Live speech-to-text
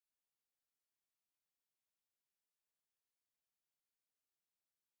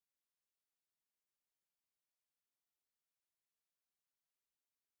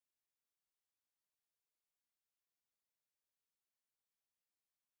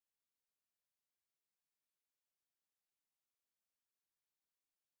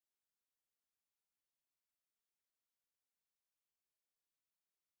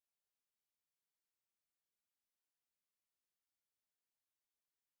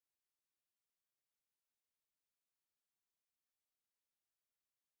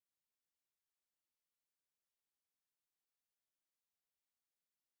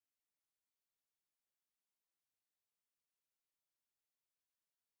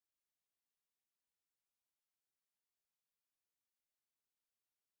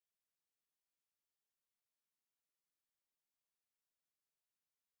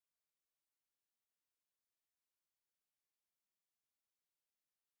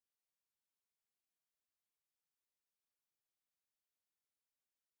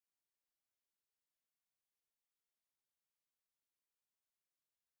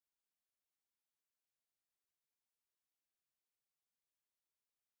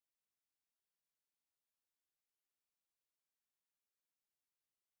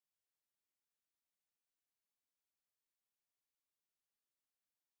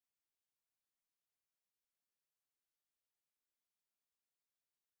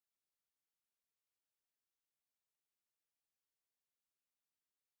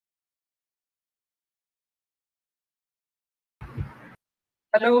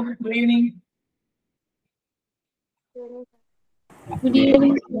Hello, good evening. Good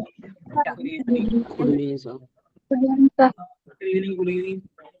evening. Yeah, good evening. Good evening, sir. Good evening, sir. Good evening, good evening.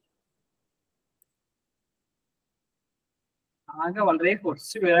 ആകെ വളരെ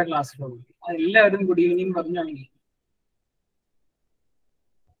കുറച്ച് പേരെ ക്ലാസ്സിലുള്ളൂ. എല്ലാവരും good evening പറഞ്ഞാണെങ്കിൽ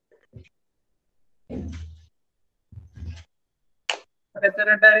എത്ര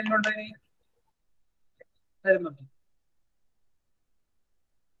രണ്ടായിരം കൊണ്ടുപോയി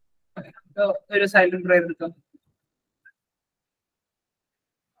ഒരു സൈലന്റ് ഡ്രൈവ് എടുക്കാം.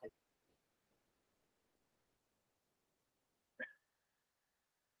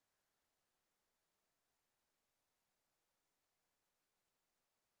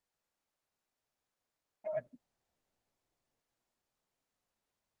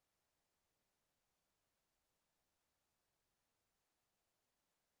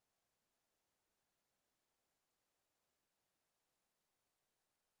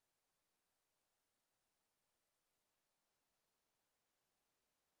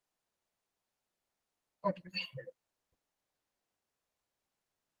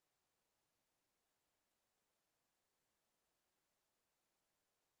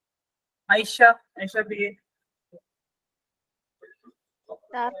 ഐഷ ബി എ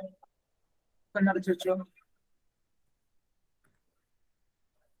കണ്ണടച്ച് വെച്ചോ.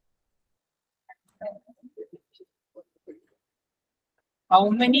 How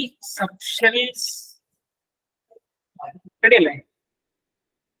many subshells? Ready അല്ലേ?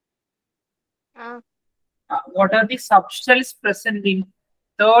 What are the subshells present in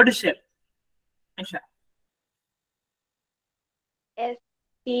third shell? Aisha.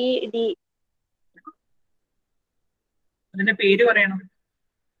 STD. അതിന്റെ പേര് പറയണം.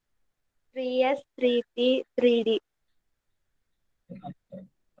 3S, 3T, 3D.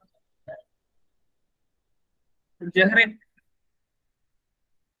 ജഹറിൻ.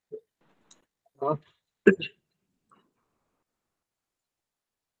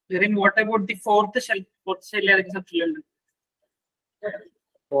 Jahrin, what about the fourth shell? Fourth shell ഏതൊക്കെ subshell ഉണ്ട്?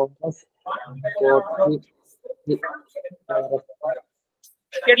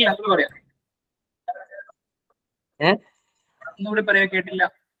 കേട്ടില്ല, ഒന്നുകൂടെ പറയാം. ഒന്നുകൂടെ പറയാ, കേട്ടില്ല.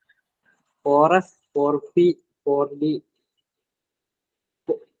 4S, 4P, 4D,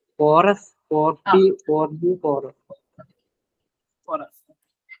 4S, 4P, 4D, 4S.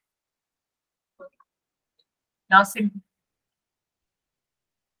 Nazim.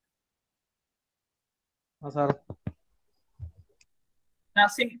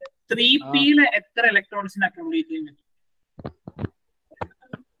 Nazim, 3P യില് എത്ര ഇലക്ട്രോൺസിനെ അക്കോമഡേറ്റ് ചെയ്യാൻ പറ്റും?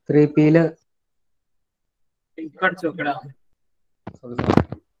 3P യില് പഠിച്ചു നോക്കടാ.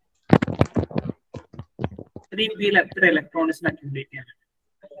 3P യിൽ എത്ര ഇലക്ട്രോൺസിനെ അക്കോമഡേറ്റ് ചെയ്യാൻ പറ്റും?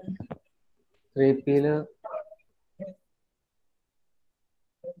 3P യില്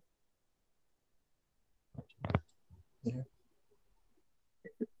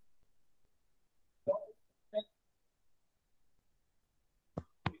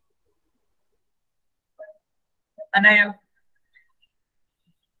അനയ.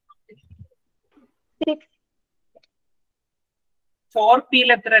 6. 4P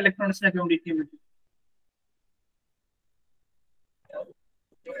യിൽ എത്ര ഇലക്ട്രോൺസിനെ അക്കോമഡേറ്റ് ചെയ്യാൻ പറ്റും?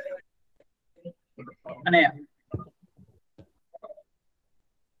 അനയ.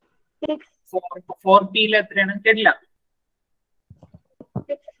 6. 4P യിൽ എത്രയാണ്? കേട്ടില്ല.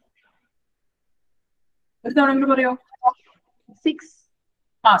 ഒരു തവണ കൂടി പറയോ? 6.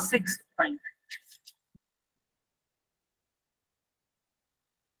 6. Fine.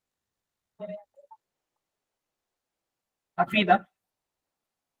 Afeeda.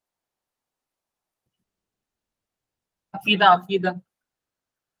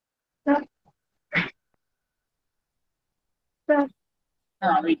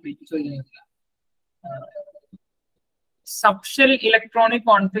 Wait. Subshell electronic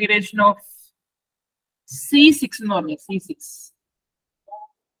configuration of C6 എന്ന് പറഞ്ഞു. C6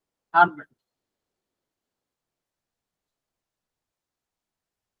 carbon.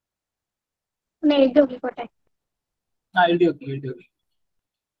 എഴുതി നോക്കിക്കോട്ടെ. എഴുതി നോക്കി.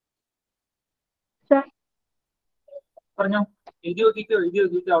 പറഞ്ഞോ. എഴുതി നോക്കിക്കോ.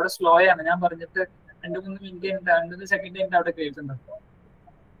 അവിടെ സ്ലോ ആണ്. ഞാൻ പറഞ്ഞിട്ട് 2-3 മിനിറ്റ് 2 സെക്കൻഡ് കഴിഞ്ഞിട്ട് അവിടെ കേൾക്കുന്നുണ്ട്.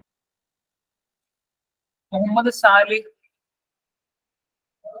 മുഹമ്മദ് സാലിഹ്.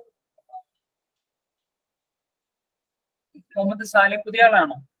 പുതിയ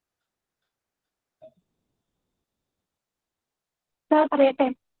ആളാണോ? പറയട്ടെ.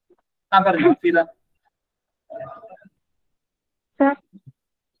 പറഞ്ഞോ. അഫീദ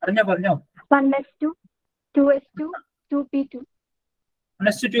പറഞ്ഞോ. 1s2, 2s2, 2p2.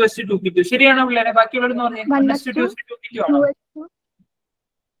 1s2, 2s2, 2p2. ശരിയാണോ പിള്ളേരെ? ബാക്കിയുള്ളവരെന്ന് പറഞ്ഞേ. 1s2, 2s2, 2p2 ആണോ?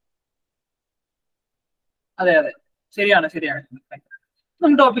 അതെ അതെ, ശരിയാണ് ശരിയാണ്.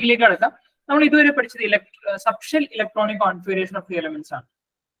 നമുക്ക് ടോപ്പിക്കിലേക്ക് കടക്കാം. നമ്മൾ ഇതുവരെ പഠിച്ചത് subshell electronic configuration of the elements ആണ്.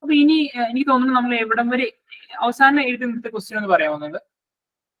 അപ്പൊ ഇനി എനിക്ക് തോന്നുന്നു നമ്മൾ എവിടം വരെ അവസാനം എഴുതുന്ന ക്വസ്റ്റ്യൻ എന്ന് പറയാവുന്നത്,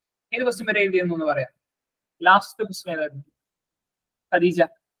 ഏത് ക്വസ്റ്റ്യൻ വരെ എഴുതിയെന്ന് പറയാം. ലാസ്റ്റ് ക്വസ്റ്റ്യൻ ഏതായിരുന്നു ഖദീജ?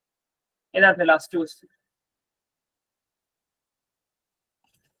 ഏതായിരുന്നു ലാസ്റ്റ് ക്വസ്റ്റ്യൻ?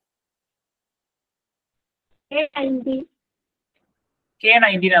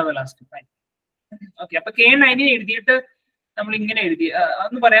 K19 ആണ് ലാസ്റ്റ്. ഓക്കെ, അപ്പൊ K19 എഴുതിയിട്ട് നമ്മൾ ഇങ്ങനെ എഴുതി,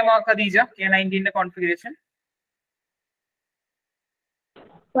 അതൊന്ന് പറയാമോ Khadija? K19 configuration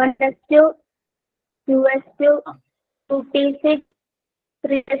 1s2 2s2 2p6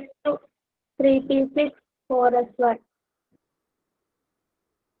 3s2 3p6 4s1.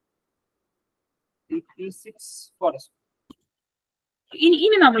 ഇനി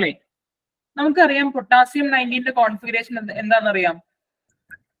നമുക്കറിയാം പൊട്ടാസ്യം 19 കോൺഫിഗറേഷൻ എന്താണെന്നറിയാം.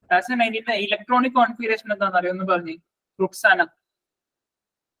 പൊട്ടാസ്യം 19 ഇലക്ട്രോണിക് കോൺഫിഗറേഷൻ എന്താണെന്ന് അറിയാം, ഒന്ന് പറഞ്ഞു റുക്സാന.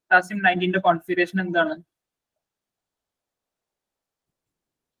 പൊട്ടാസ്യം 19 കോൺഫിഗറേഷൻ എന്താണ്?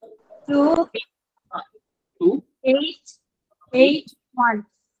 2 8 8 1.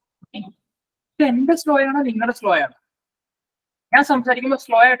 ഇത് എന്റെ സ്ലോ ആണോ നിങ്ങളുടെ സ്ലോ ആണോ? ഞാൻ സംസാരിക്കുമ്പോൾ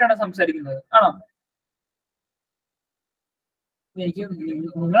സ്ലോ ആയിട്ടാണ് സംസാരിക്കുന്നത് ആണോ? എനിക്ക്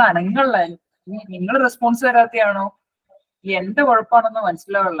നിങ്ങൾ അനങ്ങള്ള, നിങ്ങൾ റെസ്പോൺസ് തരാത്തയാണോ എന്റെ കുഴപ്പമാണെന്ന്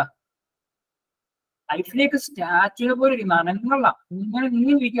മനസ്സിലാവല്ല. ലൈഫിലേക്ക് സ്റ്റാച്ചുവിനെ പോലെ ഇരിക്കുന്ന അനങ്ങള്ള, ഇങ്ങനെ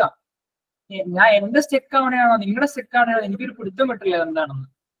ഇരിക്കുക. ഞാൻ എന്റെ സ്റ്റെക്ക് ആവണയാണോ നിങ്ങളുടെ സ്റ്റെക്ക് ആവണയാണോ എനിക്കൊരു പിടുത്തം പറ്റില്ല എന്താണെന്ന്.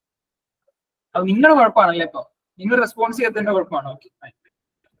 അത് നിങ്ങളുടെ കുഴപ്പമാണല്ലേ? ഇപ്പൊ നിങ്ങൾ റെസ്പോൺസ് ചെയ്യാത്തതിന്റെ കുഴപ്പമാണോ? ഓക്കെ,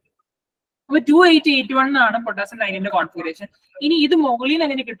 അപ്പൊ 2881 ആണ് പൊട്ടാസ്യം 9 കോൺഫിഗറേഷൻ. ഇനി ഇത് മുകളിൽ നിന്ന്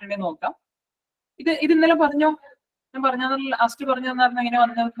എങ്ങനെ കിട്ടേണ്ടത് നോക്കാം. ഇത് ഇന്നലെ പറഞ്ഞോ? ഞാൻ പറഞ്ഞ ലാസ്റ്റ് പറഞ്ഞു തന്നായിരുന്നു എങ്ങനെ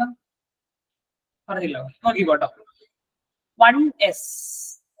വന്നതെന്ന് പറഞ്ഞില്ലോ, നോക്കിക്കോട്ടോ.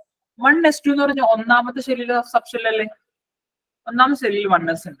 1s2 എന്ന് പറഞ്ഞ ഒന്നാമത്തെ ഷെല്ലിൽ സബ്ഷെൽ അല്ലേ? ഒന്നാമത്തെ ഷെല്ലിൽ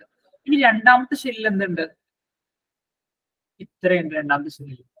 1s ഉണ്ട്. ഇനി രണ്ടാമത്തെ ഷെല്ലിൽ എന്തുണ്ട്? ഇത്രയുണ്ട് രണ്ടാമത്തെ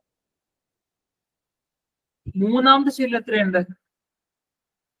ഷെല്ലിൽ. മൂന്നാമത്തെ ഷെല്ലിൽ എത്രയുണ്ട്?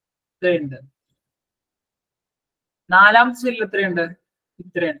 ഇത്രയുണ്ട്. നാലാമത്തെ ഷെല്ലിൽ എത്രയുണ്ട്?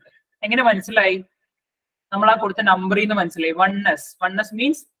 ഇത്രയുണ്ട്. എങ്ങനെ മനസ്സിലായി? നമ്മൾ ആ കൊടുത്ത നമ്പറിൽ നിന്ന് മനസ്സിലായി. 1s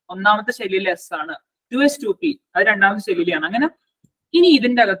മീൻസ് ഒന്നാമത്തെ ഷെല്ലിൽ എസ് ആണ്. 2s 2p അത് രണ്ടാമത്തെ ഷെല്ലിലാണ്. അങ്ങനെ ഇനി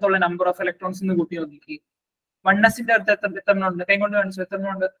ഇതിന്റെ അകത്തുള്ള നമ്പർ ഓഫ് ഇലക്ട്രോൺസ് എന്ന് കൂട്ടി നോക്കി. 1sന്റെ അടുത്ത് എത്ര ഉണ്ട്? കൈ കൊണ്ട് കാണിച്ചു, എത്ര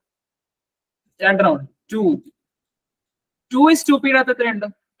ഉണ്ട്? രണ്ടെണ്ണം. 2. 2s 2p അകത്ത് എത്രയുണ്ട്?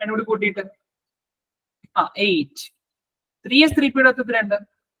 രണ്ടും കൂടി കൂട്ടിയിട്ട് 8. 3s 3p അകത്ത് എത്രയുണ്ട്?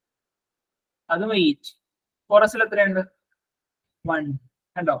 അതും 8. 4s എത്രയുണ്ട്? 1.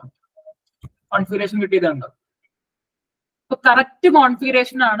 കണ്ടോ കോൺഫിഗറേഷൻ കിട്ടിയതുണ്ടോ? അപ്പൊ കറക്റ്റ്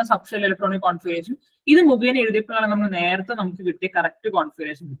കോൺഫിഗറേഷൻ ആണ് സബ്ഷെൽ ഇലക്ട്രോണിക് കോൺഫിഗറേഷൻ. ഇത് മുഖേന എഴുതിയപ്പോഴാണ് നമ്മൾ നേരത്തെ നമുക്ക് കിട്ടിയ കറക്റ്റ്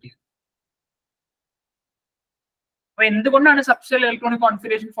കോൺഫിഗറേഷൻ കിട്ടിയത്. അപ്പൊ എന്തുകൊണ്ടാണ് സബ്ഷെൽ ഇലക്ട്രോണിക്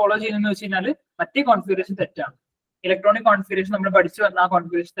കോൺഫിഗറേഷൻ ഫോളോ ചെയ്യുന്നതെന്ന് വെച്ച് കഴിഞ്ഞാൽ മറ്റേ കോൺഫിഗറേഷൻ തെറ്റാണ്. ഇലക്ട്രോണിക് കോൺഫിഗറേഷൻ നമ്മൾ പഠിച്ചു വന്ന ആ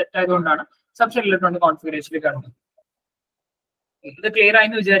കോൺഫിഗറേഷൻ തെറ്റായതുകൊണ്ടാണ് സബ്ഷെൽ ഇലക്ട്രോണിക് കോൺഫിഗറേഷനിൽ കാണുന്നത്. ഇത് ക്ലിയർ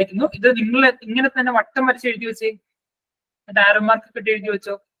ആയെന്ന് വിചാരിക്കുന്നു. ഇത് നിങ്ങൾ ഇങ്ങനെ തന്നെ വട്ടം വരച്ച് എഴുതി വെച്ചേ, ആരോ മാർക്ക് കിട്ടി എഴുതി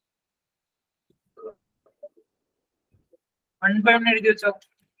വെച്ചോ, 1 by 1 എഴുതി വെച്ചോ.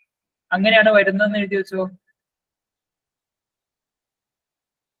 അങ്ങനെയാണ് വരുന്നതെന്ന് എഴുതി വെച്ചോ.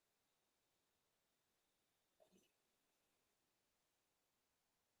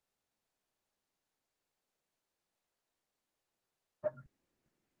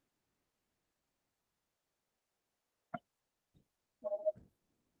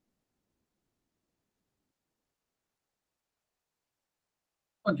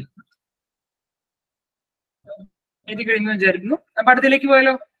 എഴുതി കഴിഞ്ഞു വിചാരിക്കുന്നു. അപ്പൊ അടുത്തിലേക്ക്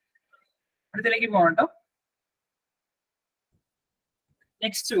പോയാലോ? അടുത്തിലേക്ക് പോകാം കേട്ടോ.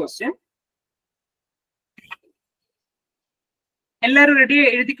 Next question. എല്ലാവരും റെഡി?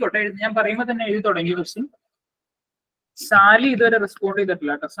 എഴുതിക്കോട്ടെ. ഞാൻ പറയുമ്പോൾ തന്നെ എഴുതി തുടങ്ങിയ ക്വസ്റ്റ്യൻ. സാലി ഇതുവരെ റെസ്പോണ്ട്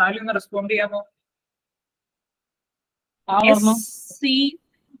ചെയ്തിട്ടില്ല കേട്ടോ. സാലി ഒന്ന് റെസ്പോണ്ട് ചെയ്യാമോ?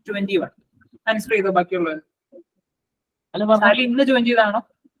 SC21 ആൻസർ ചെയ്തോ ബാക്കിയുള്ളത്? സാലി ഇന്ന് ജോയിൻ ചെയ്താണോ?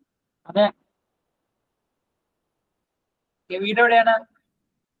 അതെ. വീട് എവിടെയാണ്?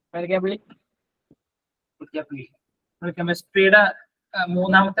 കെമിസ്ട്രിയുടെ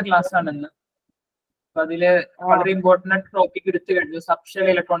 3ാമത്തെ ക്ലാസ് ആണ് ഇന്ന്. അപ്പൊ അതില് വളരെ ഇമ്പോർട്ടന്റ് ടോപ്പിക് എടുത്തു കഴിഞ്ഞു. സബ്ഷെൽ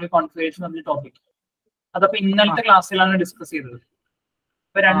ഇലക്ട്രോണിക് കോൺഫിഗറേഷൻ എന്ന ടോപ്പിക്. അതപ്പോ ഇന്നലത്തെ ക്ലാസ്സിലാണ് ഡിസ്കസ് ചെയ്തത്.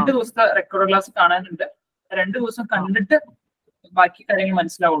 അപ്പൊ 2 ദിവസത്തെ റെക്കോർഡ് ക്ലാസ് കാണാനുണ്ട്. 2 ദിവസം കണ്ടിട്ട് ബാക്കി കാര്യങ്ങൾ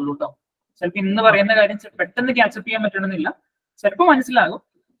മനസ്സിലാവുള്ളൂ കേട്ടോ. ചിലപ്പോ ഇന്ന് പറയുന്ന കാര്യം പെട്ടെന്ന് ക്യാച്ചപ്പ് ചെയ്യാൻ പറ്റണമെന്നില്ല, ചിലപ്പോ മനസ്സിലാകും.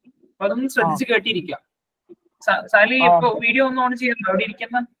 അപ്പൊ അതൊന്ന് ശ്രദ്ധിച്ച് കേട്ടിരിക്കുക. സാലി ഇപ്പൊ വീഡിയോ ഒന്ന് ഓൺ ചെയ്യുന്നു അവിടെ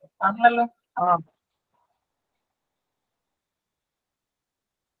ഇരിക്കുന്ന ആണല്ലോ.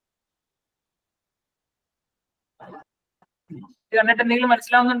 ഇത് കണ്ടിട്ട് എന്തെങ്കിലും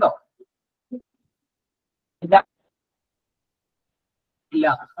മനസ്സിലാവുന്നുണ്ടോ? ഇല്ല. ഇല്ല,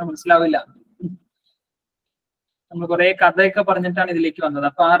 മനസ്സിലാവില്ല. നമ്മൾ കുറെ കഥയൊക്കെ പറഞ്ഞിട്ടാണ് ഇതിലേക്ക് വന്നത്.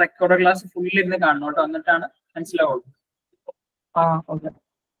 അപ്പൊ ആ റെക്കോർഡ് ക്ലാസ് ഫുള്ളിൽ ഇരുന്ന് കാണണം കേട്ടോ, എന്നിട്ടാണ് മനസ്സിലാവുള്ളൂ.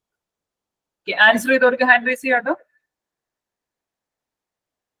 ആൻസർ ചെയ്തവർക്ക് ഹാൻഡ് റൈസ് ചെയ്യാം കേട്ടോ.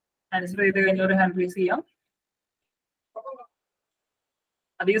 ആൻസർ ചെയ്ത് കഴിഞ്ഞവർ ഹാൻഡ് റൈസ് ചെയ്യാം.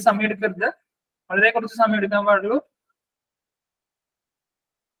 അധികം സമയം എടുക്കരുത്, വളരെ കുറച്ച് സമയം എടുക്കാൻ പാടുള്ളൂ.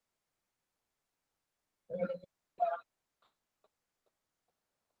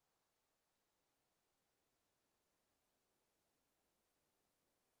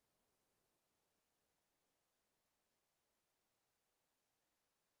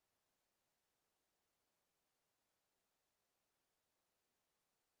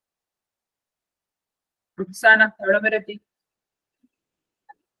 റുക്സാന എവിടെ വരെ എത്തി?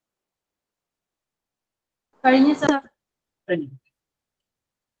 കഴിഞ്ഞു സർ.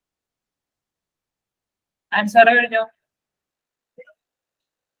 ആൻസർ കഴിഞ്ഞോ?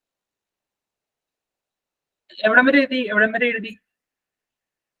 എവിടം വരെ എഴുതി? എവിടം വരെ എഴുതി?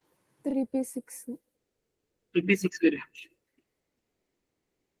 3P6. 3P6 വരെ.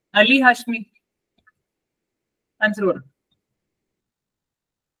 അലി ഹാഷ്മി ആൻസർ പറഞ്ഞു.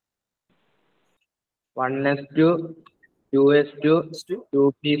 1s2 2s2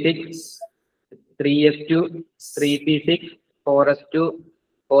 2p6 3s2 3p6 4s2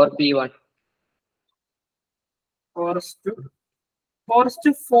 4p1.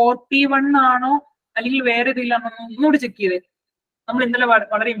 Forest 4p1 ആണോ അല്ലെങ്കിൽ വേറെ ഇതിലാണോ ഒന്നുകൂടി ചെക്ക് ചെയ്തേ. നമ്മൾ ഇന്നലെ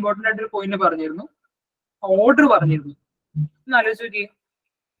വളരെ ഇമ്പോർട്ടന്റ് ആയിട്ട് ഒരു പോയിന്റ് പറഞ്ഞിരുന്നു, ഓർഡർ പറഞ്ഞിരുന്നു. ഒന്ന് ആലോചിച്ച് നോക്കിയേ,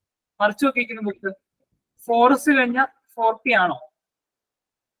 മറിച്ച് നോക്കിയിരിക്കുന്ന ബുക്ക്. ഫോറസ്റ്റ് കഴിഞ്ഞാൽ 4p ആണോ?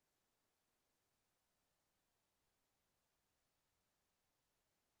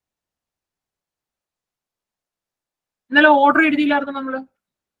 ഇന്നലെ ഓർഡർ എഴുതിയില്ലായിരുന്നു നമ്മള്?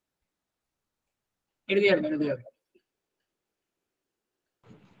 എഴുതിയായിരുന്നു.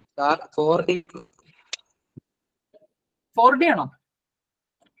 4d ആണോ?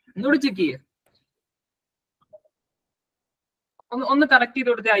 ഒന്നുകൂടി ചെക്ക് ചെയ്യേ. ഒന്ന് കറക്റ്റ്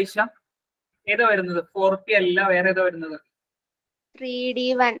ചെയ്ത് കൊടുത്തേ ആയിഷ. ഏതാ വരുന്നത്? 4p അല്ല, വേറെ ഏതാ വരുന്നത്?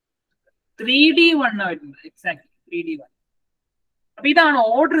 3D1. 3D1 ആ വരുന്നത്. Exact 3D1. അപ്പൊ ഇതാണ്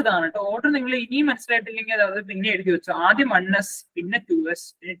ഓർഡർ. ഇതാണ് കേട്ടോ ഓർഡർ. നിങ്ങൾ ഇനിയും മനസ്സിലായിട്ടില്ലെങ്കിൽ അത് പിന്നെ എഴുതി വെച്ചു. ആദ്യം 1s, പിന്നെ 2s,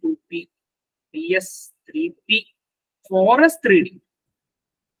 പിന്നെ 2p, 3s, 3p, 4s, 3d.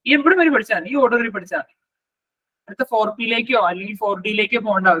 എവിടെ വരെ പഠിച്ചാൽ മതി, ഈ ഓർഡറിൽ പഠിച്ചാൽ മതി. അടുത്ത 4p-ലേക്കോ അല്ലെങ്കിൽ 4d-ലേക്കോ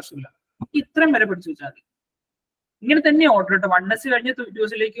പോകേണ്ട ആവശ്യമില്ല. ഇത്രയും വരെ പഠിച്ചു വെച്ചാൽ മതി. ഇങ്ങനെ തന്നെ ഓർഡർ കേട്ടോ. 1s കഴിഞ്ഞ്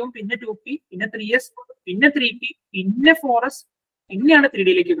 2s-ലേക്ക് പോകും, പിന്നെ 2p, പിന്നെ 3s, പിന്നെ 3p, പിന്നെ 4s, പിന്നെയാണ്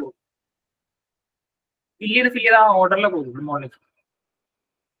 3d-ലേക്ക് പോകും. ഫില്ല് ചെയ്ത് ആ ഓർഡറിൽ പോകും മോളിലേക്ക്.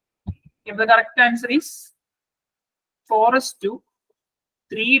 If the correct answer is 4s2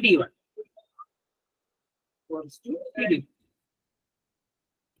 3d1. 4s2 3d1.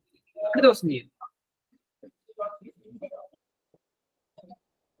 അടുത്ത ദിവസം ചെയ്യും.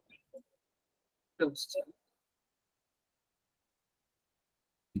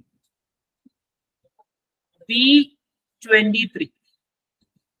 B23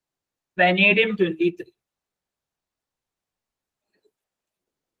 Vanadium 23.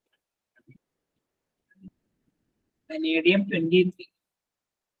 Vanadium 23.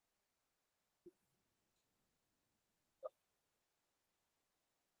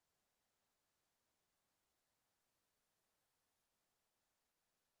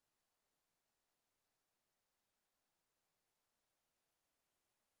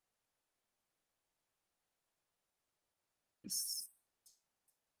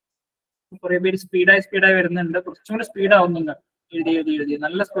 കുറെ പേര് സ്പീഡായി വരുന്നുണ്ട്. കുറച്ചും കൂടി സ്പീഡ് ആവുന്നുണ്ട്. എഴുതി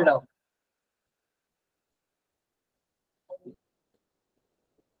നല്ല സ്പീഡാവും.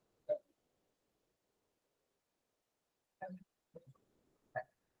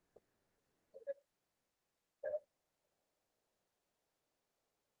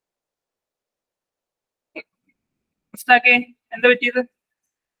 എന്താ പറ്റിയത്?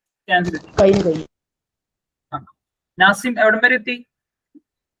 നാസിം എവിടം വരെ എത്തി?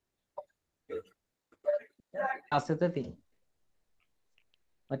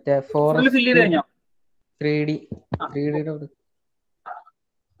 മറ്റേ കഴിഞ്ഞോ? 3D.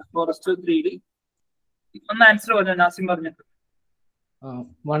 Forest 3D. ഒന്ന് ആൻസർ പറഞ്ഞു നാസിം പറഞ്ഞു.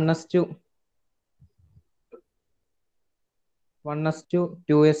 1s2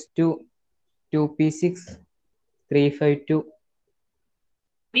 2s2 2p6 352.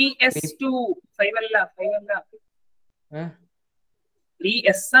 3s2 5 അല്ല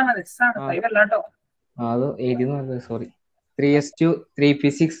 3s ആണ്. S ആണ്, 5 അല്ല കേട്ടോ. അത് എഴുതി, സോറി. 3s2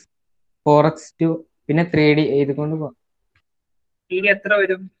 3p6 4x2 പിന്നെ 3d എഴുതിക്കൊണ്ട് പോവാം. 3D എത്ര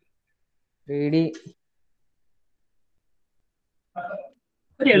വരും? 3D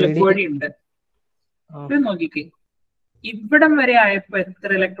ഒരു എളുപ്പവഴി ഉണ്ട്. ഇത് നോക്കിക്കേ, ഇവിടം വരെ ആയപ്പോ എത്ര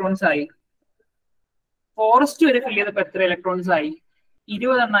ഇലക്ട്രോൺസ് ആയി? ഫോറസ്റ്റ് വരെ ഫിൽ ചെയ്തപ്പോ എത്ര ഇലക്ട്രോൺസ് ആയി?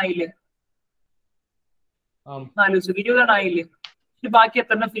 20 എണ്ണം ആയില്ലേ? 4 ദിവസം 20 എണ്ണം ആയില്ലേ? ബാക്കി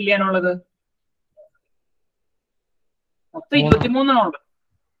എത്ര എണ്ണം ഫിൽ ചെയ്യാനുള്ളത്? മൊത്തം 23 എണ്ണം ഉള്ളത്.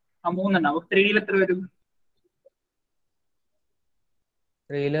 ആ 3 എണ്ണം. അപ്പൊ 3D എത്ര വരും?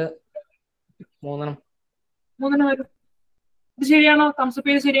 3D 3 എണ്ണം. 3 എണ്ണം വരും. ഇത് ശരിയാണോ?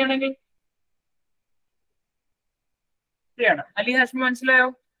 കൺസെപ്റ്റ് ചെയ്ത് ശരിയാണെങ്കിൽ ശരിയാണ്. അലി ഹാഷ്മി മനസ്സിലായോ?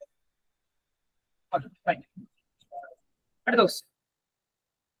 അടുത്ത ദിവസം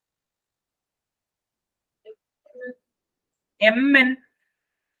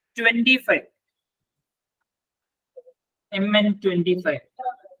MN25. MN25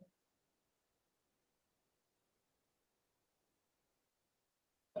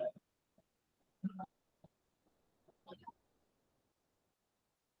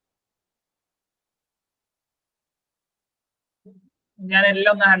 ഞാൻ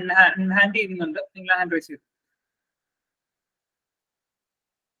എല്ലാം ഒന്ന് ഹാൻഡ് ചെയ്യുന്നുണ്ട്. നിങ്ങൾ ഹാൻഡ് റൈസ് ചെയ്തു.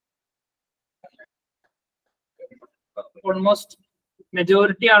 ഓൾമോസ്റ്റ്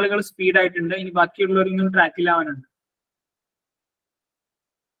മെജോറിറ്റി ആളുകൾ സ്പീഡ് ആയിട്ടുണ്ട്. ഇനി ബാക്കിയുള്ളവരിങ്ങനെ ട്രാക്കിലാവാനുണ്ട്.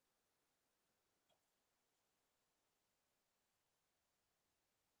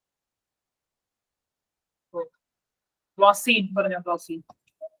 വാസീൻ പറഞ്ഞോ. വാസീൻ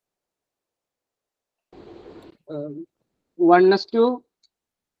 1s2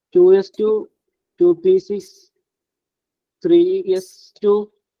 2s2 2p6 3s2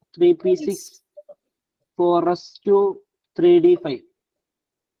 3p6 4s2 3d5.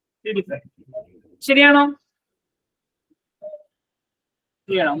 ശരിയാണോ?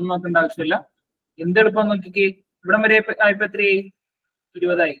 ശരിയാണോ? ഒന്നും നോക്കേണ്ട ആവശ്യമില്ല. എന്തെളുപ്പം നോക്കിക്കേ. ഇവിടം വരെ ആയപ്പോ എത്രയായി?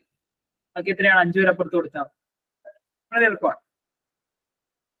 20 ബാക്കി എത്രയാണ്? 5 വരെ അപ്പുറത്ത് കൊടുത്താൽ വളരെ എളുപ്പമാണ്.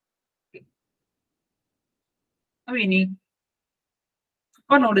 അപ്പൊ ഇനി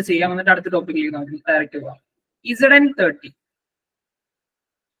നോട്ട് ചെയ്യാം. എന്നിട്ട് അടുത്ത ടോപ്പിക്കിലേക്ക് നമുക്ക് ഡയറക്റ്റ് പോവാം. ZN30.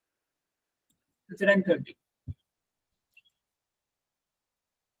 ZN30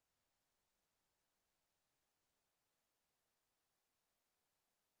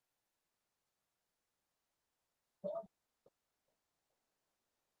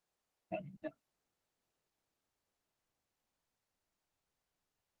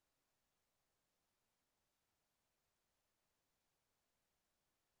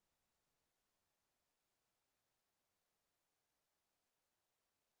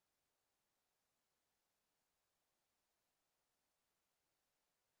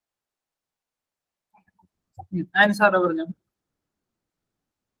 ആൻസർ പറഞ്ഞു.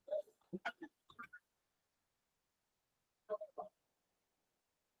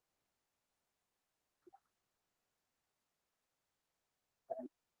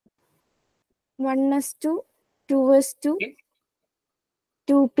 One S2, 2S2,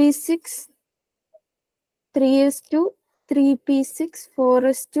 2p6, 3s2, 3p6,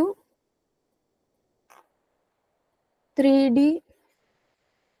 4s2, 3d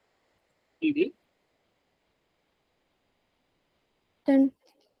 10.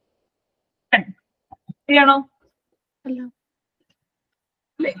 ശരിയാണോ? അല്ല,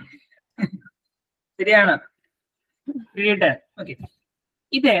 ശരിയാണ്. ഓക്കെ.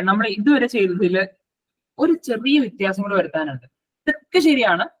 ഇതേ നമ്മൾ ഇതുവരെ ചെയ്തതിൽ ഒരു ചെറിയ വ്യത്യാസം കൂടെ വരുത്താനുണ്ട്. ഇതൊക്കെ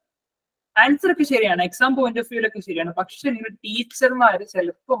ശരിയാണ്, ആൻസർ ഒക്കെ ശരിയാണ്, എക്സാം പോയിന്റ് ഓഫ് വ്യൂലൊക്കെ ശരിയാണ്. പക്ഷെ നിങ്ങൾ ടീച്ചർമാര്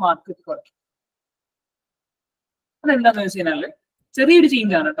ചിലപ്പോൾ മാർക്ക് കുറയ്ക്കും. അതെന്താന്ന് വെച്ച് കഴിഞ്ഞാല് ചെറിയൊരു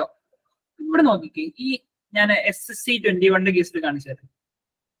ചേഞ്ച് ആണ് കേട്ടോ. ഇവിടെ നോക്കിക്കേ, ഈ ഞാൻ SSC 21 കേസിൽ കാണിച്ചത്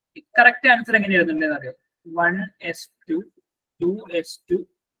കറക്റ്റ് ആൻസർ എങ്ങനെ എഴുതുന്നുണ്ടെന്ന് അറിയാം. 1s2 2s2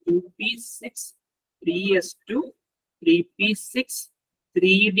 2p6 3s2 3p6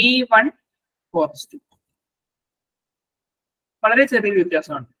 3d1 4s2. വളരെ ചെറിയൊരു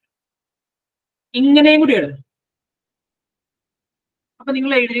വ്യത്യാസമാണ്. ഇങ്ങനെയും കൂടി എഴുതും. അപ്പൊ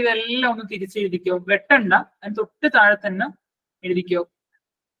നിങ്ങൾ എഴുതിയതെല്ലാം ഒന്ന് തിരിച്ചെഴുതിക്കോ. വെട്ടണ്ട, അതിന് തൊട്ട് താഴെ തന്നെ എഴുതിക്കോ.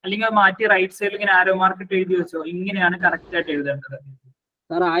 അല്ലെങ്കിൽ മാറ്റി റൈറ്റ് സൈഡിൽ ഇങ്ങനെ ആരോ മാർക്കിട്ട് എഴുതി വെച്ചോ. ഇങ്ങനെയാണ് കറക്റ്റ് ആയിട്ട് എഴുതേണ്ടത്.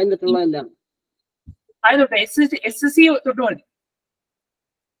 ആയത് തൊട്ട് SSC തൊട്ട് മതി.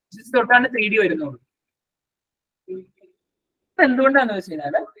 SSC തൊട്ടാണ് 3D വരുന്നുള്ളൂ. എന്തുകൊണ്ടാന്ന് വെച്ച്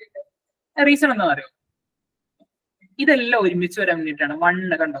കഴിഞ്ഞാല് റീസൺ എന്താ പറയുക, ഇതെല്ലാം ഒരുമിച്ച് വരാൻ വേണ്ടിയിട്ടാണ്.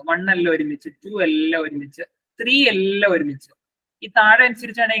 1 കണ്ടോ, 1 എല്ലാം ഒരുമിച്ച്, 2 എല്ലാം ഒരുമിച്ച്, 3 എല്ലാം ഒരുമിച്ച്. ഈ താഴെ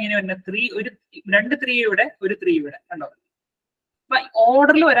അനുസരിച്ചാണ് എങ്ങനെ വരുന്നത്, 3 ഒരു 2 3 ഇവിടെ, ഒരു 3 ഇവിടെ, കണ്ടോ. അപ്പൊ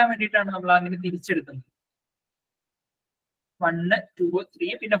ഓർഡറിൽ വരാൻ വേണ്ടിയിട്ടാണ് നമ്മൾ അങ്ങനെ തിരിച്ചെടുക്കുന്നത്. 1 2 3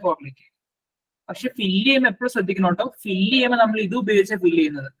 പിന്നെ 4ലേക്ക്. പക്ഷെ ഫില്ല് ചെയ്യുമ്പോൾ എപ്പോഴും ശ്രദ്ധിക്കണം കേട്ടോ. ഫില്ല് ചെയ്യുമ്പോൾ നമ്മൾ ഇത് ഉപയോഗിച്ചാൽ ഫില്ല്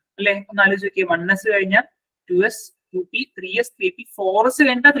ചെയ്യുന്നത് അല്ലെ. ഒന്ന് ആലോചിച്ച് നോക്കിയേ. 1s കഴിഞ്ഞാൽ 2s 2p 3s 3p 4s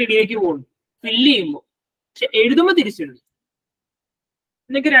കഴിഞ്ഞാൽ 3d പോകുന്നു ഫില്ല് ചെയ്യുമ്പോൾ. പക്ഷെ എഴുതുമ്പോൾ തിരിച്ചെഴുതും.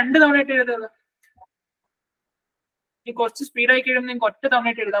 നിങ്ങൾക്ക് 2 തവണയായിട്ട് എഴുതുന്നത്. ഈ കുറച്ച് സ്പീഡായി കഴിയുമ്പോൾ നിങ്ങൾക്ക് ഒറ്റ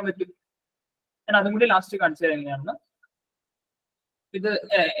തവണയായിട്ട് എഴുതാൻ പറ്റും. ഞാൻ അതും കൂടി ലാസ്റ്റ് കാണിച്ചു തരാം എങ്ങനെയാണെന്ന്. ഇത്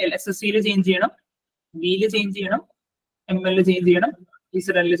SSC ചേഞ്ച് ചെയ്യണം, ബിയിൽ ചേഞ്ച് ചെയ്യണം, ML ചേഞ്ച് ചെയ്യണം,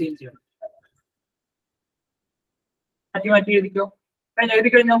 ഇസഡനിൽ ചേഞ്ച് ചെയ്യണം. മാറ്റി എഴുതിക്കോ. എഴുതി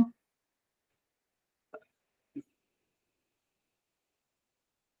കഴിഞ്ഞോ?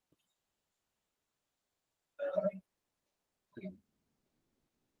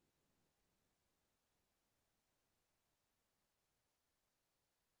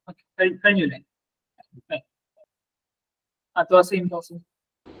 കഴിഞ്ഞില്ലേ?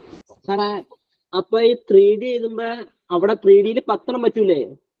 സാറേ അപ്പൊ ഈ 3D എഴുതുമ്പോ അവിടെ 3D 10 പറ്റൂലേ?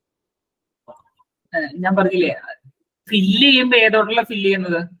 ഞാൻ പറഞ്ഞില്ലേ, ഫില്ല് ചെയ്യുമ്പോ ഏത് ഓർഡറിലാണ് ഫില്ല്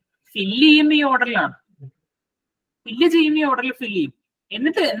ചെയ്യുന്നത്? ഫില്ല് ചെയ്യുമ്പോ ഈ ഓർഡറിലാണ്. ഫില്ല് ചെയ്യുമ്പോ ഈ ഓർഡറിൽ ഫില്ല് ചെയ്യും.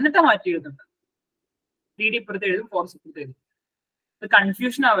 എന്നിട്ട് മാറ്റി എഴുതുന്നുണ്ട്. 3D ഇപ്പുറത്ത് എഴുതും, 4s ഇപ്പുറത്ത് എഴുതും. ഇത്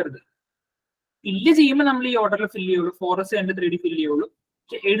കൺഫ്യൂഷൻ ആവരുത്. ഫില്ല് ചെയ്യുമ്പോൾ നമ്മൾ ഈ ഓർഡറിൽ ഫില്ല് ചെയ്യുള്ളൂ, 4s കണ്ട് 3D ഫില്ല് ചെയ്യുള്ളൂ.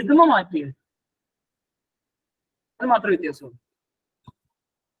 പക്ഷെ എഴുതുമ്പോൾ മാറ്റി എഴുതും. അത് മാത്രമേ വ്യത്യാസമുള്ളൂ.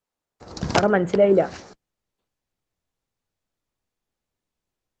 അവിടെ മനസ്സിലായില്ല.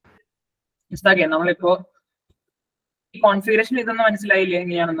 മനസ്സിലാക്കിയ നമ്മളിപ്പോ ഈ കോൺഫിഗറേഷൻ ഇതൊന്നും മനസ്സിലായില്ലേ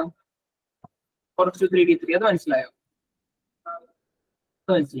എങ്ങനെയാണെന്ന്? 4s 3D 3 അത് മനസ്സിലായോ?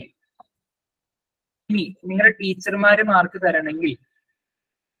 അത് മനസ്സിലായി. ഇനി നിങ്ങളുടെ ടീച്ചർമാര് മാർക്ക് തരണമെങ്കിൽ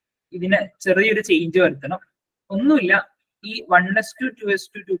ഇതിന് ചെറിയൊരു ചേഞ്ച് വരുത്തണം. ഒന്നുമില്ല, ഈ 1s2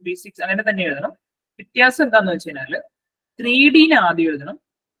 2s2 2p6 അങ്ങനെ തന്നെ എഴുതണം. വ്യത്യാസം എന്താന്ന് വെച്ച് കഴിഞ്ഞാല് 3D ആദ്യം എഴുതണം,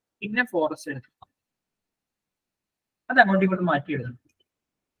 പിന്നെ 4s എഴുതണം. അത് അങ്ങോട്ടും ഇങ്ങോട്ടും മാറ്റി എഴുതണം.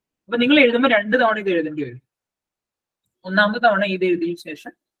 അപ്പൊ നിങ്ങൾ എഴുതുമ്പോൾ 2 തവണ ഇത് എഴുതേണ്ടി വരും. ഒന്നാമത്തെ തവണ ഇത് എഴുതിയ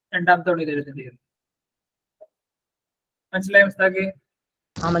ശേഷം രണ്ടാമത്തെ തവണ ഇത് എഴുതേണ്ടി വരും. മനസ്സിലായോ മനസ്സിലാക്കി?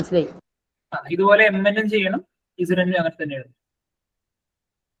 മനസ്സിലായി. ഇതുപോലെ MN ചെയ്യണം, ഇസഡനും അങ്ങനെ തന്നെ എഴുതണം.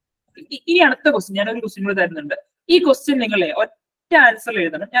 ഇനി അടുത്ത ക്വസ്റ്റ്യൻ, ഞാനൊരു ക്വസ്റ്റ്യൻ കൂടെ തരുന്നുണ്ട്. ഈ ക്വസ്റ്റ്യൻ നിങ്ങളെ ഒറ്റ ആൻസർ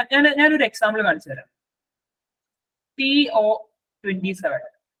എഴുതണം. ഞാനൊരു എക്സാമ്പിൾ കാണിച്ചു തരാം. CO27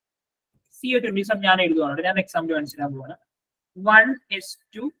 CO27 ഞാൻ എഴുതുവാണ്. ഞാൻ എക്സാമ്പിൾ കാണിച്ചു തരാൻ പോവാണ്.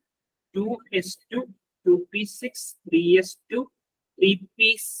 1s2 2s2 2p6 3s2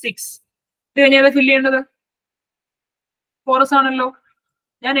 3p6 ഇത് കഴിഞ്ഞാൽ ഫില്ല് ചെയ്യേണ്ടത് 4s ആണല്ലോ.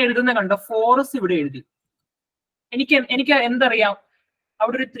 ഞാൻ എഴുതുന്ന കണ്ടോ, 4s ഇവിടെ എഴുതി. എനിക്ക് എന്തറിയാം,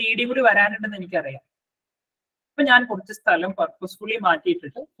 അവിടെ ഒരു 3D കൂടി വരാനുണ്ടെന്ന് എനിക്കറിയാം. അപ്പൊ ഞാൻ കുറച്ച് സ്ഥലം പർപ്പസ്ഫുള്ളി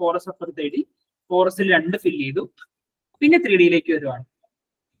മാറ്റിയിട്ടിട്ട് 4s അപ്പുറത്ത് എഴുതി, 4s 2 ഫില്ല് ചെയ്തു. പിന്നെ 3D വരുവാണ്.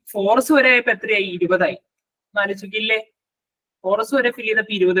 4s വരെ ആയപ്പോ എത്രയായി? 20ആയി. ആലോചിക്കില്ലേ? 4s വരെ ഫില്ല്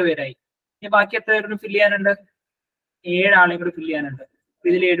ചെയ്തപ്പോ 20 പേരായി. ഇനി ബാക്കി എത്ര പേരും ഫില്ല് ചെയ്യാനുണ്ട്? 7 ആളെയും കൂടെ ഫില്ല് ചെയ്യാനുണ്ട്.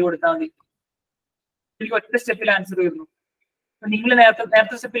 ഇതിൽ 7 കൊടുത്താൽ മതി. എനിക്ക് ഒറ്റ സ്റ്റെപ്പിൽ ആൻസർ വരുന്നു. നിങ്ങൾ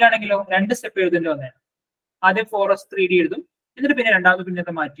നേരത്തെ സ്റ്റെപ്പിലാണെങ്കിലോ 2 സ്റ്റെപ്പ് എഴുതേണ്ടി വന്നതാണ്. ആദ്യം 4s 3D എഴുതും, എന്നിട്ട് പിന്നെ രണ്ടാമത്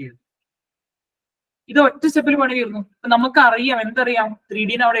പിന്നത്തെ മാറ്റി എഴുതും. ഇത് ഒറ്റ സ്റ്റെപ്പിൽ പണി തീർന്നു. അപ്പൊ നമുക്ക് അറിയാം, എന്തറിയാം?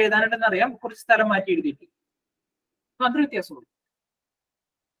 3D അവിടെ എഴുതാനുണ്ടെന്ന് അറിയാം, കുറച്ച് സ്ഥലം മാറ്റി എഴുതിയിട്ട്. അപ്പൊ അത്ര വ്യത്യാസമുള്ളൂ.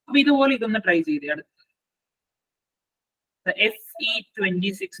 അപ്പൊ ഇതുപോലെ ഇതൊന്ന് ട്രൈ ചെയ്തേ. അടുത്ത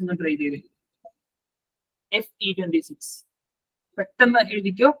FE26 ഒന്ന് ട്രൈ ചെയ്തേ. FE26 പെട്ടെന്ന്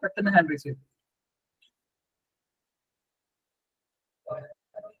എഴുതിക്കോ, പെട്ടെന്ന് ഹാൻഡ് റൈസ് ചെയ്തു.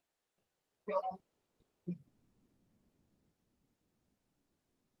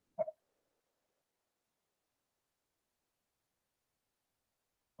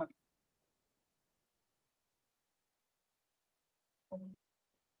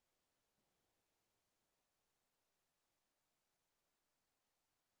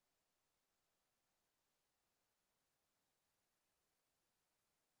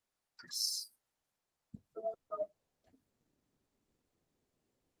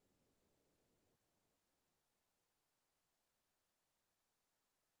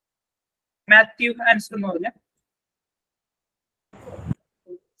 മാത്യു ആൻസർ എന്ന് പറഞ്ഞ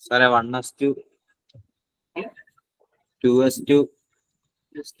സാറേ 1s2 2s2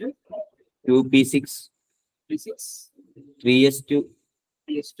 2p6 3s2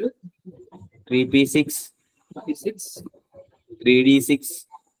 3p6 3d6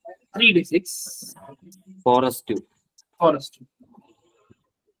 4s2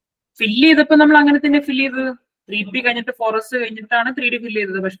 fill ചെയ്തപ്പോ നമ്മൾ അങ്ങനെ തന്നെ ഫില്ല് ചെയ്തത്. 3p കഴിഞ്ഞിട്ട് 4s കഴിഞ്ഞിട്ടാണ് 3D ഫില്ല്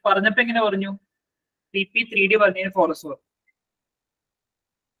ചെയ്തത്. പക്ഷെ പറഞ്ഞപ്പോ എങ്ങനെ പറഞ്ഞു? 3p 3D പറഞ്ഞതിന് 4s പറഞ്ഞു.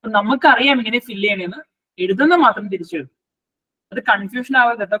 നമുക്കറിയാം ഇങ്ങനെ ഫില്ല് ചെയ്യണമെന്ന്. എഴുതുന്ന മാത്രം തിരിച്ചെഴുതും. അത് കൺഫ്യൂഷൻ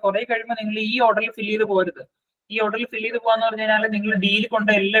ആവാതെ കേട്ടോ. കുറെ കഴിയുമ്പോൾ നിങ്ങൾ ഈ ഓർഡറിൽ ഫില്ല് ചെയ്ത് പോരുത്. ഈ ഓർഡറിൽ ഫില്ല് ചെയ്ത് പോകാന്ന് പറഞ്ഞു കഴിഞ്ഞാൽ നിങ്ങൾ ഡിയിൽ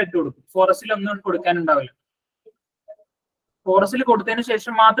കൊണ്ട് എല്ലാം ഇട്ട് കൊടുക്കും. ഫോറസ്റ്റിൽ ഒന്നും കൊടുക്കാനുണ്ടാവില്ല. ഫോറസ്റ്റിൽ കൊടുത്തതിന്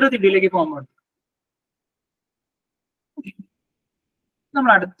ശേഷം മാത്രമേ ഡിയിലേക്ക് പോകാൻ പാടുള്ളൂ. നമ്മൾ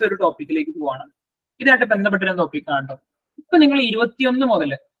അടുത്തൊരു ടോപ്പിക്കിലേക്ക് പോവാണ്. ഇതായിട്ട് ബന്ധപ്പെട്ട ഒരു ടോപ്പിക്കാണ് കേട്ടോ. ഇപ്പൊ നിങ്ങൾ 21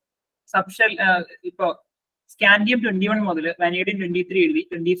 മുതൽ സബ്ഷെൽ ഇപ്പൊ സ്കാൻഡിയം 21 മുതൽ വാനേഡിയം 23 എഴുതി,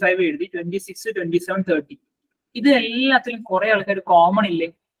 25 എഴുതി, 26, 27, 30 ഇത് എല്ലാത്തിലും കുറെ ആൾക്കാർ കോമൺ ഇല്ലേ?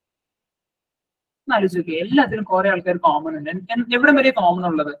 ആലോചിച്ച് നോക്കിയേ, എല്ലാത്തിലും കുറെ ആൾക്കാർ കോമൺ ഉണ്ട്. എവിടെ വരെ കോമൺ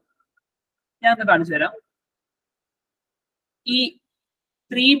ഉള്ളത് ഞാൻ ഒന്ന് കാണിച്ചു തരാം. ഈ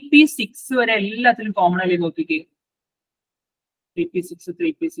 3p6 വരെ എല്ലാത്തിലും കോമൺ അല്ലേ നോക്കിക്കേ. 3p6,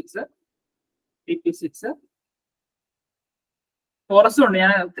 3p6, 3p6 ഫോറസ്റ്റും ഉണ്ട്.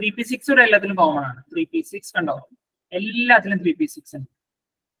 ഞാൻ 3p6 വരെ എല്ലാത്തിലും കോമൺ ആണ്. 3p6 കണ്ടോ, എല്ലാത്തിലും 3p6 ഉണ്ട്.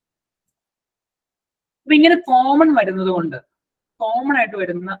 അപ്പൊ ഇങ്ങനെ കോമൺ വരുന്നത് കൊണ്ട് കോമൺ ആയിട്ട്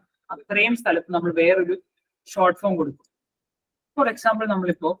വരുന്ന അത്രയും സ്ഥലത്ത് നമ്മൾ വേറൊരു ഷോർട്ട് ഫോം കൊടുക്കും. ഫോർ എക്സാമ്പിൾ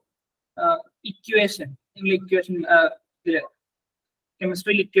നമ്മളിപ്പോ ഇക്വേഷൻ, നിങ്ങൾ ഇക്വേഷൻ ഇതില്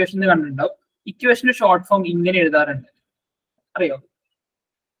കെമിസ്ട്രിയിൽ ഇക്വേഷൻ കണ്ടിട്ടുണ്ടാവും. ഇക്വേഷന്റെ ഷോർട്ട് ഫോം ഇങ്ങനെ എഴുതാറുണ്ട്, അറിയോ?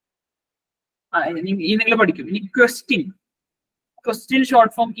 ഈ നിങ്ങൾ പഠിക്കും. ഇനി ക്വസ്റ്റ്യൻ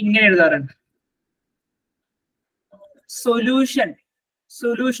ഷോർട്ട് ഫോം ഇങ്ങനെ എഴുതാറുണ്ട്.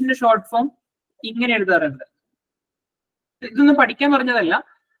 സൊല്യൂഷന്റെ ഷോർട്ട് ഫോം ഇങ്ങനെ എഴുതാറുണ്ട്. ഇതൊന്നും പഠിക്കാൻ പറഞ്ഞതല്ല.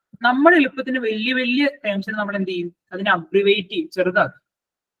 നമ്മുടെ എളുപ്പത്തിന് വലിയ വലിയ ടേംസിന് നമ്മൾ എന്ത് ചെയ്യും? അതിനെ അബ്രിവേറ്റ് ചെയ്യും, ചെറുതാക്കും.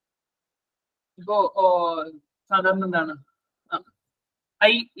 ഇപ്പോ സാധാരണ എന്താണ്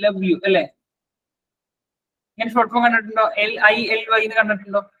ഐ ലവ് യു അല്ലെ? ഇങ്ങനെ ഷോർട്ട് ഫോം കണ്ടിട്ടുണ്ടോ? LILY എന്ന്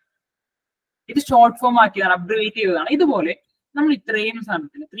കണ്ടിട്ടുണ്ടോ? ഇത് ഷോർട്ട് ഫോം ആക്കിയതാണ്, അബ്രിവേറ്റ് ചെയ്തതാണ്. ഇതുപോലെ നമ്മൾ ഇത്രയും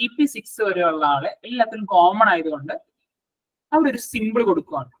സാധനത്തിന് 3p6 വരെയുള്ള ആളെ എല്ലാത്തിനും കോമൺ ആയതുകൊണ്ട് അവിടെ ഒരു സിമ്പിൾ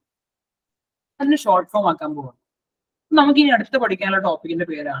കൊടുക്കുകയാണ്. അതിന് ഷോർട്ട് ഫോം ആക്കാൻ പോവാണ്. നമുക്ക് ഇനി അടുത്ത് പഠിക്കാനുള്ള ടോപ്പിക്കിന്റെ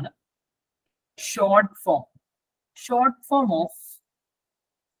പേരാണ് short form of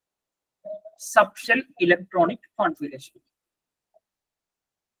subshell electronic configuration.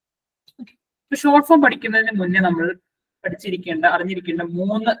 Short form പഠിക്കുന്നതിന് മുന്നേ നമ്മൾ അറിഞ്ഞിരിക്കേണ്ട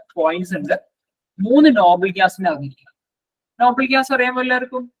 3 പോയിന്റ്സ് ഉണ്ട്. 3 നോബിൾ ഗ്യാസിനെ അറിഞ്ഞിരിക്കണം. നോബിൾ ഗ്യാസ് അറിയാമോ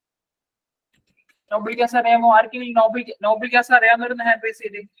എല്ലാവർക്കും? നോബിൾ ഗ്യാസ് അറിയാമോ? ആർക്കെങ്കിലും നോബിൾ ഗ്യാസ് അറിയാവുന്നവരൊന്ന് ഹാൻഡ് റൈസ്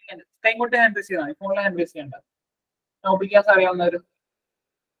ചെയ്ത്, കൈകൊണ്ട് ഹാൻഡ് റൈസ് ചെയ്താൽ ഫോണിൽ ഹാൻഡ് റൈസ് ചെയ്യണ്ട. നോബിൾ ഗ്യാസ് അറിയാവുന്നവര്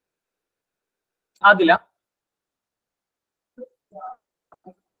അതില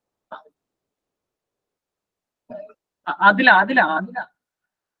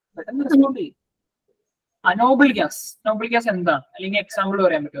പെട്ടെന്ന് റെസ്പോണ്ട് ചെയ്യും. നോബിൾ ഗ്യാസ് എന്താണ്? അല്ലെങ്കിൽ എക്സാമ്പിൾ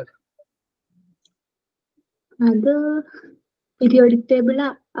പറയാൻ പറ്റുമോ? അത് പീരിയോഡിക് ടേബിൾ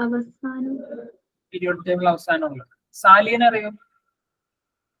അവസാനമുള്ള സാലിയനെ അറിയോ?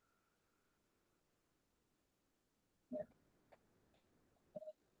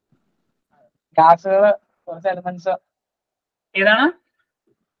 ഗ്യാസുകൾ കുറച്ച് എലമെന്റ്സ് ഏതാണ്?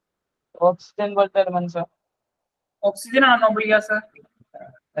 ഓക്സിജൻ പോലത്തെ എലമെന്റ്സ്. ഓക്സിജൻ ആണോ നോബിൾ ഗ്യാസ്?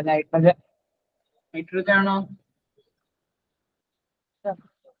 നൈട്രജൻ ആണോ?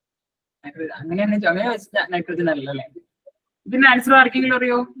 അങ്ങനെ നൈട്രജൻ അല്ല അല്ലെ? ഇതിന്റെ ആൻസർ ആർക്കെങ്കിലും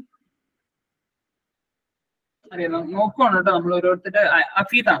അറിയോ? അറിയാം, നോക്കുവാണ് കേട്ടോ നമ്മൾ ഓരോരുത്തരുടെ.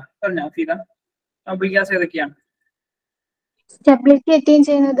 അഫീദ പറഞ്ഞോ, അഫീദ നോബിൾ ഗ്യാസ് ഏതൊക്കെയാണ്? സ്റ്റെബിലിറ്റി അറ്റൈൻ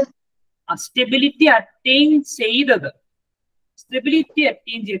ചെയ്യുന്നത്. സ്റ്റെബിലിറ്റി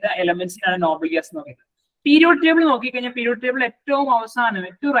അറ്റൈൻ ചെയ്ത എലമെന്റ്സിനാണ് നോബിൾ ഗ്യാസ് എന്ന് പറയുന്നത്. പീരിയോഡ് ടേബിൾ നോക്കിക്കഴിഞ്ഞാൽ പീരിയോഡ് ടേബിൾ ഏറ്റവും അവസാനം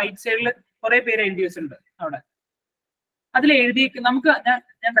ഏറ്റവും റൈറ്റ് സൈഡിൽ കുറെ പേര് എഴുതി വെച്ചിട്ടുണ്ട്. അവിടെ അതിൽ എഴുതി നമുക്ക്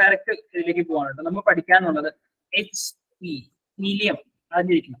ഞാൻ ഡയറക്റ്റ് ഇതിലേക്ക് പോകാനുണ്ട്. നമുക്ക് പഠിക്കാനുള്ളത് HE ഹീലിയം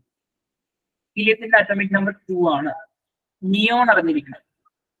അറിഞ്ഞിരിക്കണം. ഹീലിയത്തിന്റെ അറ്റോമിക് നമ്പർ 2 ആണ്. നിയോൺ അറിഞ്ഞിരിക്കണം,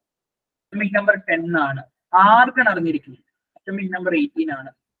 അറ്റോമിക് നമ്പർ 10 ആണ്. ആർഗൺ അറിഞ്ഞിരിക്കണം, അറ്റോമിക് നമ്പർ 18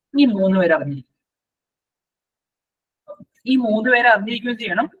 ആണ്. ഈ 3 പേര് അറിഞ്ഞിരിക്കും. ഈ 3 പേരെ അറിഞ്ഞിരിക്കുകയും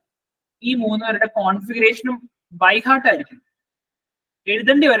ചെയ്യണം. ഈ 3 പേരുടെ കോൺഫിഗറേഷനും ബൈ ഹാർട്ട് ആയിരിക്കും,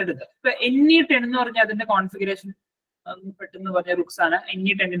 എഴുതേണ്ടി വരരുത്. ഇപ്പൊ NE10 എന്ന് പറഞ്ഞാൽ അതിന്റെ കോൺഫിഗറേഷൻ പെട്ടെന്ന് പറഞ്ഞ Ruksana,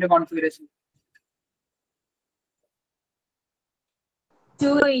 NE10ന്റെ configuration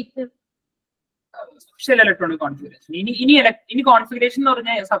 280. Subshell electronic configuration. ഇനി കോൺഫിഗറേഷൻ എന്ന്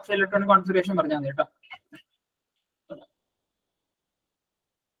പറഞ്ഞാൽ സബ്ഷെൽ ഇലക്ട്രോണിക് കോൺഫിഗറേഷൻ പറഞ്ഞാൽ മതി കേട്ടോ.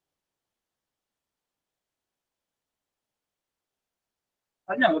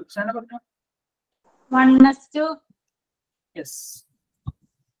 പറഞ്ഞോ റുക്സാന, പറഞ്ഞോ. 1s2, yes,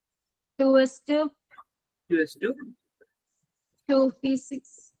 2s2, 2s2, 2p6.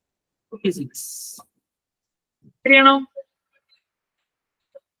 2p6 ശരിയാണോ?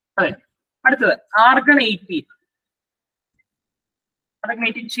 അതെ. അടുത്തത് ആർഗൺ 18. ആർഗൺ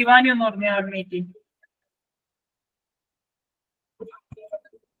 18 ശിവാനി എന്ന് പറഞ്ഞ ആർഗൺ 18.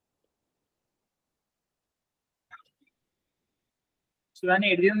 ശിവാനി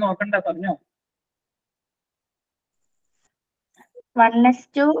എഴുതിയത് നോക്കണ്ട, പറഞ്ഞോ.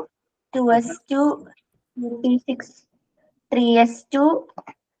 1s2, 2s2, 2p6, 3s2,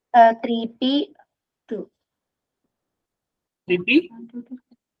 3p2.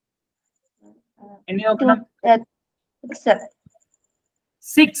 എണ്ണി നോക്കണം. 6.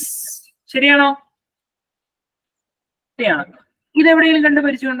 6 ശരിയാണോ? ശരിയാണ്. ഇതെവിടെയെങ്കിലും കണ്ട്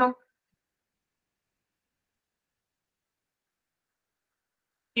പരിചയമുണ്ടോ?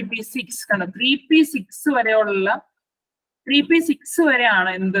 3p6 കണ്ടോ? 3p6 വരെയുള്ള 3p6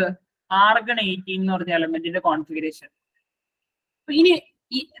 വരെയാണ് എന്ത് ആർഗൺ 18 എന്ന് പറഞ്ഞ എലമെന്റിന്റെ കോൺഫിഗറേഷൻ. ഇനി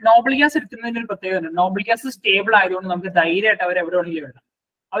ഈ നോബിൾ ഗ്യാസ് എടുക്കുന്നതിന് ഒരു പ്രത്യേകത. നോബിൾ ഗ്യാസ് സ്റ്റേബിൾ ആയതുകൊണ്ട് നമുക്ക് ധൈര്യമായിട്ട് അവർ എവിടെ വേണമെങ്കിലും വേണം.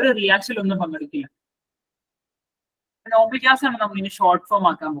 അവർ റിയാക്ഷനിലൊന്നും പങ്കെടുക്കില്ല. നോബിൾ ഗ്യാസ് ആണ് നമ്മൾ ഇനി ഷോർട്ട് ഫോം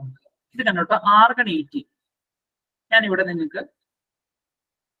ആക്കാൻ പോകുന്നത്. ഇത് കണ്ടോട്ടോ, ആർഗൺ 18. ഞാൻ ഇവിടെ നിങ്ങൾക്ക്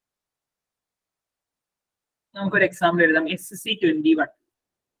നമുക്കൊരു എക്സാമ്പിൾ എഴുതാം. SC21.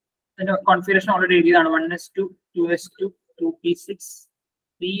 അതിന്റെ കോൺഫിഗറേഷൻ ഓൾറെഡി എഴുതിയതാണ്. 1s2, 2s2, 2p6,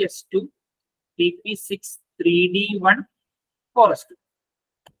 3s2, 3p6, 3d1, 4s2.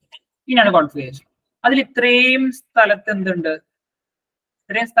 ഇങ്ങനെയാണ് കോൺഫിഗറേഷൻ. അതിൽ ഇത്രയും സ്ഥലത്ത് എന്തുണ്ട്?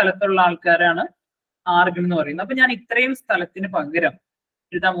 ഇത്രയും സ്ഥലത്തുള്ള ആൾക്കാരാണ് ആർഗൺ എന്ന് പറയുന്നത്. അപ്പൊ ഞാൻ ഇത്രയും സ്ഥലത്തിന് പകരം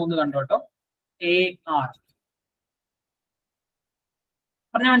എഴുതാൻ പോകുന്നത് കണ്ടോട്ടോ, AR.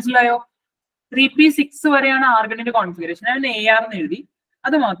 പറഞ്ഞ മനസ്സിലായോ? 3p6 വരെയാണ് ആർഗണിന്റെ കോൺഫിഗറേഷൻ. ഞാൻ AR എന്ന് എഴുതി.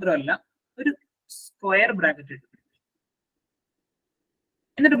 അത് മാത്രമല്ല ഒരു സ്ക്വയർ ബ്രാക്കറ്റ് ഇട്ടു.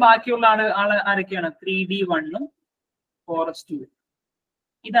 എന്നിട്ട് ബാക്കിയുള്ള ആള് ആരൊക്കെയാണ്? 3d1ഉം 4s2.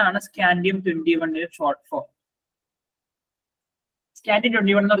 ഇതാണ് സ്കാൻഡിയം 21 ഷോർട്ട് ഫോം. സ്കാൻഡിയം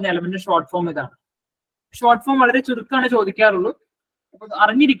 21 എന്ന് പറഞ്ഞ എലമെന്റ് ഷോർട്ട് ഫോം ഇതാണ്. ഷോർട്ട് ഫോം വളരെ ചുരുക്കമാണ് ചോദിക്കാറുള്ളൂ. അപ്പൊ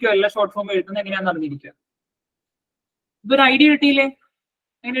അറിഞ്ഞിരിക്കുമല്ല ഷോർട്ട് ഫോം എഴുതുന്നത് എങ്ങനെയാണെന്ന് അറിഞ്ഞിരിക്കുക. ഇതൊരു ഐഡിയ കിട്ടിയില്ലേ?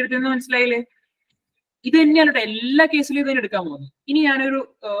 എങ്ങനെ എഴുതുന്നത് മനസ്സിലായില്ലേ? ഇത് തന്നെയാണ് എല്ലാ കേസിലും ഇതിന് എടുക്കാൻ പോകുന്നത്. ഇനി ഞാനൊരു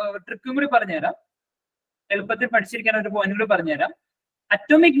ട്രിക്കും കൂടി പറഞ്ഞുതരാം. എളുപ്പത്തിൽ പഠിച്ചിരിക്കാൻ ഒരു പോയിന്റ് കൂടി പറഞ്ഞുതരാം.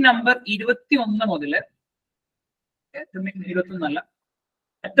 അറ്റോമിക് നമ്പർ 21 മുതൽ, അറ്റോമിക് 21 അല്ല,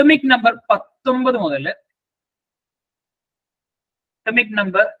 അറ്റോമിക് നമ്പർ 19 മുതൽ അറ്റോമിക്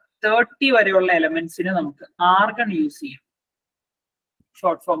നമ്പർ 30 വരെയുള്ള എലമെന്റ്സിന് നമുക്ക് ആർഗൺ യൂസ് ചെയ്യാം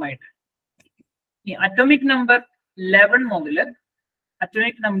ഷോർട്ട് ഫോം ആയിട്ട്. ഈ അറ്റോമിക് നമ്പർ 11 മുതൽ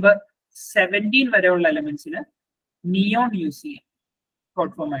അറ്റോമിക് നമ്പർ 17 വരെയുള്ള എലമെന്റ്സിന് നിയോൺ യൂസ് ചെയ്യാം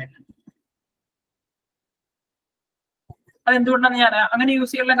ഷോർട്ട് ഫോം ആയിട്ട്. അതെന്തുകൊണ്ടാണ് ഞാൻ അങ്ങനെ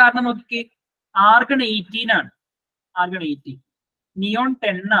യൂസ് ചെയ്യാനുള്ള കാരണം നോക്കി. ആർഗൺ 18 ആണ്. ആർഗൺ 18, നിയോൺ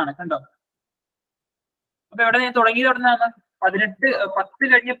 10 ആണ്. കണ്ടോ? അപ്പൊ എവിടെ ഞാൻ തുടങ്ങിയത് എവിടുന്നാണ്?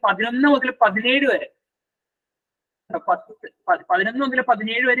 10 കഴിഞ്ഞ് 11 മുതൽ 17 വരെ. 11 മുതൽ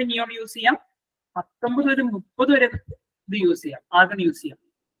 17 വരെ നിയോൺ യൂസ് ചെയ്യാം. 19 വരെ 30 വരെ ഇത് യൂസ് ചെയ്യാം, ആർഗൺ യൂസ് ചെയ്യാം.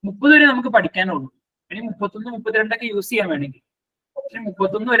 30 വരെ നമുക്ക് പഠിക്കാനുള്ളൂ. ഇനി 31, 32 ഒക്കെ യൂസ് ചെയ്യാൻ വേണമെങ്കിൽ. പക്ഷെ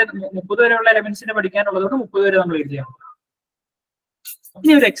 30 വരെയുള്ള എലമെന്റ്സിനെ പഠിക്കാനുള്ളതുകൊണ്ട് 30 വരെ നമ്മൾ എഴുതിയാൽ.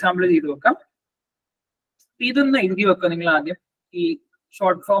 ഇനി ഒരു എക്സാമ്പിൾ ചെയ്ത് നോക്കാം. ഇതൊന്ന് എഴുതി വെക്കുക നിങ്ങൾ ആദ്യം. ഈ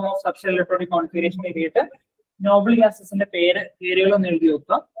short form of സബ്സ്റ്റൽ electronic configuration എഴുതിയിട്ട് നോബിൾ ഗ്യാസസിന്റെ പേരുകളൊന്ന് എഴുതി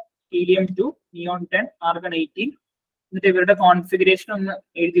വെക്കുക. Helium 2, neon 10, argon 18. എന്നിട്ട് ഇവരുടെ കോൺഫിഗറേഷൻ ഒന്ന്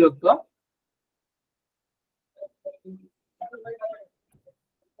എഴുതി വെക്കുക.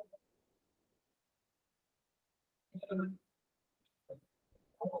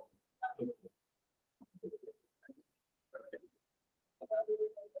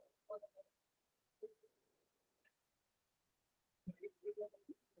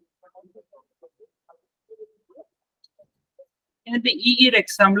 എന്നിട്ട് ഈ ഒരു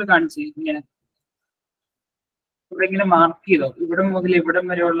എക്സാമ്പിൾ കാണിച്ച് ഇങ്ങനെ ഇവിടെ ഇങ്ങനെ മാർക്ക് ചെയ്തോ. ഇവിടെ മുതൽ ഇവിടം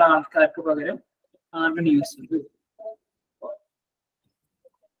വരെയുള്ള ആൾക്കാർക്ക് പകരം ആർഗൺ യൂസ് ചെയ്തു.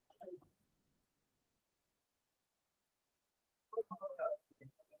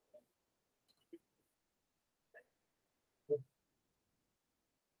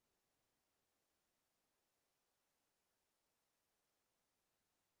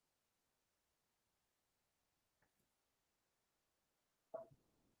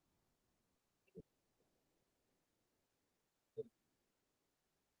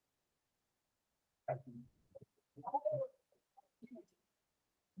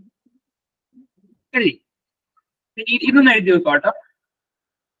 എഴുതി. ഇതൊന്ന് എഴുതി വെക്കോട്ടോ.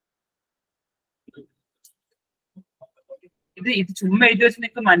 ഇത് ചുമ്മാ എഴുതി വെച്ച്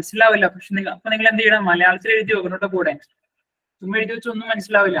നിങ്ങൾക്ക് മനസ്സിലാവില്ല. പക്ഷെ അപ്പൊ നിങ്ങൾ എന്ത് ചെയ്യണം? മലയാളത്തിൽ എഴുതി വെക്കണോട്ടോ കൂടെ. ചുമ്മാ എഴുതി വെച്ച് ഒന്നും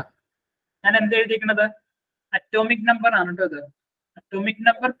മനസ്സിലാവില്ല. ഞാൻ എന്താ എഴുതിയിരിക്കണത്? അറ്റോമിക് നമ്പർ ആണ് കേട്ടോ. ഇത് അറ്റോമിക്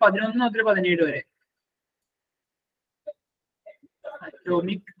നമ്പർ 11 മുതൽ 17 വരെ.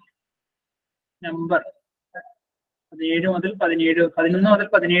 അറ്റോമിക് നമ്പർ 17 മുതൽ 17, 11 മുതൽ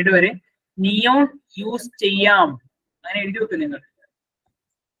 17 വരെ നിയോൺ യൂസ് ചെയ്യാം. അങ്ങനെ എഴുതി വെക്കും നിങ്ങൾ.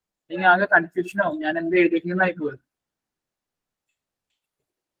 അല്ലെങ്കിൽ ആകെ കൺഫ്യൂഷൻ ആവും ഞാൻ എന്ത് എഴുതിക്കുന്നതായിട്ട് വരും.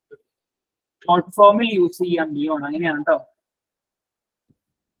 ഷോർട്ട് ഫോമിൽ യൂസ് ചെയ്യാം നിയോൺ, അങ്ങനെയാണ് കേട്ടോ.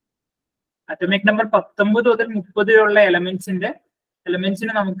 അറ്റോമിക് നമ്പർ 19 മുതൽ 30 വരെയുള്ള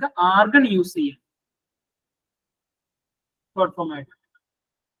എലമെന്റ്സിന് നമുക്ക് ആർഗൺ യൂസ് ചെയ്യാം ഷോർട്ട് ഫോം ആയിട്ട്.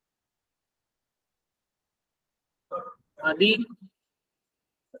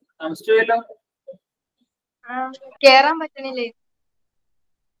 താമസിച്ചല്ലോ. കേറാൻ പറ്റണില്ലേ?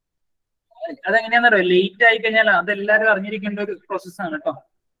 അതെങ്ങനെയാണെന്നറിയോ, ലേറ്റ് ആയി കഴിഞ്ഞാൽ അതെല്ലാവരും അറിഞ്ഞിരിക്കേണ്ട ഒരു പ്രോസസ്സാണ് കേട്ടോ.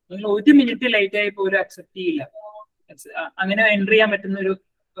 നിങ്ങൾ 1 മിനിറ്റ് ലേറ്റ് ആയി പോലും അക്സെപ്റ്റ് ചെയ്യില്ല. അങ്ങനെ എൻട്രി ചെയ്യാൻ പറ്റുന്ന ഒരു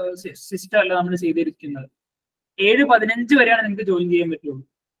സിസ്റ്റം അല്ല നമ്മൾ ചെയ്തിരിക്കുന്നത്. 7:15 വരെയാണ് നിങ്ങൾക്ക് ജോയിൻ ചെയ്യാൻ പറ്റുള്ളൂ.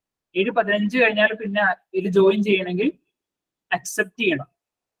 7:15 കഴിഞ്ഞാൽ പിന്നെ ഇതിൽ ജോയിൻ ചെയ്യണമെങ്കിൽ അക്സെപ്റ്റ് ചെയ്യണം,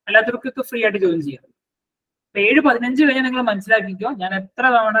 അല്ലാത്തവർക്കൊക്കെ ഫ്രീ ആയിട്ട് ജോയിൻ ചെയ്യാം. 7:15 കഴിഞ്ഞാൽ നിങ്ങൾ മനസ്സിലാക്കിക്കോ, ഞാൻ എത്ര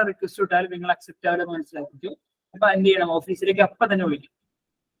തവണ റിക്വസ്റ്റ് ഇട്ടാലും നിങ്ങൾ അക്സെപ്റ്റ് ആവില്ല മനസ്സിലാക്കിക്കോ. അപ്പൊ എന്ത് ചെയ്യണം, ഓഫീസിലേക്ക് അപ്പൊ തന്നെ വിളിക്കും.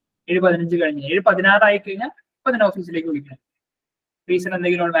 7:15 കഴിഞ്ഞ് 7:16 ആയി കഴിഞ്ഞാൽ അപ്പൊ തന്നെ ഓഫീസിലേക്ക് വിളിക്കണം. റീസൺ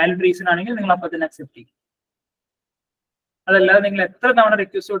എന്തെങ്കിലും വാലിഡ് റീസൺ ആണെങ്കിൽ നിങ്ങൾ അപ്പൊ തന്നെ അക്സെപ്റ്റ് ചെയ്യും. അതല്ലാതെ നിങ്ങൾ എത്ര തവണ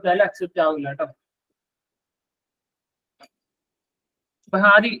റിക്വസ്റ്റ് ഇട്ടാലും അക്സെപ്റ്റ് ആവില്ല കേട്ടോ. അപ്പൊ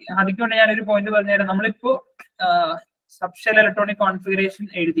ആദ്യക്കൊണ്ട് ഞാനൊരു പോയിന്റ് പറഞ്ഞുതരാം. നമ്മളിപ്പോ സബ്ഷെൽ ഇലക്ട്രോണിക് കോൺഫിഗറേഷൻ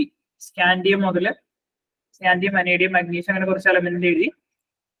എഴുതി, സ്കാൻഡിയം മുതൽ സ്കാൻഡിയം, വനേഡിയം, മഗ്നീഷ്യം, അങ്ങനെ കുറച്ച് എലമെന്റ് എഴുതി.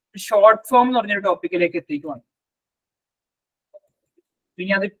 ഷോർട്ട് ഫോം എന്ന് പറഞ്ഞൊരു ടോപ്പിക്കിലേക്ക് എത്തിക്കുവാണ്.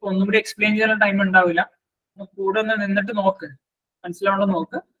 ഇനി അതിപ്പോ ഒന്നും കൂടി എക്സ്പ്ലെയിൻ ചെയ്യാൻ ടൈം ഉണ്ടാവില്ല. കൂടെ ഒന്ന് നിന്നിട്ട് നോക്ക്, മനസ്സിലാവണോ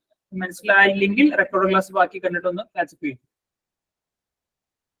നോക്ക്. മനസ്സിലായില്ലെങ്കിൽ റെക്കോർഡ് ക്ലാസ് ബാക്കി കണ്ടിട്ടൊന്ന് കാച്ചപ്പ് ചെയ്യും.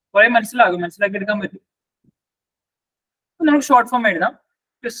 കുറെ മനസ്സിലാക്കി എടുക്കാൻ പറ്റും. നമുക്ക് ഷോർട്ട് ഫോം എഴുതാം.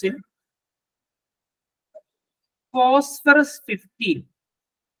 Question, phosphorus 15.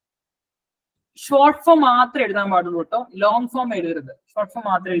 ഷോർട്ട് ഫോം മാത്രം എഴുതാൻ പാടുള്ളൂ കേട്ടോ, ലോങ് ഫോം എഴുതരുത്. ഷോർട്ട് ഫോം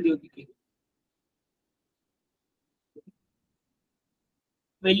മാത്രം എഴുതി നോക്കിക്കേ.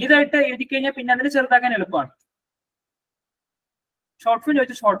 വലിയതായിട്ട് എഴുതി കഴിഞ്ഞാൽ പിന്നെ അതിന് ചെറുതാക്കാൻ എളുപ്പമാണ്. ഷോർട്ട് ഫോം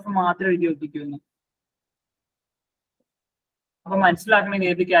ചോദിച്ചാൽ ഷോർട്ട് ഫോം മാത്രം എഴുതി നോക്കിക്കുന്നു. അപ്പൊ മനസ്സിലാക്കണമെങ്കിൽ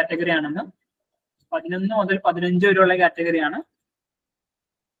ഏത് കാറ്റഗറി ആണെന്ന്. 11 മുതൽ 15 വരെയുള്ള കാറ്റഗറിയാണ്.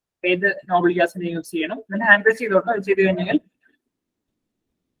 ഏത് നോബിൾ ഗ്യാസിനെ യൂസ് ചെയ്യണം. പിന്നെ ഹാൻഡ് റൈസ് ചെയ്തോട്ടോ. അത് ചെയ്ത് കഴിഞ്ഞാൽ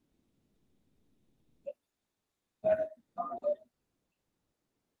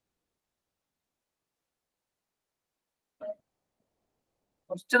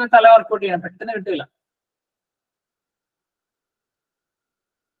കുറച്ചൊന്ന് തല വർക്കൗട്ട് ചെയ്യണം, പെട്ടെന്ന് കിട്ടില്ല.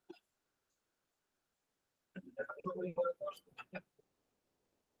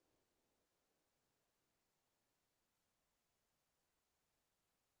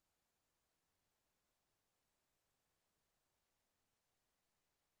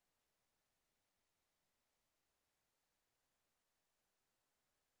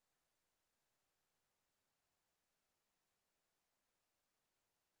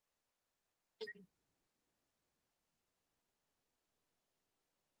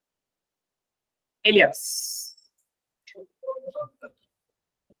 എലിയാസ്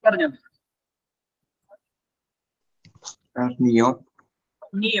പറഞ്ഞോ. നിയോൺ.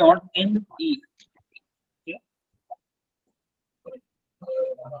 Neon, NE.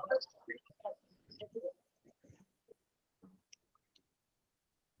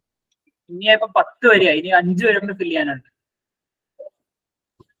 ഇനി ഇപ്പൊ 10 വരെയായി, ഇനി 5 വരെ കൊണ്ട് ഫില്ല് ചെയ്യാനുണ്ട്.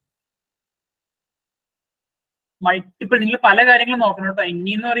 മൾട്ടിപ്പിൾ നിങ്ങൾ പല കാര്യങ്ങളും നോക്കണം കേട്ടോ.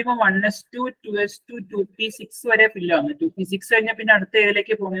 NE എന്ന് പറയുമ്പോൾ 1s2, 2s2, 2p6 വരെ ഫില്ല് ആവുന്നു. 2p6 കഴിഞ്ഞാൽ പിന്നെ അടുത്ത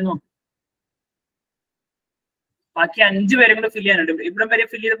ഏതിലേക്ക് പോകുന്നു നോക്കും. ബാക്കി 5 പേരെ കൂടെ ഫില്ല് ചെയ്യാനുണ്ട്. ഇവിടെ വരെ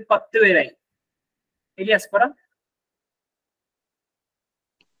ഫില്ല് ചെയ്തപ്പോൾ 10 പേരായി. എലിയാസ് പറ.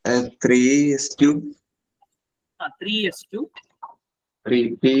 3s2, 3s2,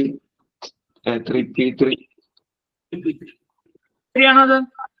 3p3. ശരിയാണോ അത്?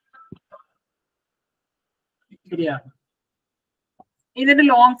 ശരിയാണ്. ഇതിന്റെ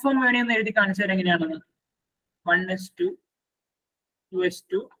ലോങ് ഫോം വേണമെന്ന് എഴുതി കാണിച്ചാൽ എങ്ങനെയാണെന്ന്. 1s2,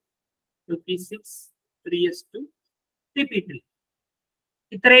 2s2, 2p6, 3s2, 3p3.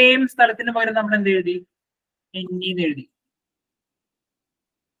 ഇത്രയും സ്ഥലത്തിന് പകരം നമ്മൾ എന്ത് എഴുതി? NE എന്ന് എഴുതി.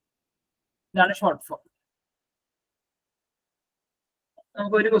 ഇതാണ് ഷോർട്ട് ഫോം.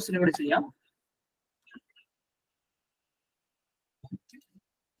 നമുക്ക് ഒരു ക്വസ്റ്റ്യൻ കൂടി ചെയ്യാം.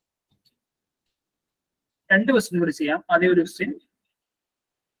 രണ്ട് ക്വസ്റ്റ്യൻ കൂടി ചെയ്യാം. ആദ്യം ഒരു ക്വസ്റ്റ്യൻ,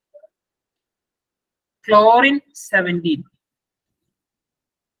 ക്ലോറിൻ 17.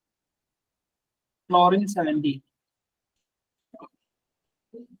 ക്ലോറിൻ 17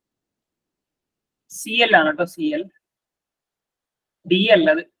 Cl ആണ് കേട്ടോ. Cl, D അല്ല,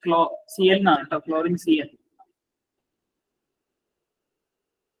 അത് Cl എന്നാണ് കേട്ടോ. Chlorine Cl.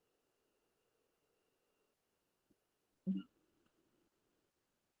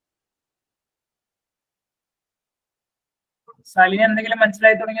 സാലിന് എന്തെങ്കിലും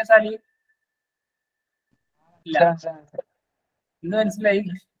മനസ്സിലായി തുടങ്ങിയ സാലി? ഇല്ല. എന്ത് മനസ്സിലായി?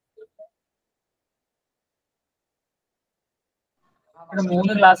 ഇവിടെ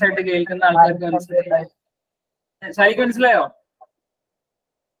 3 ക്ലാസ് ആയിട്ട് കേൾക്കുന്ന ആൾക്കാർക്ക് മനസ്സിലായി. സാലിക്ക് മനസ്സിലായോ?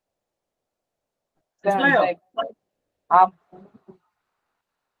 മനസ്സിലായോ?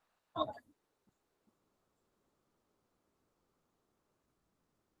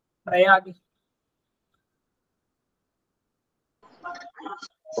 പറയാകെ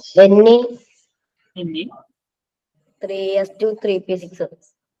ഇനി 3s2 3p6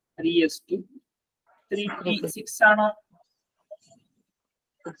 3s2 3p6 ആണോ?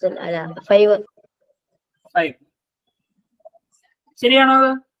 5 5 ശരിയാണോ?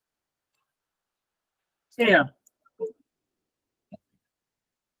 അത് ശരിയാണ്.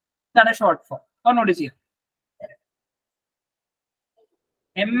 ഇതാണ് ഷോർട്ട് ഫോം. ഒന്നുകൂടി ചെയ്യാം.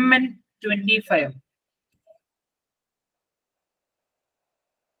 MN25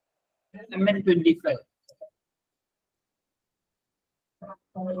 MN25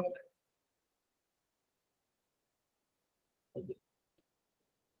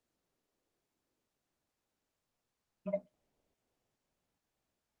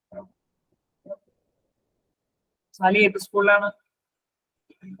 സാലി ഏത് സ്കൂളിലാണ്?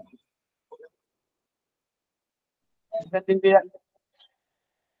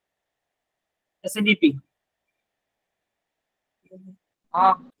 SNDP.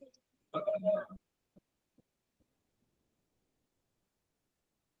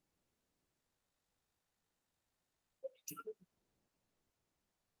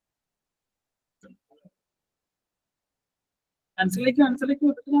 മനസ്സിലേക്ക്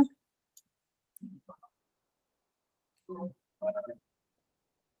കൊടുക്കണം.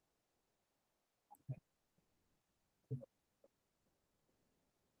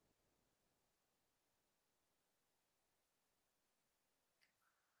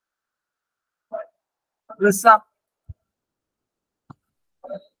 റിസ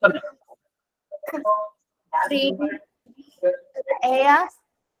പറഞ്ഞു. AR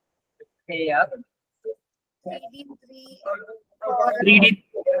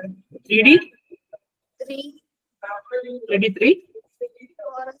 3D3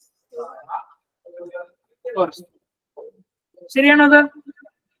 ശരിയാണോ? അത്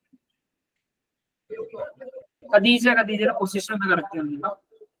ഖദീജയുടെ പൊസിഷൻ ഒന്ന് കറക്റ്റ് ചെയ്യുന്നുണ്ടോ?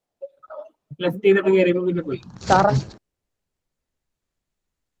 ലെഫ്റ്റ് ചെയ്തിട്ട് കയറിയപ്പോ പിന്നെ പോയി.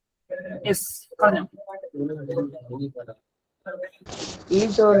 യെസ് പറഞ്ഞോ. ഈ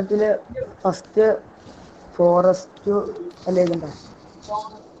ചോദ്യത്തില് ഫസ്റ്റ് ഫോറസ്റ്റ് അല്ലേ ഇതുണ്ടോ?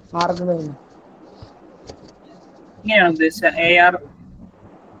 മാർക്ക് കഴിഞ്ഞു. ഇങ്ങനെയാണ് ഉദ്ദേശിച്ചത്. AR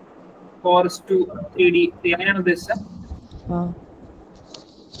 4:2 3D3 അങ്ങനെയാണ് ഉദ്ദേശിച്ചത്?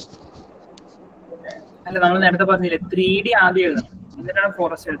 അല്ല, നമ്മൾ നേരത്തെ പറഞ്ഞില്ലേ 3D ആദ്യം എഴുതണം, എന്നിട്ടാണ്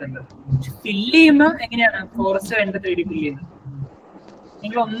ഫോറസ്റ്റ് എഴുതേണ്ടത്. ഫില്ല് ചെയ്യുമ്പോ എങ്ങനെയാണ് ഫോറസ്റ്റ് വേണ്ട 3D ഫില്ല് ചെയ്യുന്നത്?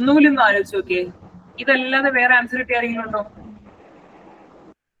 നിങ്ങൾ ഒന്നുകൂടി ഒന്ന് ആലോചിച്ച് നോക്കിയേ. ഇതല്ലാതെ വേറെ ആൻസർ കിട്ടിയ ആരെങ്കിലും ഉണ്ടോ?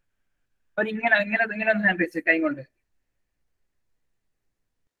 ഇങ്ങനെ ഒന്ന് ഹാൻഡ് വെച്ച് കൈ കൊണ്ട്.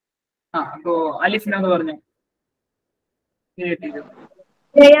 അപ്പോ അലിഫിനൊന്ന് പറഞ്ഞു.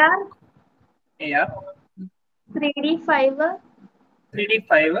 AR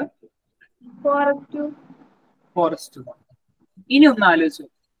 3D5 forest. ഇനി ഒന്ന് ആലോചിച്ചു.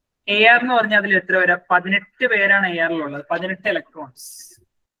 AR എന്ന് പറഞ്ഞാൽ അതിൽ എത്ര പേരാ? 18 പേരാണ് AR-ലുള്ളത്. 18 ഇലക്ട്രോൺസ്.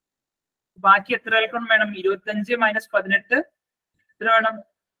 ബാക്കി എത്ര ഇലക്ട്രോൺ വേണം? 25 - 18 എത്ര വേണം?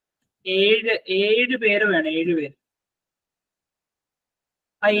 7 പേര് വേണം. 7 പേര്.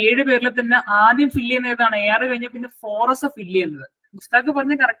 ആ 7 പേരിൽ തന്നെ ആദ്യം ഫില്ല് ചെയ്യുന്ന ഏതാണ്? AR കഴിഞ്ഞ പിന്നെ ഫോറസ് ഫില്ല് ചെയ്യുന്നത്. മുസ്താഖ്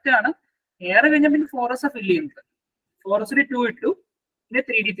പറഞ്ഞ കറക്റ്റ് ആണ്. AR കഴിഞ്ഞ പിന്നെ ഫോറസ് ഫില്ല് ചെയ്യുന്നത്. ഫോറസ്റ്റിൽ 2 ഇട്ടു, പിന്നെ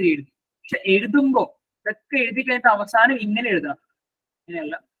 3D3 എഴുതി. പക്ഷെ എഴുതുമ്പോ ഇതൊക്കെ എഴുതി കഴിഞ്ഞിട്ട് അവസാനം ഇങ്ങനെ എഴുതണം.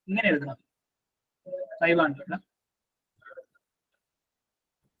 ഇങ്ങനെയല്ല, ഇങ്ങനെ എഴുതണം. 5 ആണ്.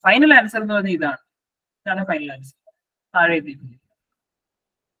 ഫൈനൽ ആൻസർ എന്ന് പറഞ്ഞാൽ ഇതാണ് ഫൈനൽ ആൻസർ. താഴെ എഴുതിയിട്ടുണ്ട്.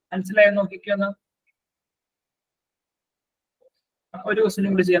 മനസ്സിലായോ? നോക്കിക്കൊന്ന്. ഒരു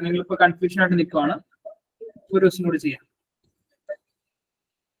ക്വസ്റ്റ്യനും കൂടി ചെയ്യാം. നിങ്ങൾ ഇപ്പൊ കൺഫ്യൂഷൻ ആയിട്ട് നിൽക്കുവാണ്. ഒരു ക്വസ്റ്റ്യൻ കൂടി ചെയ്യാം.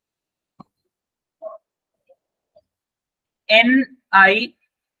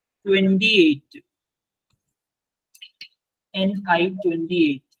 NI28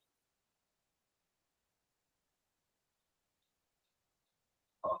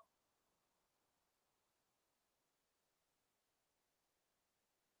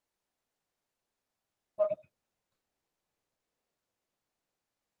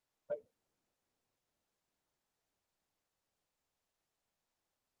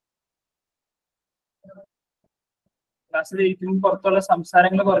 ക്ലാസ്സിൽ ഇരിക്കുമ്പോൾ പുറത്തുള്ള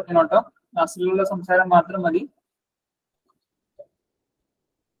സംസാരങ്ങൾ കുറയ്ക്കണം കേട്ടോ. ക്ലാസ്സിലുള്ള സംസാരം മാത്രം മതി.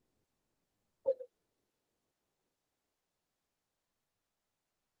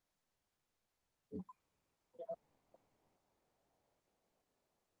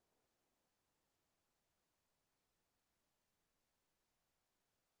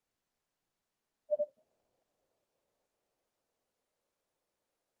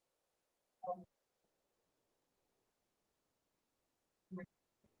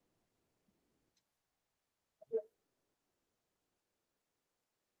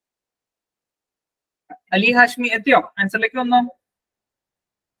 അലി ഹാഷ്മി എത്തിയോ? ആൻസറിലേക്ക് വന്നോ?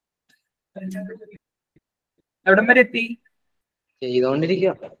 എവിടം വരെ എത്തി?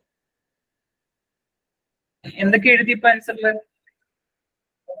 ചെയ്തോണ്ടിരിക്കുക. എന്തൊക്കെ എഴുതി ഇപ്പൊ ആൻസറില്?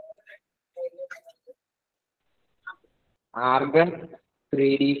 ആർഗൺ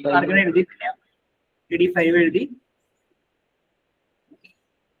 3D5 ആർഗൺ എഴുതി, 3D5 എഴുതി.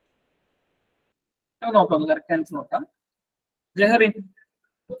 നോക്കാം, കറക്റ്റ് ആൻസർ നോക്കാം. ജഹറിൻ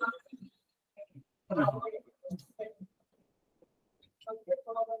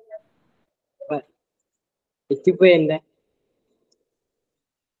എത്തിപ്പോയി എന്റെ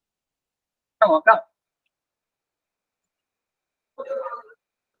നോക്കാം.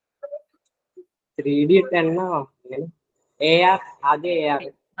 3D 10 ആണോ? അങ്ങനെ ആദ്യം AR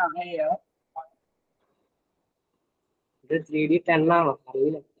ഇത് 3D 10 ആണോ?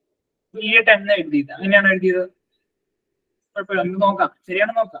 അറിയില്ല. 10 എഴുതിയത് അങ്ങനെയാണോ എഴുതിയത്? കുഴപ്പമില്ല, നമുക്ക് നോക്കാം.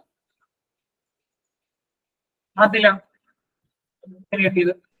 ശരിയാണ്, നോക്കാം. അതില്ല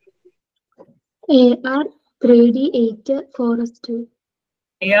എഴുതിയത് AR 3D8 4:2.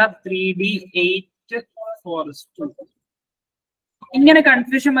 AR 3D8 4:2. ഇങ്ങനെ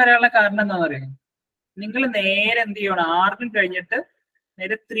കൺഫ്യൂഷൻ വരാനുള്ള കാരണം എന്താണെന്ന് അറിയാം? നിങ്ങൾ നേരെ എന്ത് ചെയ്യണം, ആർക്കും കഴിഞ്ഞിട്ട്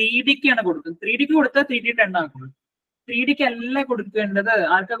നേരെ 3Dക്കാണ് കൊടുക്കുന്നത്. 3Dക്ക് കൊടുത്താൽ 3D 10 ആക്കുന്നത്. 3Dക്ക് അല്ല കൊടുക്കേണ്ടത്.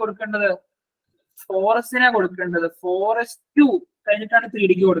 ആർക്കാ കൊടുക്കേണ്ടത്? ഫോറസ്റ്റിനാ കൊടുക്കേണ്ടത്. 4:2 കഴിഞ്ഞിട്ടാണ്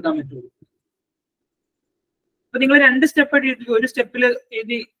 3Dക്ക് കൊടുക്കാൻ പറ്റുള്ളൂ. അപ്പൊ നിങ്ങൾ 2 സ്റ്റെപ്പ് എഴുതി, ഒരു സ്റ്റെപ്പിൽ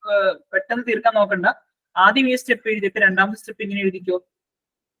എഴുതി പെട്ടെന്ന് തീർക്കാൻ നോക്കണ്ട. ആദ്യം ഈ സ്റ്റെപ്പ് എഴുതിയിട്ട് രണ്ടാമത്തെ സ്റ്റെപ്പ് ഇങ്ങനെ എഴുതിക്കോ,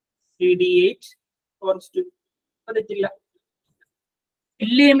 3D8 4:2. അപ്പൊ തെറ്റില്ല.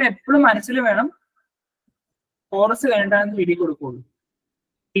 ഫില്ല് ചെയ്യുമ്പോൾ എപ്പോഴും മനസ്സിൽ വേണം ഫോറസ്റ്റ് കഴിഞ്ഞിട്ടാണ് 3D കൊടുക്കുള്ളൂ.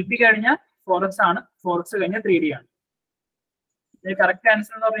 TP കഴിഞ്ഞാൽ ഫോറസ്റ്റ് ആണ്, ഫോറസ്റ്റ് കഴിഞ്ഞാൽ 3D ആണ്. ഇതിന് കറക്റ്റ്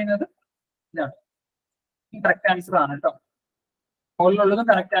ആൻസർ എന്ന് പറയുന്നത് ഇതാണ്. കറക്റ്റ് ആൻസർ ആണ് കേട്ടോ. മുകളിലുള്ളതും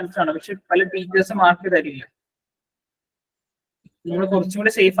കറക്റ്റ് ആൻസർ ആണ്. പക്ഷെ പല ടീച്ചേഴ്സ് മാർക്ക് തരില്ല. നിങ്ങൾ കുറച്ചും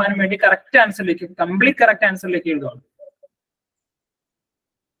കൂടി സേഫ് ആകാൻ വേണ്ടി കറക്റ്റ് ആൻസറിലേക്ക്, കംപ്ലീറ്റ് കറക്റ്റ് ആൻസറിലേക്ക് എഴുതുകയാണ്.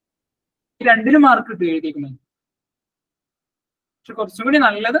 ഈ 2 മാർക്ക് കിട്ടും എഴുതിയിരിക്കുന്നത്. പക്ഷെ കുറച്ചും കൂടി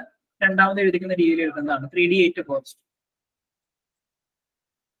നല്ലത് രണ്ടാമത് എഴുതിക്കുന്ന രീതിയിൽ എഴുതുന്നതാണ്. 3D8 forest.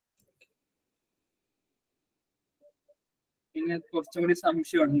 പിന്നെ കുറച്ചും കൂടി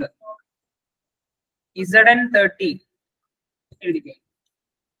സംശയമുണ്ട്. ZN30 എഴുതിക്കോ.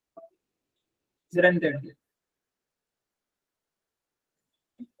 ZN30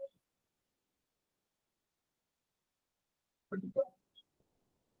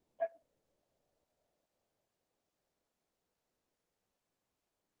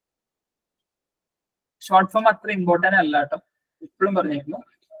 ഷോർട്ട് ഫോം അത്ര ഇമ്പോർട്ടന്റ് അല്ല കേട്ടോ, എപ്പോഴും പറഞ്ഞിരുന്നു.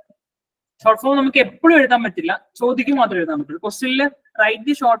 ഷോർട്ട് ഫോം നമുക്ക് എപ്പോഴും എഴുതാൻ പറ്റില്ല, ചോദിക്കും മാത്രമേ എഴുതാൻ പറ്റുള്ളൂ. ക്വസ്റ്റ്യനിൽ റൈറ്റ്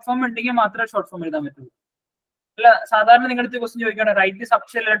ദി ഷോർട്ട് ഫോം ഉണ്ടെങ്കിൽ മാത്രമേ ഷോർട്ട് ഫോം എഴുതാൻ പറ്റുള്ളൂ. അല്ല, സാധാരണ നിങ്ങളുടെ ക്വസ്റ്റ്യൻ ചോദിക്കുകയാണ് right the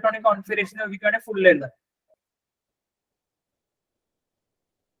subshell electronic configuration ചോദിക്കുകയാണെങ്കിൽ ഫുൾ എഴുതാം.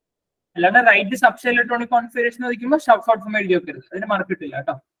 അല്ലാണ്ട് right the subshell electronic configuration ചോദിക്കുമ്പോൾ ഷോർട്ട് ഫോം എഴുതി വെക്കരുത്, അതിന് മാർക്ക് കിട്ടില്ല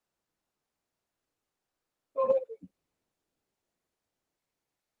കേട്ടോ.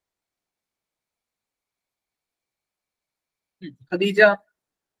 ഖദീജ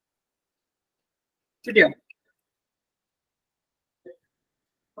ശരിയോ?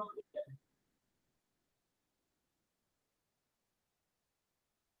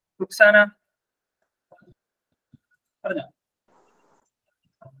 റുക്സാന പറഞ്ഞോ.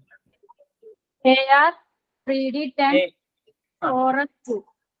 AR 3D10 4:2.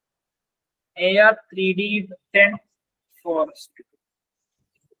 AR 3D10 4:2.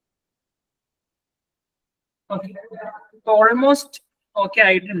 Almost okay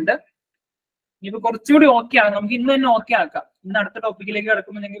ആയിട്ടുണ്ട്. ഇനിയിപ്പോ കുറച്ചുകൂടി ഓക്കെ ആകാം. നമുക്ക് ഇന്ന് തന്നെ ഓക്കെ ആക്കാം. ഇന്ന് അടുത്ത ടോപ്പിക്കിലേക്ക്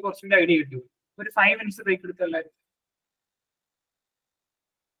കിടക്കുമ്പോൾ നിങ്ങൾക്ക് കുറച്ചുകൂടി ഐഡിയ കിട്ടും. ഒരു 5 മിനിറ്റ്സ് ബ്രേക്ക് എടുത്തു എല്ലാവരും.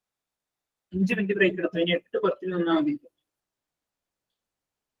 5 മിനിറ്റ് ബ്രേക്ക് എടുത്തു. ഇനി 8:10 നിന്നാൽ മതി.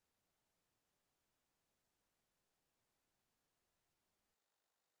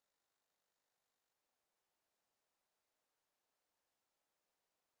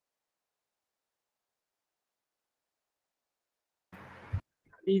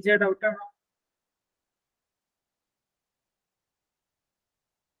 ഡൗട്ട് ആണോ?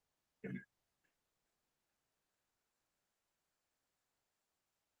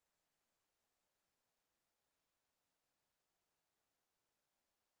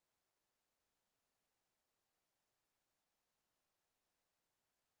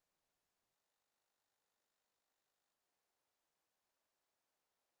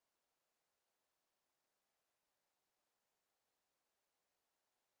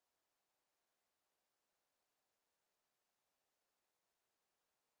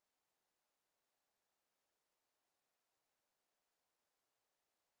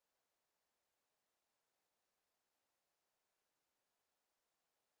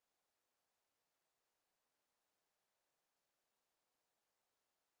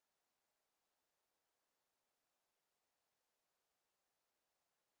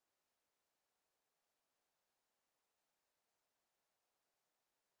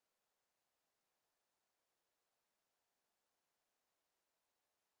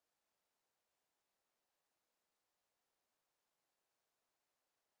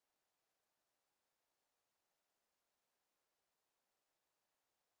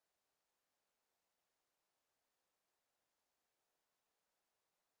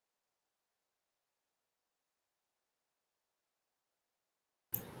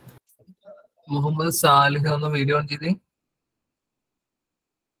 മുഹമ്മദ് സാലിഹ് ഒന്ന് വീഡിയോ ഓൺ ചെയ്ത്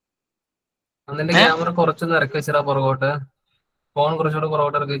അതിന്റെ ക്യാമറ കുറച്ചൊന്ന് ഇറക്കി വെച്ചിടാ പുറകോട്ട്. ഫോൺ കുറച്ചുകൂടെ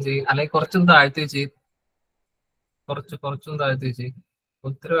പുറകോട്ട് ഇറക്കി വെച്ച്, അല്ലെങ്കിൽ കുറച്ചൊന്ന് താഴ്ത്തി വെച്ച്, കുറച്ചൊന്ന് താഴ്ത്തി വെച്ച്.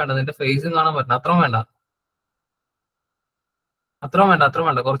 ഒത്തിരി വേണ്ട, നിന്റെ ഫേസും കാണാൻ പറ്റണം. അത്രയും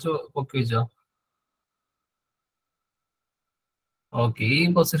വേണ്ട, കുറച്ച് പൊക്കി വെച്ചോ. ഓക്കെ, ഈ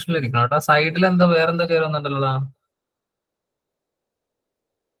പൊസിഷനിൽ ഇരിക്കണം കേട്ടോ. സൈഡിൽ എന്താ വേറെന്താ കയറി വന്നിട്ടുണ്ടല്ലോ?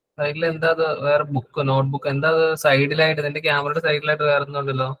 സൈഡിൽ എന്താ അത്? വേറെ ബുക്ക്, നോട്ട്ബുക്ക് എന്താ അത്? സൈഡിലായിട്ട് നിന്റെ ക്യാമറയുടെ സൈഡിലായിട്ട് വേറെ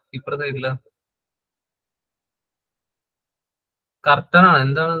ഒന്നുണ്ടല്ലോ, ഇപ്പുറത്തെ സൈഡില്. കർട്ടനാണ്,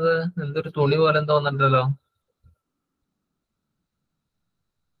 എന്താണത്? എന്തൊരു തുണി പോലെ എന്തോ വന്നിട്ടുണ്ടല്ലോ.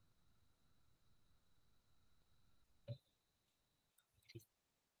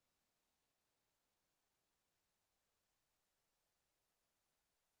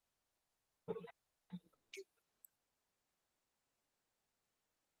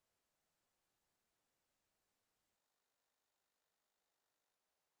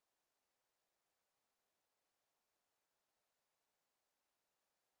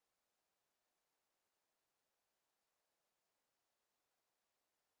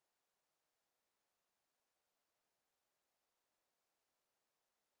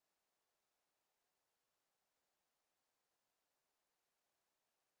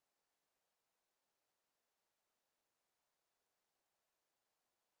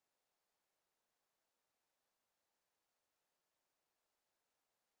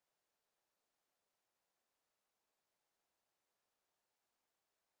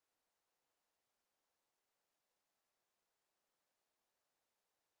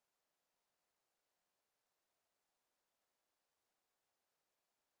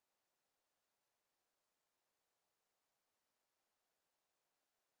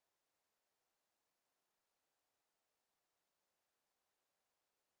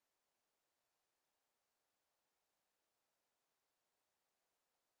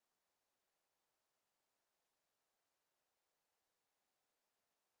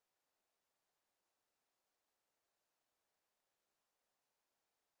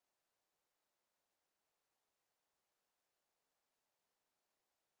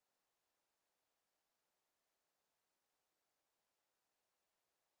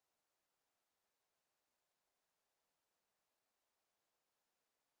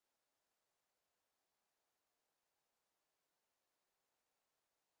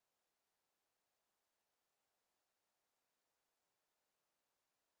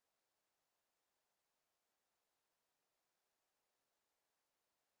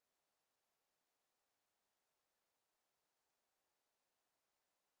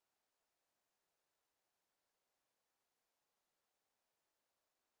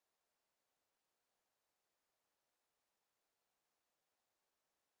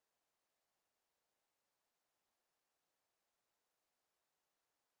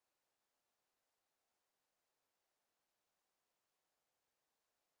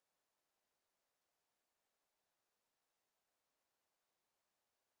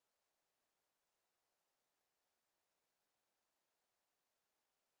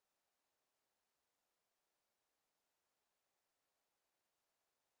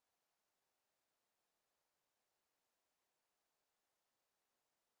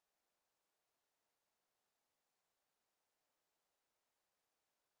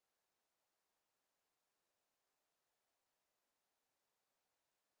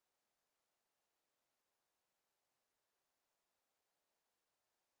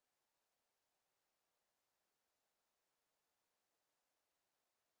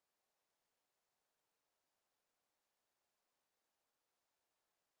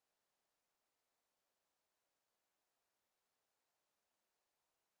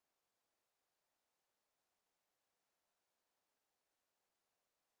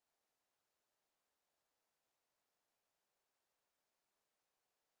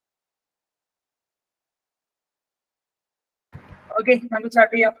 ഓക്കെ, നമുക്ക്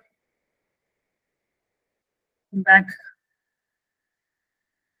സ്റ്റാർട്ട് ചെയ്യാം. ബാക്ക്.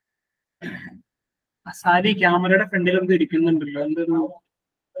 സാരി ക്യാമറയുടെ ഫ്രണ്ടിൽ എന്ത് ഇരിക്കുന്നുണ്ടല്ലോ, എന്തൊരു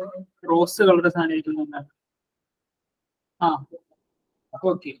റോസ് കളറുടെ സാധനം ഇരിക്കുന്നുണ്ട്. ആ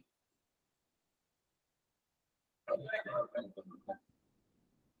ഓക്കെ.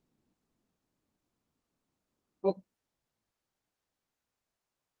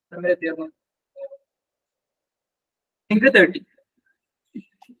 നിങ്ങൾക്ക് 30.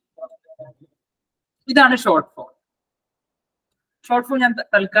 ഇതാണ് ഷോർട്ട് ഫോം. ഷോർട്ട് ഫോം ഞാൻ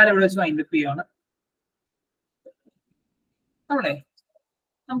തൽക്കാലം ഇവിടെ വെച്ച് വൈൻഡപ്പ് ചെയ്യാണ്.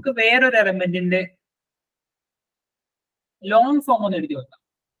 നമുക്ക് വേറൊരു എലമെന്റിന്റെ ലോങ് ഫോം ഒന്ന് എഴുതി വെക്കാം.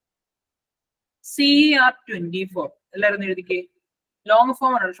 CR24 എല്ലാവരും എഴുതിക്കേ. ലോങ്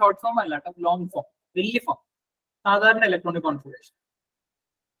ഫോം ആണ്, ഷോർട്ട് ഫോം അല്ല കേട്ടോ, ലോങ് ഫോം, വലിയ ഫോം, സാധാരണ ഇലക്ട്രോണിക് കോൺഫിഗറേഷൻ.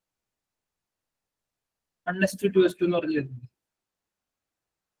 1s2 2s2 എന്ന് പറഞ്ഞു വരുന്നത്.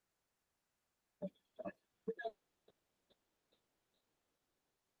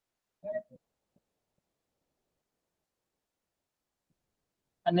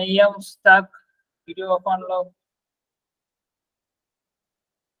 അനയ്യ മുസ്താഖ് വീഡിയോ ഓഫ് ആണല്ലോ.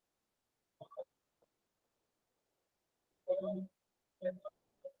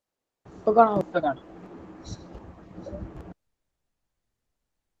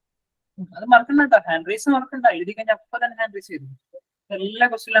 അത് മറക്കണ്ട കേട്ടോ, ഹാൻഡ് റൈസ് മറക്കണ്ട. എഴുതി കഴിഞ്ഞാൽ അപ്പൊ തന്നെ ഹാൻഡ് റൈസ് ചെയ്തു. എല്ലാ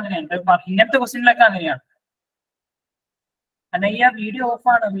ക്വസ്റ്റിനും അങ്ങനെയാണ്, ഇങ്ങനത്തെ ക്വസ്റ്റിനിലൊക്കെ അങ്ങനെയാണ്. അനയ്യ വീഡിയോ ഓഫ്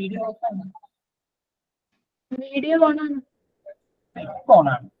ആണ്, വീഡിയോ ഓഫ് ആണ്, വീഡിയോ ഓണാണ്.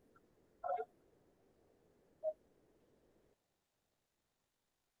 ഫോണാണ്.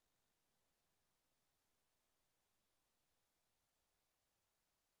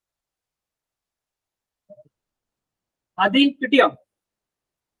 അതി കിട്ടിയോ?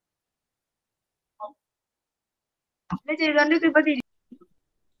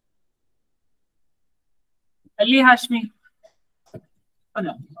 അലി ഹാഷ്മി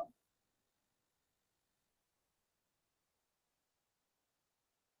പറഞ്ഞോ.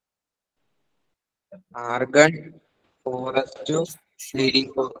 ആർഗൺ 4s2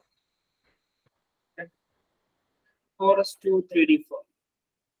 4s2 3d4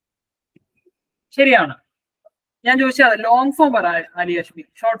 ശരിയാണ്. ഞാൻ ചോദിച്ചത് ലോങ് ഫോം പറ അലി ഹാഷ്മി,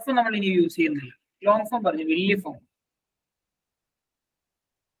 ഷോർട്ട് ഫോം നമ്മൾ ഇനി യൂസ് ചെയ്യുന്നില്ല. ലോങ് ഫോം പറഞ്ഞു, വലിയ ഫോം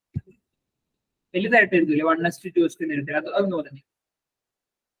വലുതായിട്ട് എഴുതില്ലേ, 1s2 2s2 എഴുതി, അതൊന്നും പറഞ്ഞു.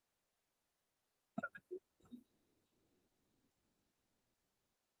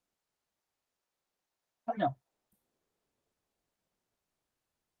 പറഞ്ഞോ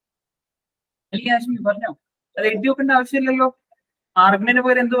അലി ഹാഷ്മി, പറഞ്ഞോ. അത് എഴുതി വെക്കേണ്ട ആവശ്യമില്ലല്ലോ. ആർഗ്മിന്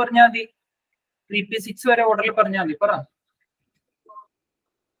പോലെ എന്ത് പറഞ്ഞാൽ മതി, 3p6 വരെ ഓർഡറിൽ പറഞ്ഞാൽ മതി. പറ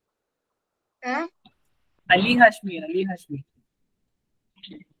Ali Hashmi, Ali Hashmi.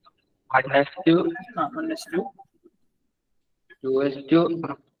 1s2 1s2 2s2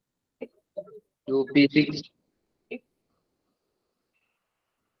 2p6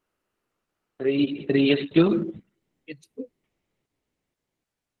 3s2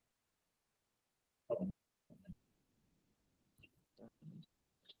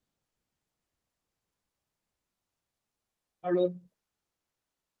 hello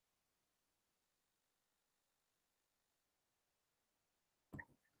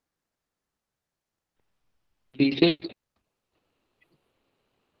p6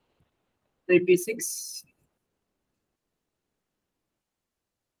 3p6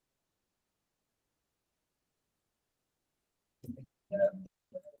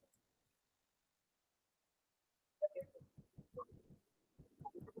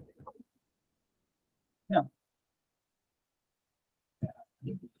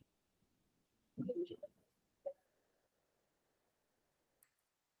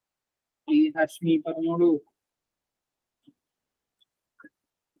 Hashmi പറഞ്ഞോളൂ.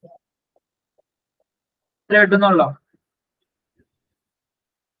 ഇത്ര കിട്ടുന്നുള്ളോ?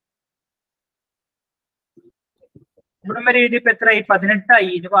 ഇവിടം വരെ എഴുതിയപ്പോ എത്രയായി? 18ആയി.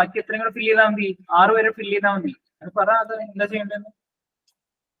 ഇനി ബാക്കി എത്ര കൂടെ ഫില്ല് ചെയ്താൽ മതി? 6 വരെ ഫില്ല് ചെയ്താൽ മതി. അത് പറ, അത് എന്താ ചെയ്യേണ്ടതെന്ന്.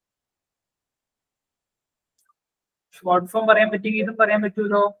 ഷോർട്ട് ഫോം പറയാൻ പറ്റിയെങ്കിൽ ഇതും പറയാൻ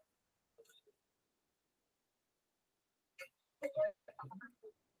പറ്റൂലോ.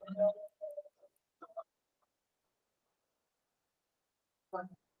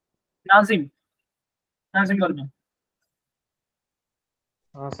 നാസിം, നാസിം പറഞ്ഞു.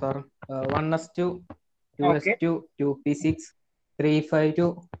 sir 1s2 2s2 2p6 352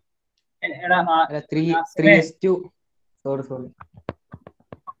 എടാ 3s2 sorry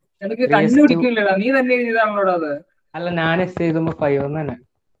എനിക്ക് കണ്ടുപിടിക്കില്ലടാ, നീ തന്നെ എഴുതിയതാണല്ലോടാ അത്. അല്ല, ഞാൻ എസ് ചെയ്തുമ്പോ 5 തന്നെ.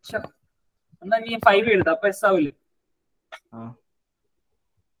 എന്നാ നീ 5 എഴുതാ, അപ്പൊ എസ് ആവില്ല.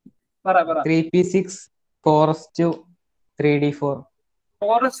 പറ പറ. 3p6 4s2 3d4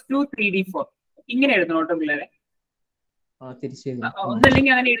 4s2 3d4 ഇങ്ങനെ എഴുതണം കേട്ടോ പിള്ളേരെ.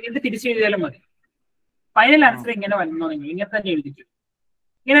 ഒന്നല്ലെങ്കിൽ അങ്ങനെ എഴുതിയിട്ട് തിരിച്ചെഴുതിയാലും മതി. ഫൈനൽ ആൻസർ ഇങ്ങനെ വരണോ, നിങ്ങൾ ഇങ്ങനെ തന്നെ എഴുതിക്കും.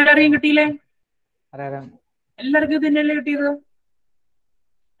 ഇങ്ങനെ എല്ലാവരെയും കിട്ടിയില്ലേ? എല്ലാവർക്കും ഇത് തന്നെയല്ലേ കിട്ടിയത്?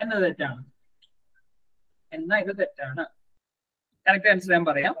 എന്നത് തെറ്റാണ്. എന്നാ ഇത് തെറ്റാണ്. കറക്റ്റ് ആൻസർ ഞാൻ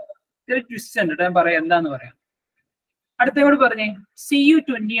പറയാം. ചെറിയ ട്വിസ്റ്റ് ഉണ്ട്, ഞാൻ പറയാം എന്താന്ന് പറയാം. അടുത്തോട് പറഞ്ഞേ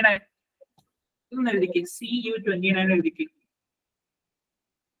CU29 ഇതൊന്ന് എഴുതിക്ക്. CU29 എഴുതിക്ക്.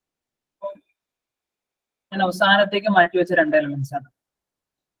 ഞാൻ അവസാനത്തേക്ക് മാറ്റി വെച്ച 2 എലമെന്റ്സ് ആണ്.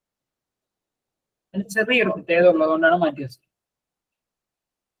 ചെറിയൊരു പ്രത്യേകത ഉള്ളതുകൊണ്ടാണ് മാറ്റി വെച്ചത്.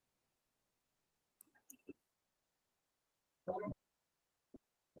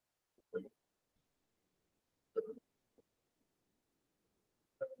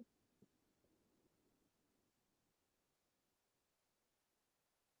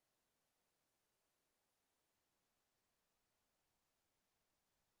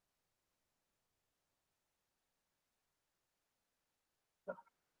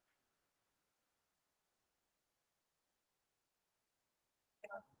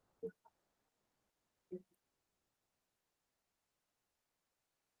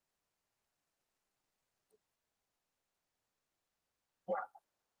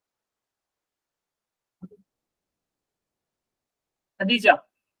 Adija.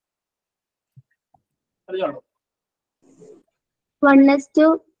 1s2,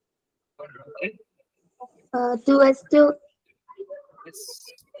 2s2,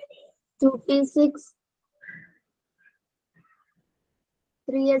 2p6,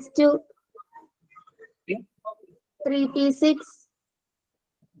 3s2, 3p6,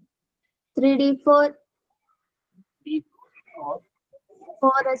 3d4,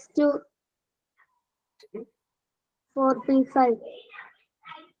 4s2, 4p5.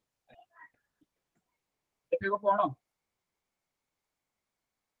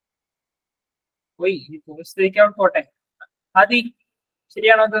 പോട്ടെ. ആദി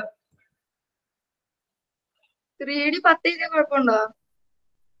ശരിയാണോ അത്? 3d 10 കുഴപ്പമുണ്ടോ?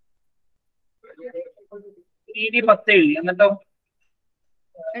 3D 10 എഴുതി. എന്നിട്ടോ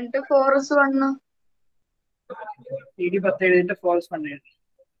 4s1. 3D 10 എഴുതിയിട്ട് 4s1 എഴുതി.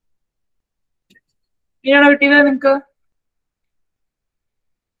 ഇനിയാണോ കിട്ടിയത് നിങ്ങക്ക്?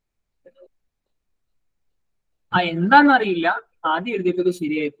 എന്താന്നറിയില്ല, ആദ്യം എഴുതിയപ്പോൾ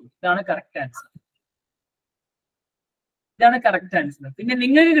ശരിയായിപ്പോയി. ഇതാണ് കറക്റ്റ് ആൻസർ. ഇതാണ് കറക്റ്റ് ആൻസർ. പിന്നെ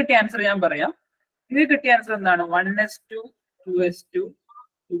നിങ്ങൾക്ക് കിട്ടിയ ആൻസർ ഞാൻ പറയാം. നിങ്ങൾക്ക് കിട്ടിയ ആൻസർ എന്താണ്? 1s2, 2s2,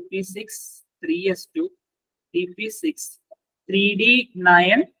 2p6, 3s2, 3p6,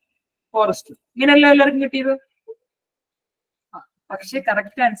 3d9, 4s2. ഇങ്ങനെയല്ല എല്ലാവർക്കും കിട്ടിയത്. പക്ഷെ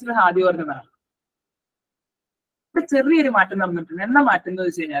കറക്റ്റ് ആൻസർ ആദ്യം പറഞ്ഞതാണ്. ഇവിടെ ചെറിയൊരു മാറ്റം നടന്നിട്ടുണ്ട്. എന്താ മാറ്റം എന്ന്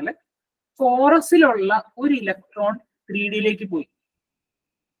വെച്ച് കഴിഞ്ഞാല് ഫോറസിലുള്ള ഒരു ഇലക്ട്രോൺ 3D പോയി.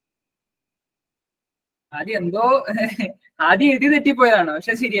 ആദ്യം എഴുതി തെറ്റിപ്പോയതാണ്,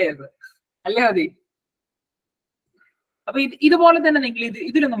 പക്ഷെ ശരിയായത് അല്ലേ ആദി? അപ്പൊ ഇതുപോലെ തന്നെ നിങ്ങൾ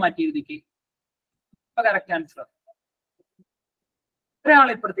ഇതിലൊന്ന് മാറ്റി എഴുതിക്ക്. അപ്പൊ കറക്റ്റ് ആൻസർ.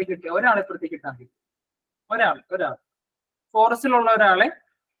 ഒരാളെ ഇപ്പുറത്തേക്ക് കിട്ടിയ ഒരാളെ ഇപ്പുറത്തേക്ക് ഇട്ടാൽ മതി. ഒരാൾ ഫോറസ്റ്റിലുള്ള ഒരാളെ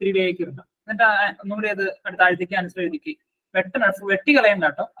 3D ഇടണം. എന്നിട്ട് ഒന്നുകൂടി അത് താഴത്തേക്ക് ആൻസർ എഴുതിക്ക്. വെട്ടി കളയണ്ട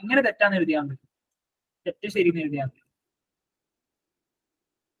കേട്ടോ. ഇങ്ങനെ തെറ്റാന്ന് എഴുതിയാൽ മതി. തെറ്റ് ശരിയെന്ന് എഴുതിയാൽ മതി.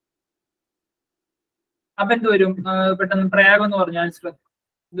 അപ്പൊ എന്ത് വരും? പെട്ടെന്ന് പ്രയാഗം എന്ന് പറഞ്ഞ ആൻസർ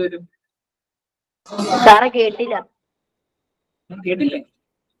എന്ത് വരും? സാറെ കേട്ടില്ല. കേട്ടില്ലേ?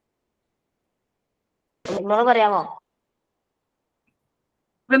 ഒന്നുകൂടെ പറയാമോ?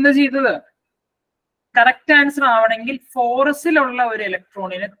 അപ്പൊ എന്താ ചെയ്തത്? കറക്റ്റ് ആൻസർ ആവണമെങ്കിൽ ഫോറസിലുള്ള ഒരു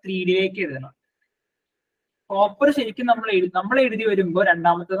ഇലക്ട്രോണിനെ 3D എഴുതണം. കോപ്പർ ശരിക്കും നമ്മൾ എഴുതി വരുമ്പോൾ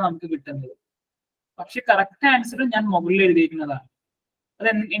രണ്ടാമത്തത് നമുക്ക് കിട്ടുന്നത്. പക്ഷെ കറക്റ്റ് ആൻസർ ഞാൻ മുകളിൽ എഴുതിയിരിക്കുന്നതാണ്. അത്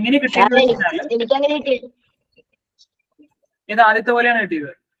എങ്ങനെ കിട്ടിയെന്ന് വെച്ചാല് ഇത് ആദ്യത്തെ പോലെയാണ്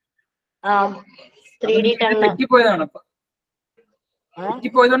കിട്ടിയത്. തെറ്റിപ്പോയതാണ്. ഇപ്പൊ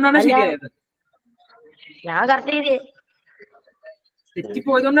തെറ്റിപ്പോയതുകൊണ്ടാണ് ശരിയായത്.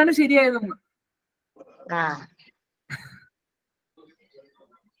 തെറ്റിപ്പോയതുകൊണ്ടാണ് ശരിയായതെന്ന്.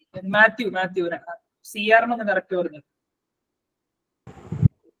 മാത്യു CR ഒന്ന് കറക്റ്റ് പറഞ്ഞു.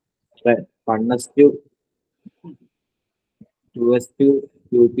 1s2, 2s2,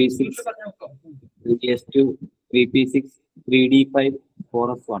 2p6, 3s2, 3p6, 3d5,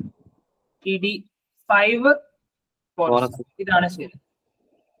 4s1. 3d5, 4s1. ഇതാണ് ശരി.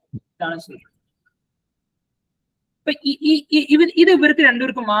 ഇത് ഇവർക്ക്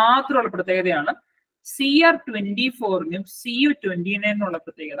രണ്ടുപേർക്കും മാത്രമുള്ള പ്രത്യേകതയാണ്. CR24നും CU29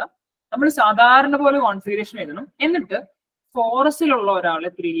 പ്രത്യേകത. നമ്മൾ സാധാരണ പോലെ കോൺഫിഗറേഷൻ എഴുതണം. എന്നിട്ട് ഫോറസ്റ്റിലുള്ള ഒരാളെ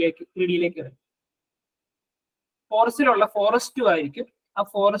 3D ഇടും. ഫോറസ്റ്റിലുള്ള ഫോറസ്റ്റ് 2 ആയിരിക്കും. ആ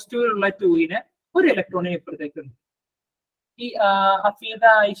ഫോറസ്റ്റിലുള്ള 2നെ ഒരു ഇലക്ട്രോണിനെ ഇപ്പുറത്തേക്ക് ഇടും. ഈ ഹഫീദ,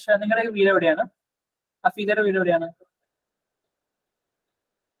 ആയിഷ, നിങ്ങളുടെ വീട് എവിടെയാണ്? ഹഫീദയുടെ വീട് എവിടെയാണ്?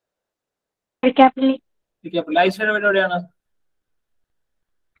 ആയിഷയുടെ വീട് എവിടെയാണ്?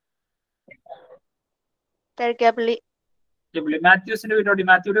 മാത്യൂസിന്റെ വീട് എവിടെ?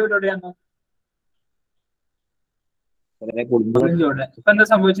 മാത്യുയുടെ വീട് എവിടെയാണ്? പുളിഞ്ചോട്. ഇപ്പൊ എന്താ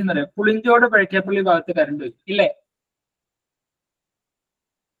സംഭവിച്ചെന്നറിയാം? പുളിഞ്ചോട് പഴക്കാപ്പള്ളി ഭാഗത്ത് കറണ്ട് പോയി ഇല്ലേ?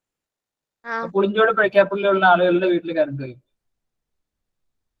 പുളിഞ്ചോട് പഴക്കാപ്പള്ളിയുള്ള ആളുകളുടെ വീട്ടിൽ കറണ്ട് പോയി.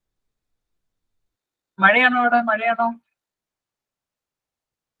 മഴയാണോ അവിടെ? മഴയാണോ?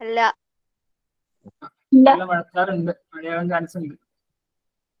 നല്ല മഴക്കാറുണ്ട്. മഴയാകാൻ ചാൻസ് ഉണ്ട്.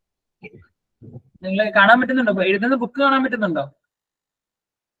 നിങ്ങൾ കാണാൻ പറ്റുന്നുണ്ടോ? എഴുതുന്ന ബുക്ക് കാണാൻ പറ്റുന്നുണ്ടോ?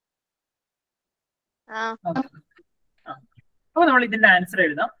 അപ്പൊ നമ്മൾ ഇതിന്റെ ആൻസർ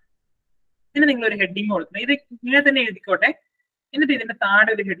എഴുതാം. പിന്നെ നിങ്ങൾ ഒരു ഹെഡിങ് കൊടുക്കണം. ഇത് ഇങ്ങനെ തന്നെ എഴുതിക്കോട്ടെ. എന്നിട്ട് ഇതിന്റെ താഴെ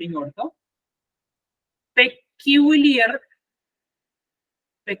ഒരു ഹെഡിങ് കൊടുത്തോ. Peculiar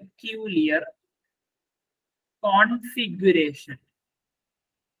configuration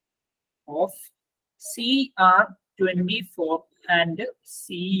of CR24 and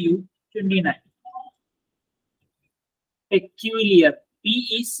CU29. peculiar,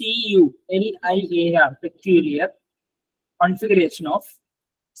 PECULIAR, peculiar configuration of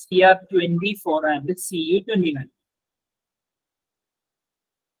CR24 and CU29.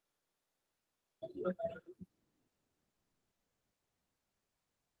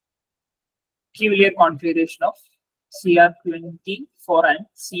 Peculiar configuration of CR24 and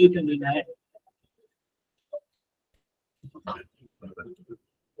CU29.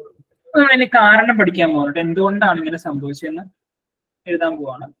 അതിന് കാരണം പഠിക്കാൻ പോകട്ടെ, എന്തുകൊണ്ടാണ് ഇങ്ങനെ സംഭവിച്ചതെന്ന് എഴുതാൻ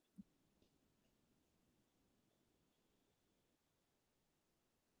പോവാണ്.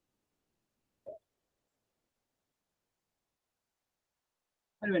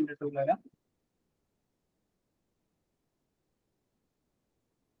 ഒരു മിനിറ്റ് വരാം.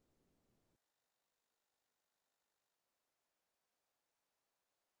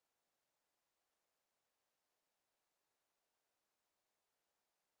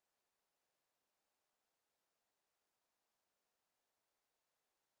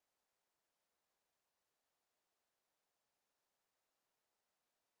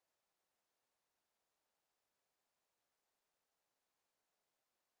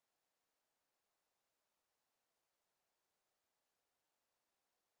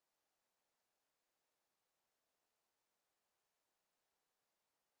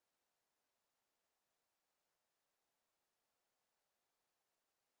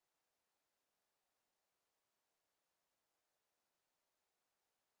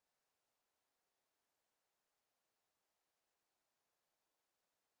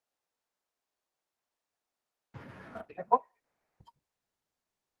 അപ്പൊ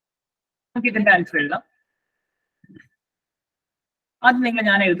നമുക്ക് ഇതിന്റെ ആൻസർ എഴുതാം. അത് നിങ്ങൾ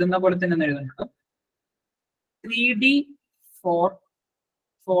ഞാൻ എഴുതുന്ന പോലെ തന്നെ എഴുതുന്നുണ്ട്. 3D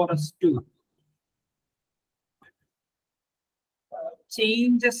 4:2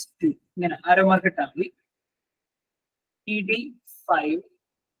 changes to ഇങ്ങനെ അരമാർക്ക് ഇട്ടാൽ മതി. 3D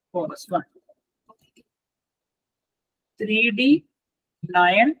 5:1 3D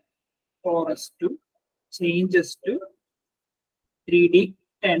 9:2 changes to 3D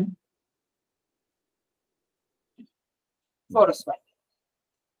 10:1.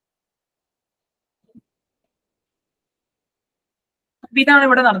 ഇതാണ്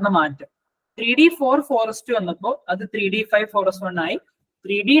ഇവിടെ നടന്ന മാറ്റം. 3D 4:2 വന്നപ്പോൾ അത് 3D 5:1 ആയി.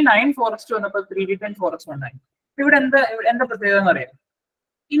 3D 9:2 വന്നപ്പോൾ 3D 10:1 ആയി. ഇവിടെ എന്താ പ്രത്യേകത എന്ന് അറിയാം.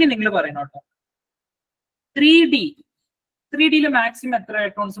 ഇനി നിങ്ങൾ പറയണം കേട്ടോ. 3Dയിൽ മാക്സിമം എത്ര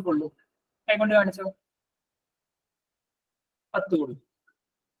ഇലക്ട്രോൺസ് കൊള്ളൂ? കൈകൊണ്ട് കാണിച്ചോ. 10 കൊള്ളും.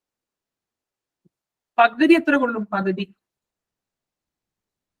 പകുതി എത്ര കൊള്ളും? പകുതി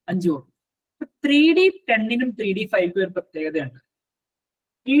 5 കൊള്ളും. 3D 10നും 3D 5നും ഒരു പ്രത്യേകതയുണ്ട്.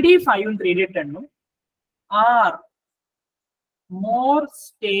 3D 5ഉം 3D 10ഉം are more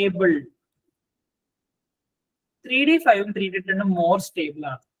stable. 3D 5ഉം 3D 10ഉം more stable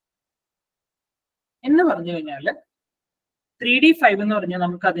ആണ് എന്ന് പറഞ്ഞു കഴിഞ്ഞാല് 3D 5 എന്ന് പറഞ്ഞാൽ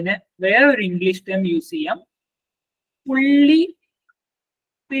നമുക്ക് അതിന് വേറെ ഒരു ഇംഗ്ലീഷ് ടേം യൂസ് ചെയ്യാം. Fully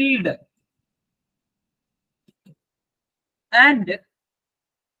filled and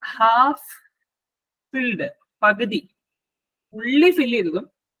half filled. പകുതി ഫുള്ളി ഫിൽ ചെയ്തതും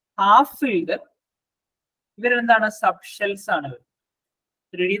ഹാഫ് ഫിൽഡ് ഇവരെന്താണ്? സബ്ഷെൽസ് ആണ്.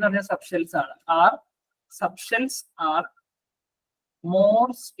 3D എന്ന് പറഞ്ഞാൽ സബ്ഷെൽസ് ആണ്. Subshells are more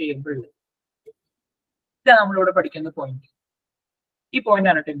stable. ഇതാണ് നമ്മളിവിടെ പഠിക്കുന്ന പോയിന്റ്. ഈ പോയിന്റ്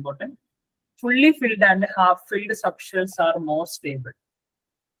ആണ് important. Fully filled and half filled subshells are more stable.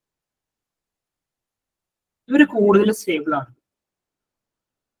 ഇവര് കൂടുതൽ സ്റ്റേബിൾ ആണ്.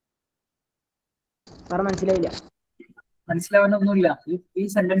 മനസ്സിലായില്ല. മനസ്സിലാവാനൊന്നുമില്ല. ഈ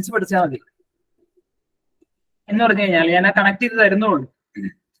സെന്റൻസ് പഠിച്ചാൽ മതി. എന്ന് പറഞ്ഞു കഴിഞ്ഞാൽ ഞാൻ കണക്ട് ചെയ്ത് തരുന്നുള്ളൂ.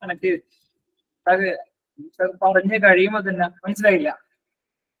 കണക്ട് ചെയ്ത് അത് പറഞ്ഞു കഴിയുമ്പോൾ തന്നെ മനസ്സിലായില്ല.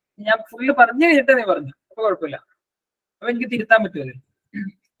 ഞാൻ ഫുള്ള് പറഞ്ഞു കഴിഞ്ഞിട്ട് നീ പറഞ്ഞു. അപ്പൊ കുഴപ്പമില്ല. അപ്പൊ എനിക്ക് തിരുത്താൻ പറ്റുമത്.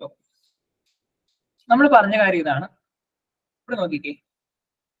 നമ്മൾ പറഞ്ഞ കാര്യം ഇതാണ്. ഇവിടെ നോക്കിക്കേ.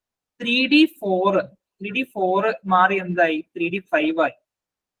 3D 4 മാറി എന്തായി? 3D 5 ആയി.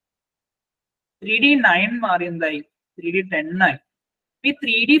 3D 9 മാറി എന്തായി? 3D 10 ആയി. ഈ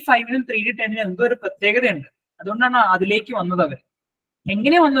 3D 5നും 3D 10നും എന്തോ ഒരു പ്രത്യേകതയുണ്ട്. അതുകൊണ്ടാണ് അതിലേക്ക് വന്നത്. അവർ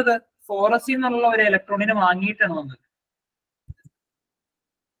എങ്ങനെയാ വന്നത്? 4s എന്നുള്ള ഒരു ഇലക്ട്രോണിനെ വാങ്ങിയിട്ടാണ് വന്നത്.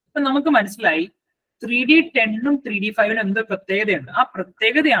 അപ്പൊ നമുക്ക് മനസ്സിലായി 3D 10നും 3D 5നും എന്തോ പ്രത്യേകതയുണ്ട്. ആ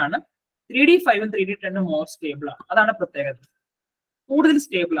പ്രത്യേകതയാണ് 3D 5ഉം 3D 10ഉം മോർ സ്റ്റേബിൾ ആണ്. അതാണ് പ്രത്യേകത. കൂടുതൽ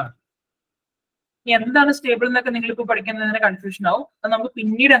സ്റ്റേബിൾ ആണ്. ഇനി എന്താണ് സ്റ്റേബിൾ എന്നൊക്കെ നിങ്ങൾക്ക് പഠിക്കുന്നതിന് കൺഫ്യൂഷൻ ആവും. അത് നമുക്ക്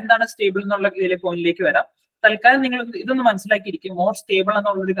പിന്നീട് എന്താണ് സ്റ്റേബിൾ എന്നുള്ള ഇതിലെ പോയിന്റിലേക്ക് വരാം. തൽക്കാലം നിങ്ങൾ ഇതൊന്ന് മനസ്സിലാക്കിയിരിക്കും. മോർ സ്റ്റേബിൾ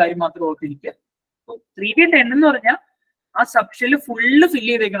എന്നുള്ളൊരു കാര്യം മാത്രം ഓർത്തിരിക്കുക. 3D 10 എന്ന് പറഞ്ഞാൽ ആ സബ്ഷെല്ല് ഫുള്ള്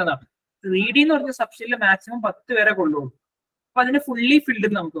ഫില്ല് ചെയ്തേക്കുന്നതാണ്. 3D എന്ന് പറഞ്ഞ സബ്ഷെല്ല് മാക്സിമം 10 വരെ കൊള്ളുള്ളൂ. അപ്പൊ അതിന് ഫുള്ളി ഫിൽഡ്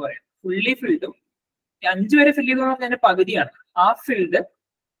എന്ന് നമുക്ക് പറയാം. ഫുള്ളി ഫിൽഡും 5 വരെ ഫില്ല് ചെയ്തു പറഞ്ഞാൽ പകുതിയാണ്. ആ ഫിൽഡ്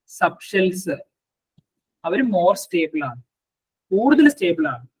സബ്ഷെൽസ് അവർ മോർ സ്റ്റേബിൾ ആണ്, കൂടുതൽ സ്റ്റേബിൾ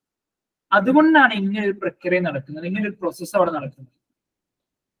ആണ്. അതുകൊണ്ടാണ് ഇങ്ങനെ ഒരു പ്രക്രിയ നടക്കുന്നത്, ഇങ്ങനെ ഒരു പ്രോസസ്സ് അവിടെ നടക്കുന്നത്.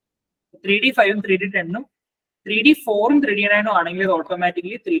 3D5 ഉം 3D10 ഉം 3D4 ഉം 3D9 ഉം ആണെങ്കിൽ അത്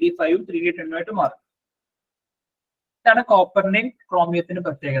ഓട്ടോമാറ്റിക്കലി 3D5 ഉം 3D10 ആയിട്ട് മാറും. ഇതാണ് കോപ്പറിന്റെയും ക്രോമിയത്തിന്റെ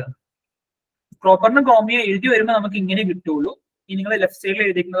പ്രത്യേകത. കോപ്പറിനും ക്രോമിയം എഴുതി വരുമ്പോൾ നമുക്ക് ഇങ്ങനെ കിട്ടുള്ളൂ, ഈ നിങ്ങൾ ലെഫ്റ്റ് സൈഡിൽ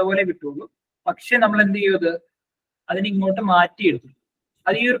എഴുതിക്കുന്നത് പോലെ കിട്ടുള്ളൂ. പക്ഷെ നമ്മൾ എന്ത് ചെയ്യും, അതിന് ഇങ്ങോട്ട് മാറ്റിയെടുക്കും.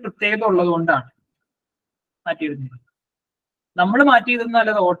 അത് ഈ ഒരു പ്രത്യേകത ഉള്ളത് കൊണ്ടാണ് മാറ്റിയെടുക്കുന്നത്. നമ്മൾ മാറ്റിയെഴുതുന്നാൽ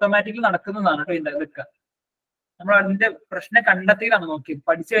അത് ഓട്ടോമാറ്റിക്കലി നടക്കുന്നതാണ് കേട്ടോ. ഇതൊക്കെ നമ്മൾ അതിന്റെ പ്രശ്നം കണ്ടെത്തിയതാണ് നോക്കിയത്.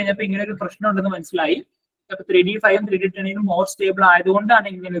 പഠിച്ചു കഴിഞ്ഞപ്പോൾ ഇങ്ങനെ ഒരു പ്രശ്നം ഉണ്ടെന്ന് മനസ്സിലായി. 3D5 ഉം 3D10 ഉം മോർ സ്റ്റേബിൾ ആയതുകൊണ്ടാണ്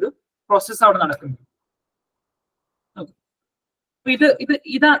ഇങ്ങനെ ഒരു പ്രോസസ്സ് അവിടെ നടക്കുന്നത്.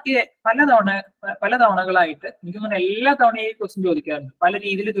 ഇതാ പല തവണകളായിട്ട് എനിക്ക് തോന്നുന്നു എല്ലാ തവണയും ഈ ക്വസ്റ്റ്യൻ ചോദിക്കാറുണ്ട്, പല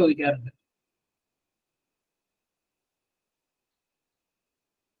രീതിയിൽ ചോദിക്കാറുണ്ട്.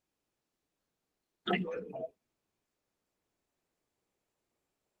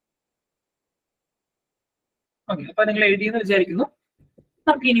 ഓക്കെ, അപ്പൊ നിങ്ങൾ എഴുതിയെന്ന് വിചാരിക്കുന്നു.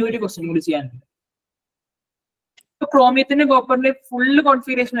 നമുക്ക് ഇനി ഒരു ക്വസ്റ്റ്യൻ കൂടി ചെയ്യാനുണ്ട്. ഇപ്പൊ ക്രോമിയത്തിന്റെ കോപ്പറിന്റെ ഫുള്ള്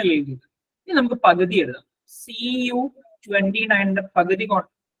കോൺഫിഗറേഷൻ അല്ലേ എഴുതിയത്, ഇനി നമുക്ക് പകുതി എഴുതാം. CU29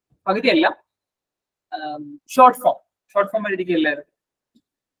 പകുതിയല്ല, ഷോർട്ട് ഫോം എഴുതിക്കുക എല്ലാവരും.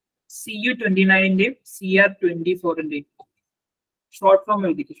 CU29ന്റെയും CR24ന്റെയും ഷോർട്ട് ഫോം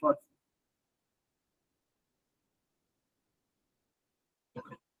എഴുതിക്കുക. ഷോർട്ട് ഫോം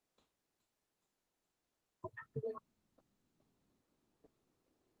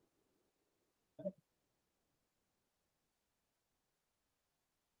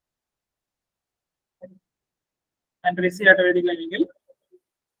ആയിട്ട് എഴുതി കഴിഞ്ഞെങ്കിൽ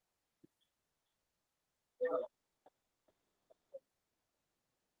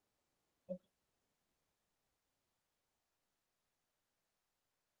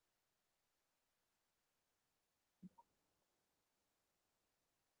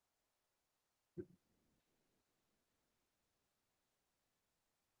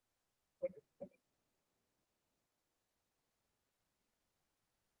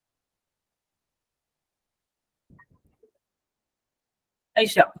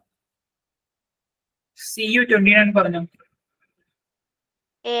ഐഷ CU29 പറഞ്ഞു.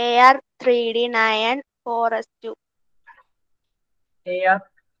 AR 3D9 4S2. AR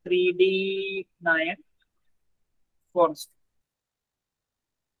 3D9 4S2.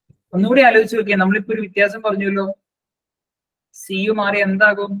 ഒന്നുകൂടി ആലോചിച്ച് നോക്കിയാൽ നമ്മളിപ്പോ ഒരു വ്യത്യാസം പറഞ്ഞല്ലോ. CU മാറി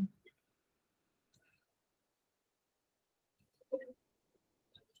എന്താകും?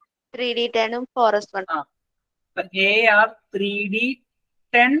 AR 3D10 4S1. AR 3D10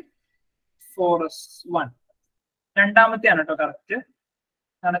 4S1 രണ്ടാമത്തെയാണ് കേട്ടോ കറക്റ്റ്.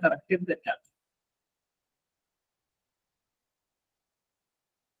 ആണ് കറക്റ്റ്, ഇത് തെറ്റാണ്.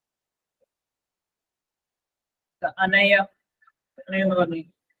 അനയ എന്ന് പറഞ്ഞു.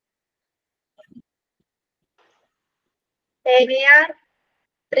 AR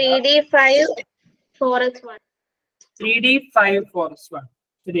 3D5 4S1. 3D5 4S1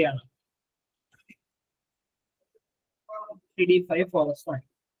 ശരിയാണ്. 3D5 4S1.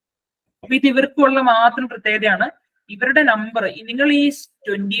 അപ്പൊ ഇത് ഇവർക്കുള്ള മാത്രം പ്രത്യേകതയാണ്. ഇവരുടെ നമ്പർ നിങ്ങൾ ഈ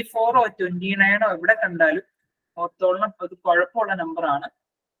 24ഓ 29ഓ എവിടെ കണ്ടാലും ഓർത്തോളം അത് കുഴപ്പമുള്ള നമ്പറാണ്.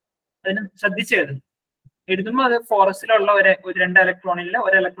 അതിന് ശ്രദ്ധിച്ചെഴുതും. എഴുതുമ്പോൾ അത് ഫോറസ്റ്റിലുള്ള ഒരു 2 ഇലക്ട്രോണില്ല,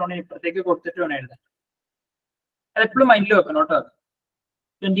 1 ഇലക്ട്രോണിൽ ഇപ്പുറത്തേക്ക് കൊടുത്തിട്ട് വേണം എഴുതാൻ. അതെപ്പോഴും മൈൻഡിൽ വെക്കണം കേട്ടോ.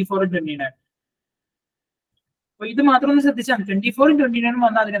 24ഉം 29. അപ്പൊ ഇത് മാത്രം ഒന്ന് ശ്രദ്ധിച്ചാൽ 24ഉം 29ഉം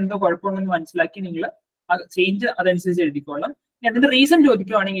വന്നാൽ അതിനെന്തോ കുഴപ്പമുണ്ടെന്ന് മനസ്സിലാക്കി നിങ്ങൾ ചേഞ്ച് അതനുസരിച്ച് എഴുതിക്കോളാം. അതിന്റെ റീസൺ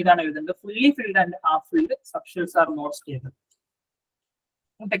ചോദിക്കുവാണെങ്കിൽ ഇതാണ് എഴുതുന്നത്. Fully filled and half filled subshells are more stable.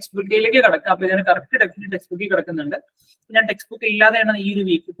 Text ബുക്കിലേക്ക് കിടക്കാം. അപ്പൊ ഇതിന് കറക്റ്റ് ടെക്സ്റ്റ് ബുക്കിൽ കിടക്കുന്നുണ്ട്. ഞാൻ ടെക്സ്റ്റ് ബുക്ക് ഇല്ലാതെയാണ് ഈ ഒരു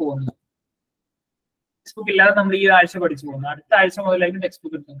വീക്ക് പോകുന്നത്. ടെക്സ്റ്റ് ബുക്ക് ഇല്ലാതെ നമ്മൾ ഈ ആഴ്ച പഠിച്ചു പോകുന്നത്. അടുത്ത ആഴ്ച മുതലായിരിക്കും ടെക്സ്റ്റ്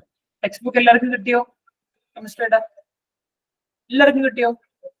ബുക്ക് കിട്ടുന്നത്. ടെക്സ്റ്റ് ബുക്ക് എല്ലാവർക്കും കിട്ടിയോ? എല്ലാവർക്കും കിട്ടിയോ?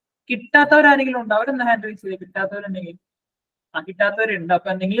 കിട്ടാത്തവരാരെങ്കിലും ഉണ്ടോ? അവരൊന്ന് ഹാൻഡ് റൈസ് ചെയ്ത്. കിട്ടാത്തവരുണ്ടെങ്കിൽ കിട്ടാത്തവരുണ്ട്. അപ്പൊ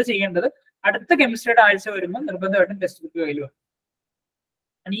നിങ്ങൾ ചെയ്യേണ്ടത് അടുത്ത കെമിസ്ട്രിയുടെ ആഴ്ച വരുമ്പോൾ നിർബന്ധമായിട്ടും ടെക്സ്റ്റ് ബുക്ക് കയ്യിൽ വേണം.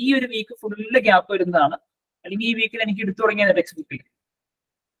 ഈ ഒരു വീക്ക് ഫുള്ള് ഗ്യാപ്പ് വരുന്നതാണ്. അല്ലെങ്കിൽ ഈ വീക്കിൽ എനിക്ക് എടുത്തു തുടങ്ങിയത് ടെക്സ്റ്റ് ബുക്കിൽ.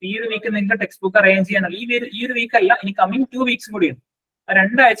 ഈ ഒരു വീക്ക് നിങ്ങൾക്ക് ടെക്സ്റ്റ് ബുക്ക് അറേഞ്ച് ചെയ്യാനുള്ള ഈ ഒരു വീക്ക് അല്ല, ഇനി കമ്മിങ് 2 വീക്സും കൂടിയാണ്.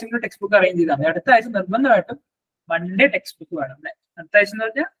 2 ആഴ്ച കൂടി ടെക്സ്റ്റ് ബുക്ക് അറേഞ്ച് ചെയ്താൽ മതി. അടുത്ത ആഴ്ച നിർബന്ധമായിട്ടും മൺഡേ ടെക്സ്റ്റ് ബുക്ക് വേണം. അടുത്ത ആഴ്ച എന്ന്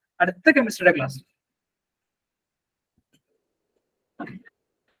പറഞ്ഞാൽ അടുത്ത കെമിസ്ട്രിയുടെ ക്ലാസ്.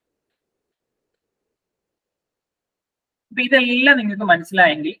 അപ്പൊ ഇതെല്ലാം നിങ്ങൾക്ക്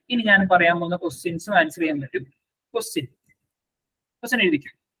മനസ്സിലായെങ്കിൽ ഇനി ഞാൻ പറയാൻ പോകുന്ന ക്വസ്റ്റ്യൻസും ആൻസർ ചെയ്യാൻ പറ്റും. Question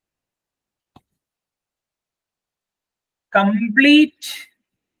എഴുതിക്കും. Complete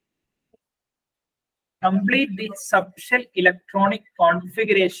complete the subshell electronic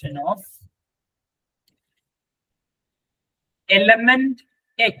configuration of element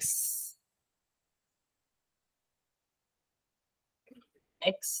X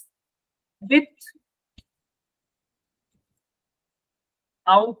with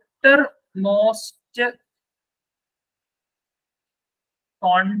outermost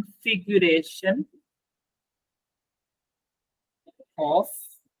configuration of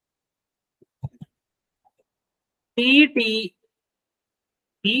TDP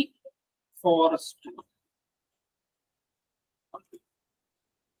forest.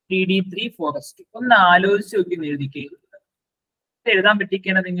 TD3 forest ഒന്ന് ആലോചിച്ച് നോക്കി എഴുതിക്കേ. എഴുതാൻ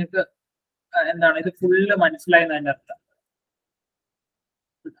പറ്റിക്കണേ നിങ്ങൾക്ക് എന്താണ് ഇത് ഫുള്ള് മനസ്സിലായെന്ന് അതിന്റെ അർത്ഥം.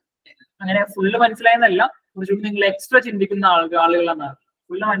 അങ്ങനെ ഫുള്ള് മനസ്സിലായെന്നല്ല, കുറച്ചുകൂടി നിങ്ങൾ എക്സ്ട്രാ ചിന്തിക്കുന്ന ആളുകളെന്നാണ്.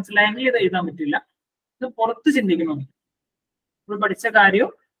 ഫുള്ള് മനസ്സിലായെങ്കിൽ ഇത് എഴുതാൻ പറ്റില്ല. ഇത് പുറത്ത് ചിന്തിക്കണം. നമ്മൾ പഠിച്ച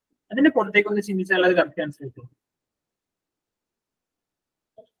കാര്യവും അതിന്റെ പുറത്തേക്ക് ഒന്ന് ചിന്തിച്ചാൽ അത് കറക്റ്റ് അനുസരിക്കും.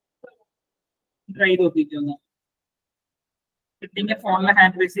 ട്രൈ ചെയ്ത് നോക്കിക്കൊന്ന്. കിട്ടിയ ഫോണിലെ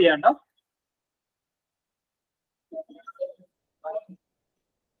ഹാൻഡ് റൈസ് ചെയ്യാണ്ടോ.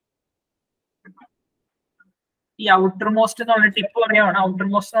 ഈ ഔട്ടർ മോസ്റ്റ് എന്ന് പറഞ്ഞ ടിപ്പ് പറയുകയാണ്. ഔട്ടർ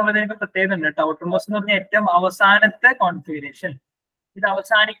മോസ്റ്റ് എന്നുള്ളതിനൊക്കെ പ്രത്യേകത ഉണ്ട് കേട്ടോ. ഔട്ടർ മോസ്റ്റ് എന്ന് പറഞ്ഞാൽ ഏറ്റവും അവസാനത്തെ കോൺഫിഗറേഷൻ. ഇത്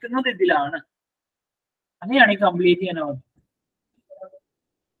അവസാനിക്കുന്നത് ഇതിലാണ്. അങ്ങനെയാണ് ഈ കംപ്ലീറ്റ് ചെയ്യാനാവുന്നത്.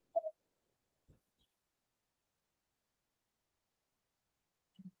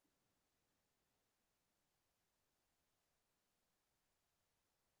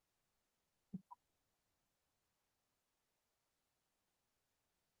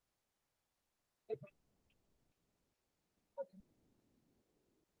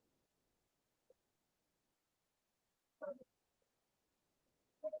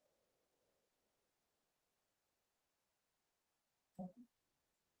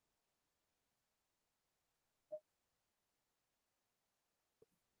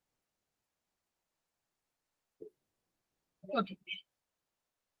 Okay.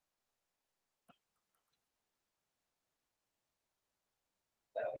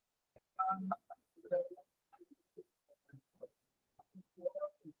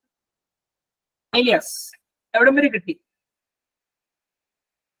 യെസ്, എവിടം വരെ കിട്ടി?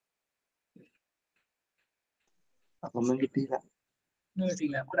 ഒന്നും കിട്ടിയില്ല.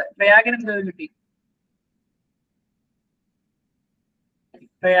 പ്രയാഗൻ എന്തോ കിട്ടി?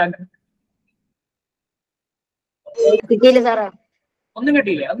 പ്രയാഗൻ കിട്ടിയില്ല സാറേ. ഒന്നും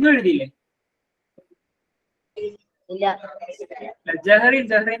കിട്ടിയില്ലേ? ഒന്നും എഴുതിയില്ലേ? ഇല്ല.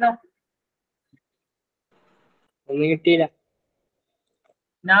 ജഹറിനോ? ഒന്നും കിട്ടിയില്ല.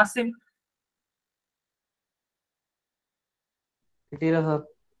 നാസിം കിട്ടിയില്ല സാർ.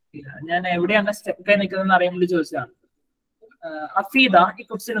 ഞാൻ എവിടെയാണ് സ്റ്റെപ്പ് നിൽക്കുന്നതെന്ന് അറിയാൻ വേണ്ടി ചോദിച്ചതാണ്. അഫീദ ഈ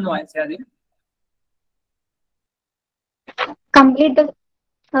ക്വസ്റ്റ്യൻ ഒന്ന് വായിച്ചാൽ മതി. Complete the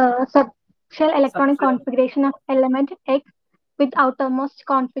subshell electronic configuration of element X with outermost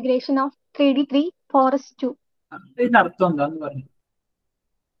configuration of 3D3 forest 2. ഇതിന്റെ അർത്ഥം എന്താന്ന് പറഞ്ഞു?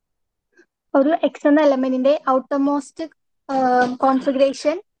 ഒരു എക്സ് എന്ന എലമെന്റിന്റെ ഔട്ടർമോസ്റ്റ്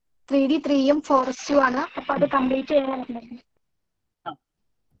കോൺഫിഗറേഷൻ 3D3യും ഫോറസ്റ്റും ആണ്. അപ്പൊ അത് കംപ്ലീറ്റ് ചെയ്യാനാണ്.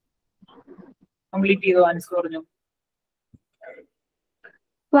 കംപ്ലീറ്റ് ചെയ്തോ? ആൻസർ പറഞ്ഞു.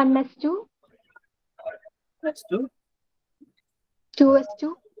 1s2 2s2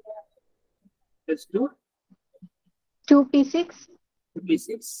 2p6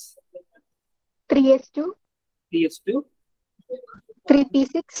 3s2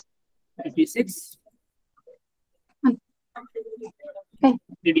 3p6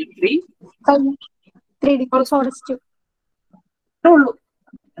 3D3 forest 2. ഉള്ളൂ.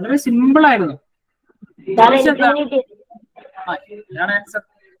 വളരെ സിമ്പിൾ ആയിരുന്നു. ആൻസർ.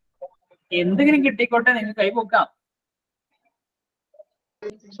 എന്തെങ്കിലും കിട്ടിക്കോട്ടെ, നിങ്ങൾ കൈ പൊക്കാം.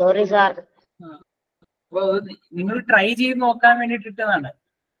 Sorry sir. അപ്പൊ നിങ്ങൾ ട്രൈ ചെയ്ത് നോക്കാൻ വേണ്ടിയിട്ടിട്ടതാണ്.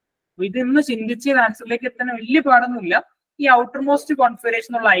 ഇതൊന്ന് ചിന്തിച്ച് ആൻസറിലേക്ക് എത്താൻ വലിയ പാടൊന്നുമില്ല. ഈ ഔട്ടർ മോസ്റ്റ്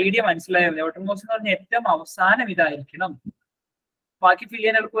കോൺഫിഗറേഷൻ ഉള്ള ഐഡിയ മനസ്സിലായത്. ഔട്ടർ മോസ്റ്റ് എന്ന് പറഞ്ഞാൽ ഏറ്റവും അവസാനം ഇതായിരിക്കണം. ബാക്കി ഫില്ല്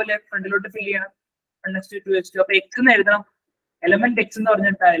ചെയ്യാൻ എളുപ്പമല്ലേ? ഫ്രണ്ടിലോട്ട് ഫില്ല് ചെയ്യണം. 1s2 2s2. അപ്പൊ എക്സ് എന്ന് എഴുതണം. എലമെന്റ് എക്സ് എന്ന്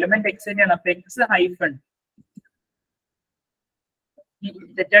പറഞ്ഞിട്ട് എലമെന്റ് എക്സ് തന്നെയാണ്. അപ്പൊ എക്സ് ഹൈഫൺ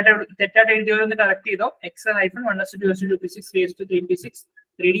തെറ്റായിട്ട് എഴുതിയോന്ന് കറക്റ്റ് ചെയ്തോ. X hyphen 1s2 2s2 2p6 3s2 3p6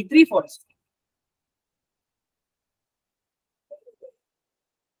 3d3 forest.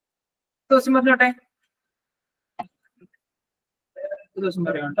 ദിവസം പറഞ്ഞോട്ടെ, ദിവസം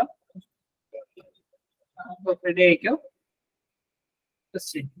പറയാം കേട്ടോ. റെഡി ആയിക്കോ.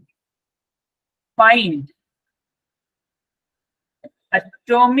 Find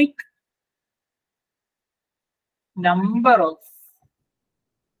atomic number of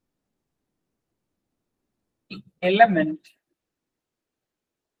element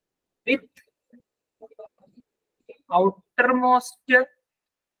with outermost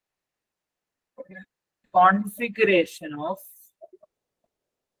configuration of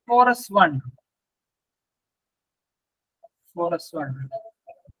forest 1. Forest 1.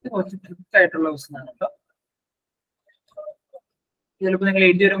 ഇത് കുറച്ച് ട്രിക്കായിട്ടുള്ള ക്വസ്റ്റ്യൻ ആണ് കേട്ടോ. ചിലപ്പോൾ നിങ്ങൾ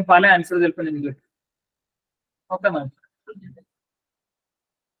എഴുതി വരും പല ആൻസർ ചിലപ്പോൾ നിങ്ങൾക്ക് കിട്ടും. Okay ma'am.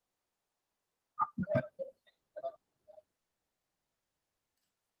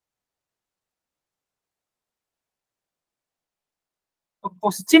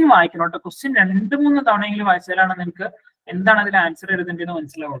 ക്വസ്റ്റ്യൻ വായിക്കണം കേട്ടോ. ക്വസ്റ്റ്യൻ 2-3 തവണയെങ്കിലും വായിച്ചാലാണ് നിങ്ങൾക്ക് എന്താണ് അതിൽ ആൻസർ എഴുതേണ്ടതെന്ന്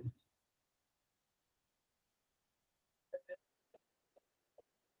മനസ്സിലാവുള്ളൂ.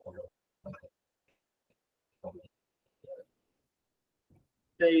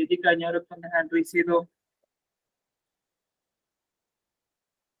 എഴുതി കഴിഞ്ഞവരൊക്കെ ഒന്ന് ഹാൻഡ് റൈസ് ചെയ്തോ.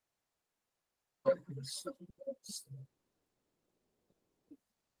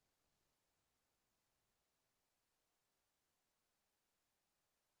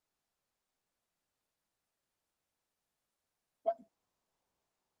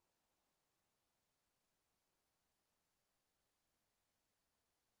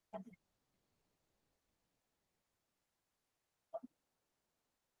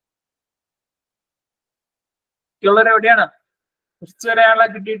 ഉള്ളവർ എവിടെയാണ്? കുറച്ച് വരെ ആളെ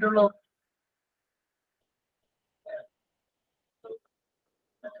കിട്ടിയിട്ടുള്ളൂ.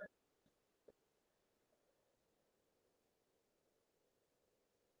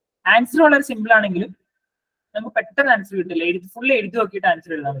 ആൻസർ വളരെ സിമ്പിൾ ആണെങ്കിലും നമുക്ക് പെട്ടെന്ന് ആൻസർ കിട്ടില്ല. ഫുള്ള് എഴുതി നോക്കിയിട്ട്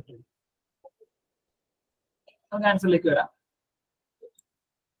ആൻസർ എഴുതാൻ പറ്റില്ല. നമുക്ക് ആൻസറിലേക്ക് വരാം.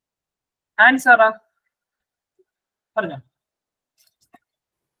 ആൻസറാ പറഞ്ഞോ.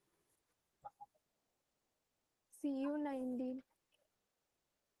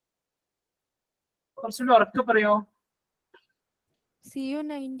 കുറച്ചുകൂടി ഉറക്കെ പറയോ.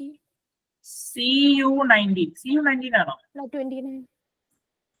 CU19. CU19. CU19 ആണോ? 29.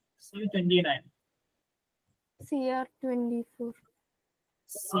 CU29. CR24.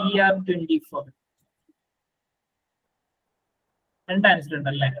 CR24. രണ്ട് ആൻസർ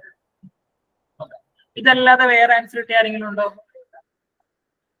ഉണ്ടല്ലേ? ഇതല്ലാതെ വേറെ ആൻസർ കിട്ടിയ ആരെങ്കിലും ഉണ്ടോ?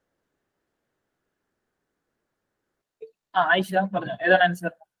 ആയിഷ പറഞ്ഞോ, ഏതാണ്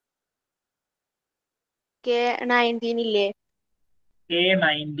ആൻസർ? K19 ഇല്ലേ?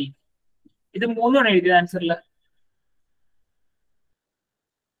 K19. ഇത് 3 എഴുതിയ ആൻസറിൽ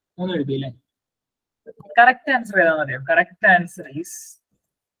 3 എഴുതിയില്ലേ? കറക്റ്റ് ആൻസർ ഏതാണെന്ന് അറിയാം. കറക്റ്റ് ആൻസർ ഈസ്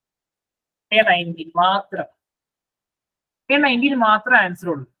K19 മാത്രം. K19 മാത്രം ആൻസർ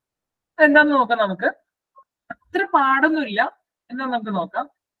ഉള്ളൂ. എന്താന്ന് നോക്കാം നമുക്ക്. അത്ര പാടൊന്നുമില്ല. എന്താ നമുക്ക് നോക്കാം.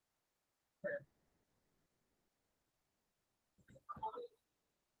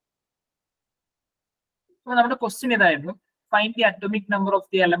 അപ്പൊ നമ്മുടെ ക്വസ്റ്റ്യൻ ഇതായിരുന്നു. Find the atomic number of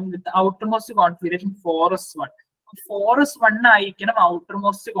the element with outermost configuration forest 1. Forest 1 ആയിരിക്കണം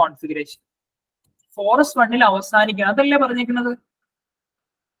ഔട്ടർമോസ്റ്റ് കോൺഫിഗറേഷൻ. ഫോറസ്റ്റ് 1 അവസാനിക്കണം. അതല്ലേ പറഞ്ഞിരിക്കുന്നത്?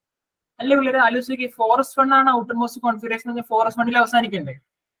 അല്ലേ പിള്ളേർ ആലോചിച്ച്. ഫോറസ്റ്റ് 1 ആണ് ഔട്ടർമോസ്റ്റ് കോൺഫിഗറേഷൻ. ഫോറസ്റ്റ് 1 അവസാനിക്കണ്ടേ?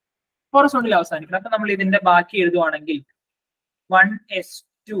 ഫോറസ്റ്റ് 1 അവസാനിക്കണം. അപ്പൊ നമ്മൾ ഇതിന്റെ ബാക്കി എഴുതുവാണെങ്കിൽ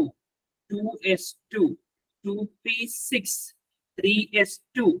 1s2, 2s2, 2p6,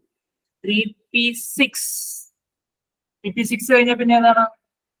 3s2, 3p6. 3p6 കഴിഞ്ഞ പിന്നെ ഏതാണ്?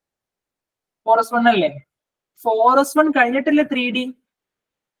 ഫോറസ്റ്റ് 1 അല്ലേ? ഫോറസ്റ്റ് 1 കഴിഞ്ഞിട്ടില്ലേ 3D?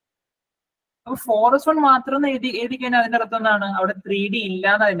 അപ്പൊ ഫോറസ്റ്റ് 1 മാത്രം എഴുതി കഴിഞ്ഞാൽ അതിന്റെ അർത്ഥം എന്താണ്? അവിടെ 3D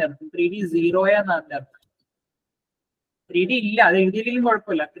ഇല്ലാന്ന് അതിന്റെ അർത്ഥം. 3D 0 എന്നാണ് അതിന്റെ അർത്ഥം. 3D ഇല്ല. അത് എഴുതിയില്ലെങ്കിലും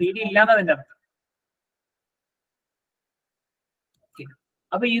കുഴപ്പമില്ല. 3D ഇല്ലാന്ന് അതിന്റെ അർത്ഥം.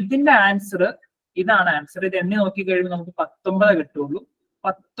 അപ്പൊ ഇതിന്റെ ആൻസർ ഇതാണ്. ആൻസർ ഇത് എണ്ണി നോക്കി കഴിയുമ്പോൾ നമുക്ക് 19 കിട്ടുള്ളൂ.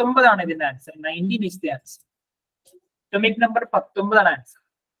 19 ആണ് ഇതിന്റെ answer. 19 is the answer. Atomic number 19 ആണ് ആൻസർ.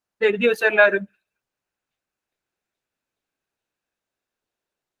 ഇത് എഴുതി വെച്ചോ എല്ലാവരും.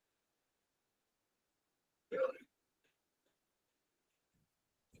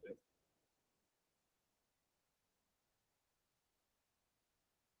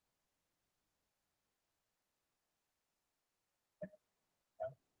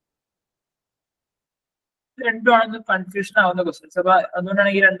 രണ്ടുമാണ് കൺഫ്യൂഷൻ ആവുന്ന ക്വസ്റ്റ്യൻസ്. അപ്പൊ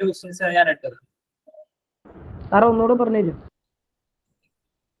അതുകൊണ്ടാണ് ഈ 2 ക്വസ്റ്റ്യൻസ് ഞാൻ ഇട്ടത്. ഒന്നുകൂടെ പറഞ്ഞു.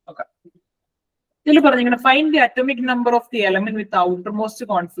 ഇതിൽ പറഞ്ഞിങ്ങനെ find the atomic number of the element with outermost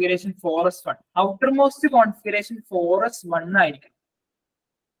configuration forest 1. Outermost configuration forest 1 ആയിരിക്കും.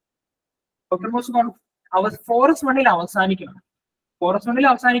 ഫോറസ്റ്റ് 1 അവസാനിക്കണം. ഫോറസ്റ്റ് 1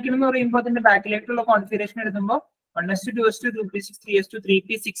 അവസാനിക്കണം എന്ന് പറയുമ്പോൾ അതിന്റെ ബാക്കിലേക്കുള്ള കോൺഫിഗറേഷൻ എടുക്കുമ്പോൾ 1s2, 2s2, 2p6, 3s2,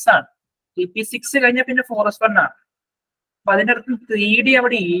 3p6 ആണ്. 3p6 കഴിഞ്ഞാൽ പിന്നെ ഫോറസ്റ്റ് 1 ആണ്. അപ്പൊ അതിന്റെ അടുത്ത് 3D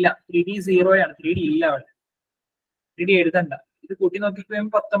അവിടെ ഇല്ല. 3D 0 ആണ്. 3D ഇല്ല അവിടെ. ഇടി എഴുതണ്ട. ഇത് കൂട്ടി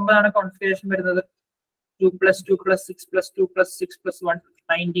നോക്കിക്കഴിയുമ്പോൾ 19 കോൺഫിഗറേഷൻ വരുന്നത്. 2 + 2 + 6 + 2 + 6 + 1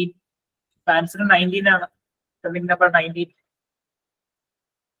 19. ആൻസർ 19 ആണ്. നമ്പർ 19.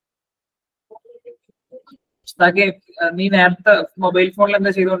 നീ നേരത്തെ മൊബൈൽ ഫോണിൽ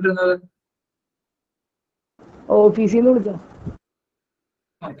എന്താ ചെയ്തുകൊണ്ടിരുന്നത്? ഓഫീസിൽ നിന്ന് വിളിച്ചോ?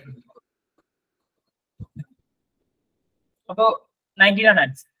 അപ്പോ 19 ആണ്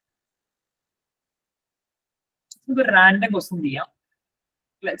ആൻസർ. നമുക്ക് റാൻഡം ക്വസ്റ്റ്യൻ ചെയ്യാം.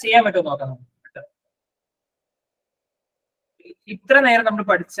 ചെയ്യാൻ പറ്റുമോ നോക്കാം. ഇത്ര നേരം നമ്മൾ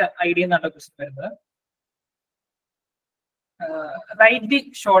പഠിച്ച ഐഡിയ എന്നുള്ള ക്വസ്റ്റ്യൻ വരുന്നത്. Right the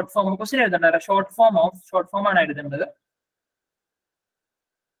short form. Question എഴുതണ്ട. Short form ആണ് എഴുതേണ്ടത്.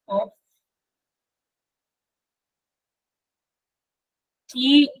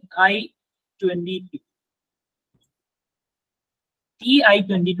 TI-22.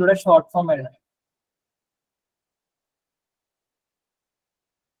 TI-22 ഷോർട്ട് ഫോം എഴുതണം.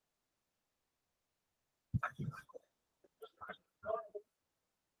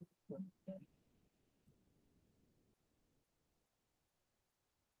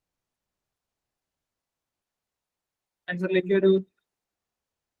 ആൻസറിലേക്ക് ഒരു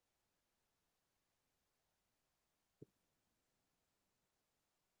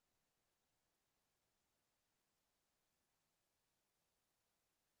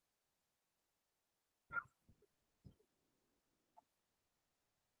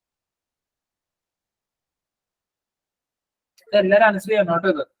എല്ലാരും ആൻസർ ചെയ്യണം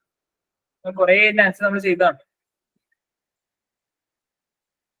കേട്ടോ. ഇത് കുറെ ആൻസർ നമ്മൾ ചെയ്തതാണ്.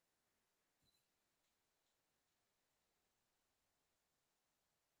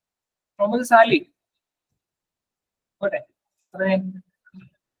 മുഹമ്മദ് സാലി ഓട്ടെ.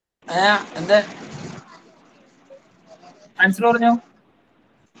 ആൻസർ പറഞ്ഞോ.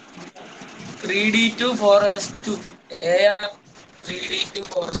 3D2 4S2 AR 3D2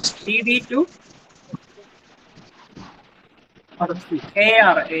 4S2 3D2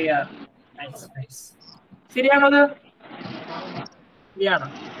 AR nice. ശരിയാണോ അത്? ശരിയാണോ?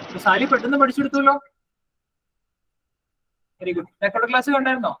 സാലി പെട്ടെന്ന് പഠിച്ചെടുത്തല്ലോ. Very good. റെക്കോർഡർ ക്ലാസ്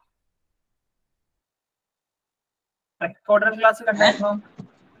കണ്ടായിരുന്നോ?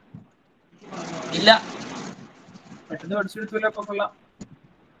 ഇല്ല. പെട്ടെന്ന് പഠിച്ചെടുത്തല്ലോ. അപ്പൊ കൊള്ളാം.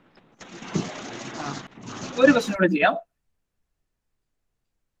 ഒരു ക്വസ്റ്റ്യൻ കൂടെ ചെയ്യാം.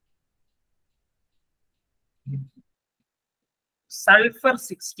 സൾഫർ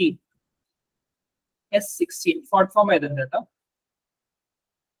 16 S16 ഷോർട്ട് ഫോം ഏതുണ്ട് കേട്ടോ.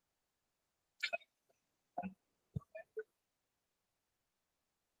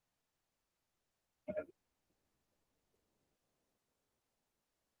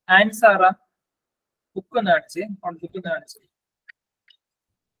 ആൻസർ ബുക്ക് ഒന്ന് കാണിച്ച്. ബുക്ക് ഒന്ന് കാണിച്ച്.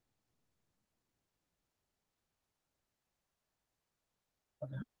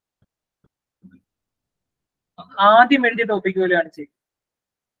 ആദ്യം എഴുതിയ ടോപ്പിക് പോലെ കാണിച്ച്.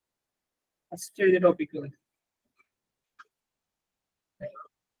 ഫസ്റ്റ് എഴുതിയ ടോപ്പിക് പോലെ.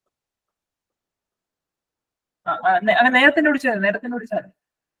 അങ്ങനെ നേരത്തെ വിളിച്ചാൽ.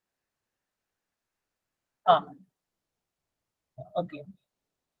 ആ ഓക്കെ.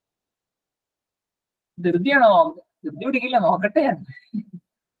 ധൃതിയാണോ? ധൃതി പിടിക്കില്ല, നോക്കട്ടെ.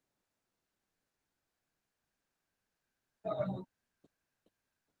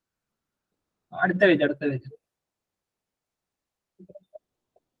 അടുത്ത പേജ്.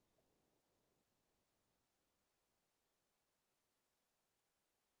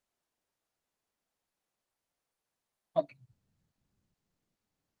 ഓക്കെ.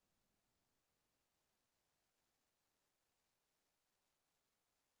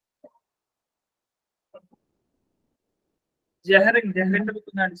 ജഹറിന്റെ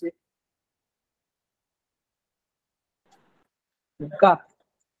ബുക്ക് കാണിച്ചേ.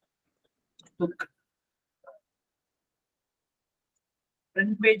 ബുക്ക്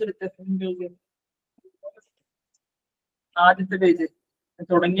ഫ്രണ്ട് പേജ് എടുത്ത. ഫ്രണ്ട് പേജ് ആദ്യത്തെ പേജ്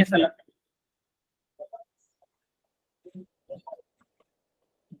തുടങ്ങിയ സ്ഥലം.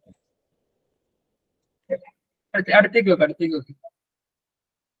 അടുത്തേക്ക് വെക്ക്.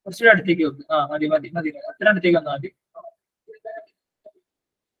 കുറച്ചുകൂടെ അടുത്തേക്ക് വെക്ക്. മതി. അത്ര അടുത്തേക്ക് വന്നാൽ മതി.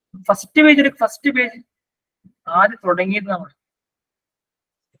 ഫസ്റ്റ് പേജ് ആദ്യം തുടങ്ങിയത് നമ്മൾ.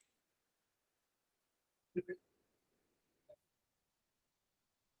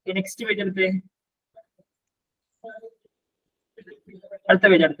 നെക്സ്റ്റ് പേജ് എടുത്തേ. അടുത്ത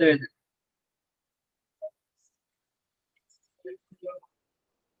പേജ്.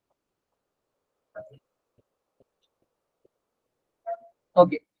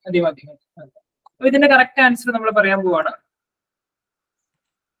 ഓക്കെ, മതി. അപ്പൊ ഇതിന്റെ കറക്റ്റ് ആൻസർ നമ്മൾ പറയാൻ പോവാണ്.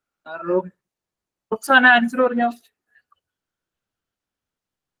 ആൻസർ പറഞ്ഞോ.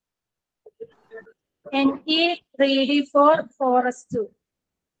 NE 3D4 4s2.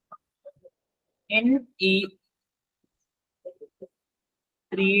 NE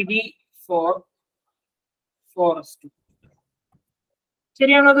 3D4 4s2.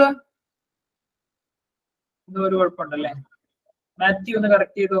 ശരിയാണോ അത്? എന്തോ ഒരു കുഴപ്പമുണ്ടല്ലേ? മാത്യു ഒന്ന്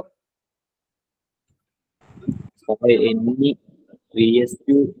കറക്റ്റ് ചെയ്തോ. NE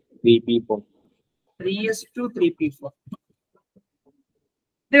 3s2 3p4. 3s2 3p4.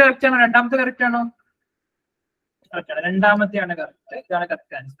 ഇത് കറക്റ്റ് ആണോ? രണ്ടാമത്തെ കറക്റ്റ് ആണോ? കറക്റ്റ് ആണ്. രണ്ടാമത്തെയാണ് കറക്റ്റ്. ഇതാണ്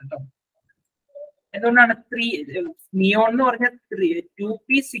കറക്റ്റ് ആൻസർ കേട്ടോ. എന്തുകൊണ്ടാണ് നിയോൺ എന്ന് പറഞ്ഞ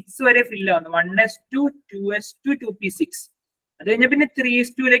 2p6 വരെ ഫില്ല് ആവുന്നത്. 1s2 2s2 2p6. അത് കഴിഞ്ഞ പിന്നെ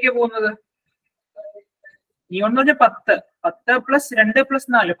 3s2 പോകുന്നത്. നിയോൺ എന്ന് പറഞ്ഞാൽ 10 plus 2 plus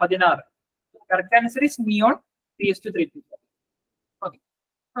 4 16. Correct answer is neon 3s2 3p4. Okay,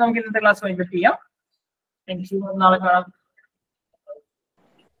 നമുക്ക് ഇന്നത്തെ ക്ലാസ് വൈൻഡപ്പ് ചെയ്യാം. Thank you. നാളെ കാണാം.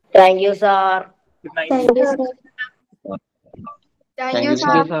 Thank you sir. Good night. Thank you, sir. Thank you,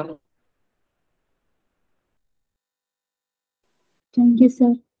 sir. sir. Thank you,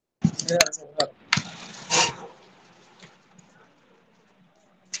 sir.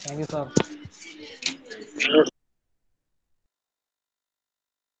 Thank you sir.